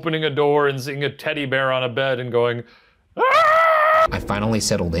someone opening a door and seeing a teddy bear on a bed and going, "Ah!" I finally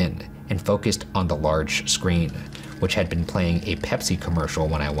settled in and focused on the large screen, which had been playing a Pepsi commercial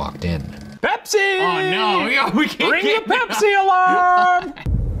when I walked in. Pepsi! Oh no, we can't Bring the Pepsi alarm!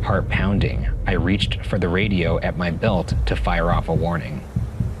 Heart pounding, I reached for the radio at my belt to fire off a warning.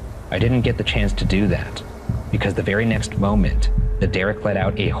 I didn't get the chance to do that, because the very next moment, the derrick let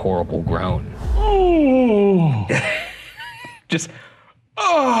out a horrible groan. Oh! Just,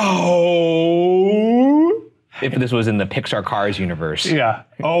 oh! If this was in the Pixar Cars universe. Yeah.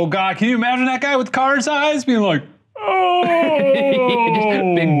 Oh God, can you imagine that guy with Cars eyes being like, oh!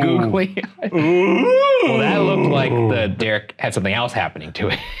 Just big googly. Well, that looked like the derrick had something else happening to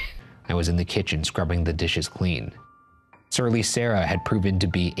it. I was in the kitchen scrubbing the dishes clean. Surly Sarah had proven to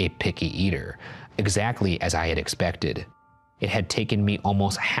be a picky eater, exactly as I had expected. It had taken me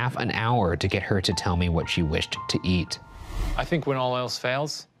almost half an hour to get her to tell me what she wished to eat. I think when all else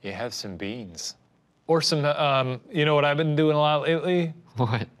fails, you have some beans. Or some, you know what I've been doing a lot lately?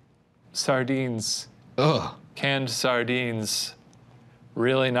 What? Sardines. Ugh. Canned sardines.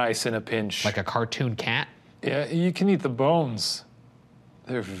 Really nice in a pinch. Like a cartoon cat? Yeah, you can eat the bones.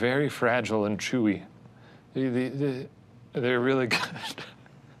 They're very fragile and chewy. They're really good.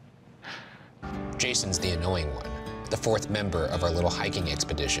 Jason's the annoying one, the fourth member of our little hiking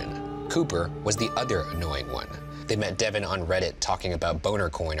expedition. Cooper was the other annoying one. They met Devin on Reddit talking about Boner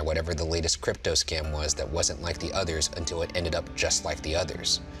Coin or whatever the latest crypto scam was that wasn't like the others until it ended up just like the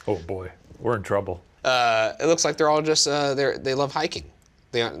others. Oh boy, we're in trouble. It looks like they're all just, they love hiking.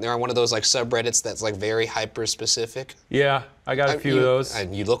 They're on one of those like subreddits that's like very hyper specific. Yeah, I got a few of those.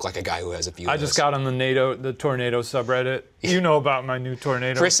 And you look like a guy who has a few of I those. just got on the tornado subreddit. You know about my new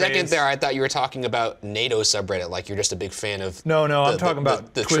tornado For a second phase. there, I thought you were talking about NATO subreddit, like you're just a big fan of. No, I'm talking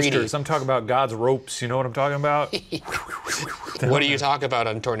about the twisters. treaty. I'm talking about God's ropes. You know what I'm talking about? What do you talk about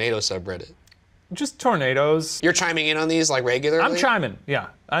on tornado subreddit? Just tornadoes. You're chiming in on these like regularly? I'm chiming, yeah.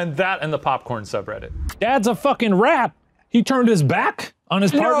 And that and the popcorn subreddit. Dad's a fucking rat. He turned his back on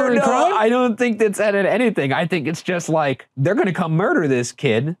his partner in crime? I don't think that's added anything. I think it's just like, they're gonna come murder this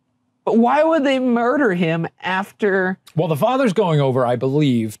kid. But why would they murder him after? Well, the father's going over, I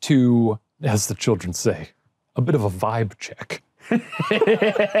believe, to, as the children say, a bit of a vibe check.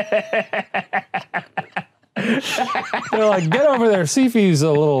 They're like, get over there, see if he's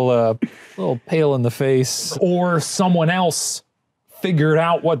a little pale in the face, or someone else figured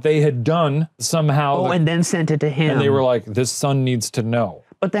out what they had done somehow. Oh, and then sent it to him. And they were like, this son needs to know.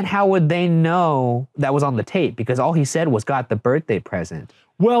 But then how would they know that was on the tape? Because all he said was got the birthday present.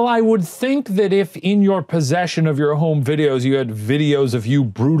 Well, I would think that if in your possession of your home videos, you had videos of you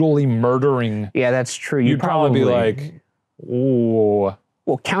brutally murdering. Yeah, that's true. You'd probably be like, ooh.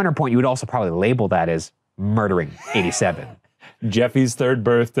 Well, counterpoint, you would also probably label that as murdering 87. Jeffy's third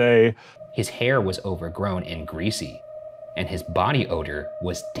birthday. His hair was overgrown and greasy, and his body odor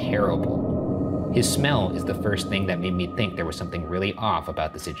was terrible. His smell is the first thing that made me think there was something really off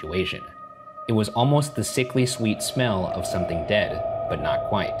about the situation. It was almost the sickly sweet smell of something dead, but not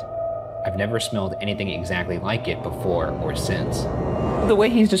quite. I've never smelled anything exactly like it before or since. The way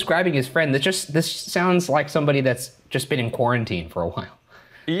he's describing his friend, this sounds like somebody that's just been in quarantine for a while.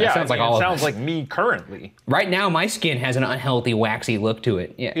 Yeah, that sounds like all it of sounds us. like me currently. Right now, my skin has an unhealthy, waxy look to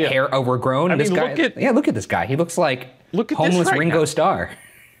it. Yeah, Yeah. hair overgrown. I This mean, guy, look at this guy. He looks like Look at this homeless right Ringo now. Starr.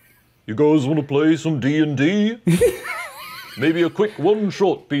 You guys want to play some D&D? Maybe a quick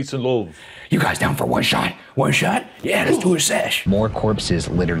one-shot peace and love. You guys down for one shot? One shot? Yeah, let's do a sesh. More corpses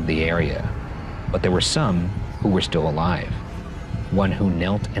littered the area. but there were some who were still alive. One who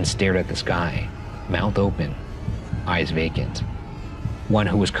knelt and stared at the sky, mouth open, eyes vacant. One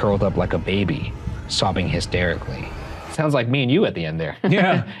who was curled up like a baby, sobbing hysterically. Sounds like me and you at the end there.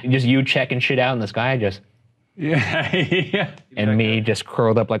 Yeah. Just you checking shit out in the sky, just. Yeah, yeah. And me just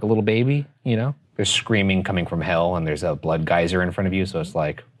curled up like a little baby, you know? There's screaming coming from hell and there's a blood geyser in front of you, so it's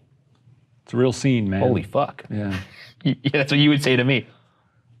like. It's a real scene, man. Holy fuck. Yeah. Yeah, that's what you would say to me.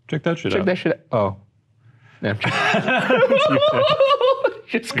 Check that shit out. Check that shit out. Oh. No,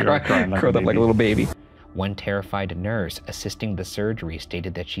 just curled up like a little baby. One terrified nurse assisting the surgery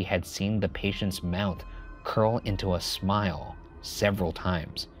stated that she had seen the patient's mouth curl into a smile several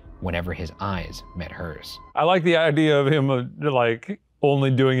times whenever his eyes met hers. I like the idea of him like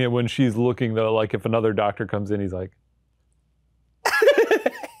only doing it when she's looking though. Like if another doctor comes in, he's like.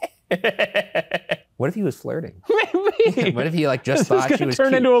 What if he was flirting? Maybe. What if he like just thought she was turn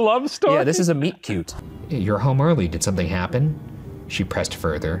cute? into a love story? Yeah, this is a meet cute. You're home early. Did something happen? She pressed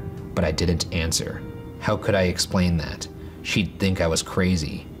further, but I didn't answer. How could I explain that? She'd think I was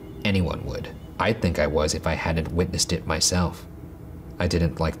crazy. Anyone would. I'd think I was if I hadn't witnessed it myself. I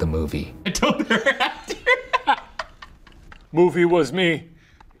didn't like the movie. I told her after. Movie was me.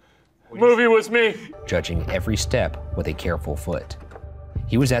 Movie was me. Judging every step with a careful foot.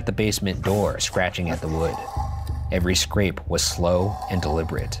 He was at the basement door, scratching at the wood. Every scrape was slow and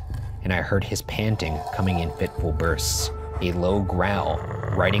deliberate, and I heard his panting coming in fitful bursts, a low growl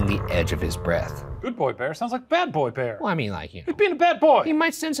riding the edge of his breath. Good boy bear sounds like bad boy bear. Well, I mean, like, you know. He's being a bad boy. He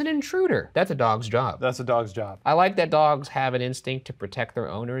might sense an intruder. That's a dog's job. That's a dog's job. I like that dogs have an instinct to protect their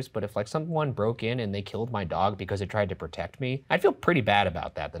owners, but if like someone broke in and they killed my dog because it tried to protect me, I'd feel pretty bad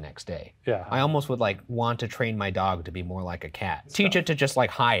about that the next day. Yeah. I almost would like want to train my dog to be more like a cat. Teach it to just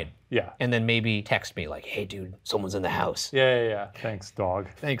like hide. Yeah. And then maybe text me like, hey dude, someone's in the house. Yeah. Thanks, dog.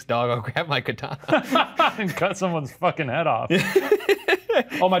 Thanks, dog. I'll grab my katana. And cut someone's fucking head off.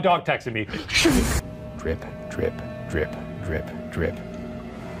 Oh, my dog texted me. Drip, drip, drip, drip, drip.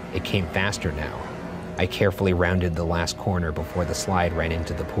 It came faster now. I carefully rounded the last corner before the slide ran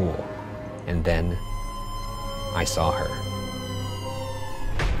into the pool. And then I saw her.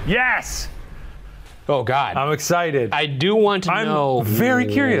 Yes! Oh God. I'm excited. I do want to know very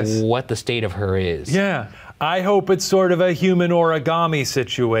curious what the state of her is. Yeah. I hope it's sort of a human origami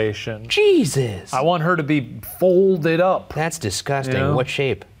situation. Jesus. I want her to be folded up. That's disgusting. You know? What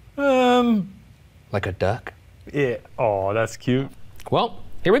shape? Like a duck? Yeah. Oh, that's cute. Well,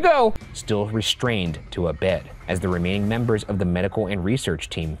 here we go. Still restrained to a bed as the remaining members of the medical and research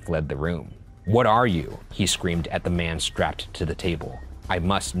team fled the room. What are you? He screamed at the man strapped to the table. I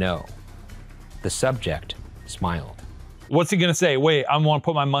must know. The subject smiled. What's he gonna say? Wait, I want to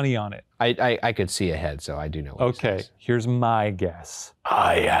put my money on it. I could see ahead, so I do know what Okay, he says. here's my guess.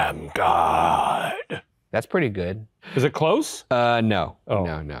 I am God. That's pretty good. Is it close? No.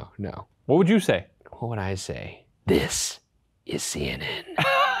 Oh. No. What would you say? What would I say? This is CNN.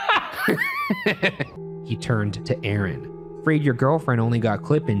 He turned to Aaron. Afraid your girlfriend only got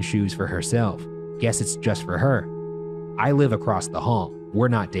clip-in shoes for herself. Guess it's just for her. I live across the hall. We're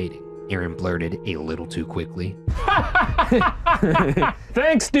not dating. Aaron blurted a little too quickly.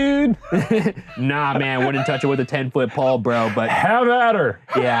 Thanks, dude. Nah, man, wouldn't touch it with a 10-foot pole, bro, but have at her.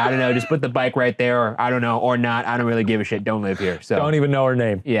 Yeah, I don't know, just put the bike right there, or I don't know, or not. I don't really give a shit. Don't live here. So Don't even know her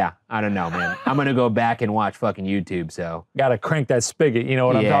name. Yeah, I don't know, man. I'm gonna go back and watch fucking YouTube, so. Gotta crank that spigot, you know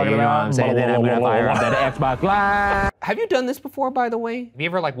what I'm talking you know about? what I'm saying? Then I'm gonna fire up that Xbox Live. Have you done this before, by the way? Have you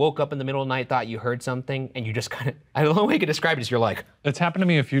ever like woke up in the middle of the night, thought you heard something, and you just kind of, I don't know how you can describe it, is you're like. It's happened to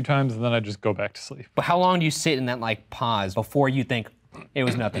me a few times and then I just go back to sleep. But how long do you sit in that like pause before you think it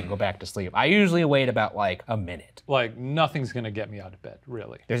was nothing, go back to sleep? I usually wait about like a minute. Like nothing's gonna get me out of bed,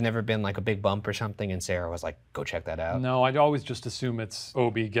 really. There's never been like a big bump or something and Sarah was like, go check that out. No, I'd always just assume it's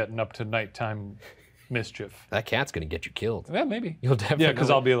Obi getting up to nighttime mischief. That cat's gonna get you killed. Yeah, maybe. You'll definitely. Yeah, because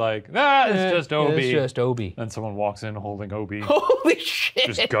I'll be like, it's just Obi. It's just Obi. Then someone walks in holding Obi. Holy shit.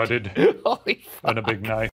 Just gutted. Holy fuck. And a big knife.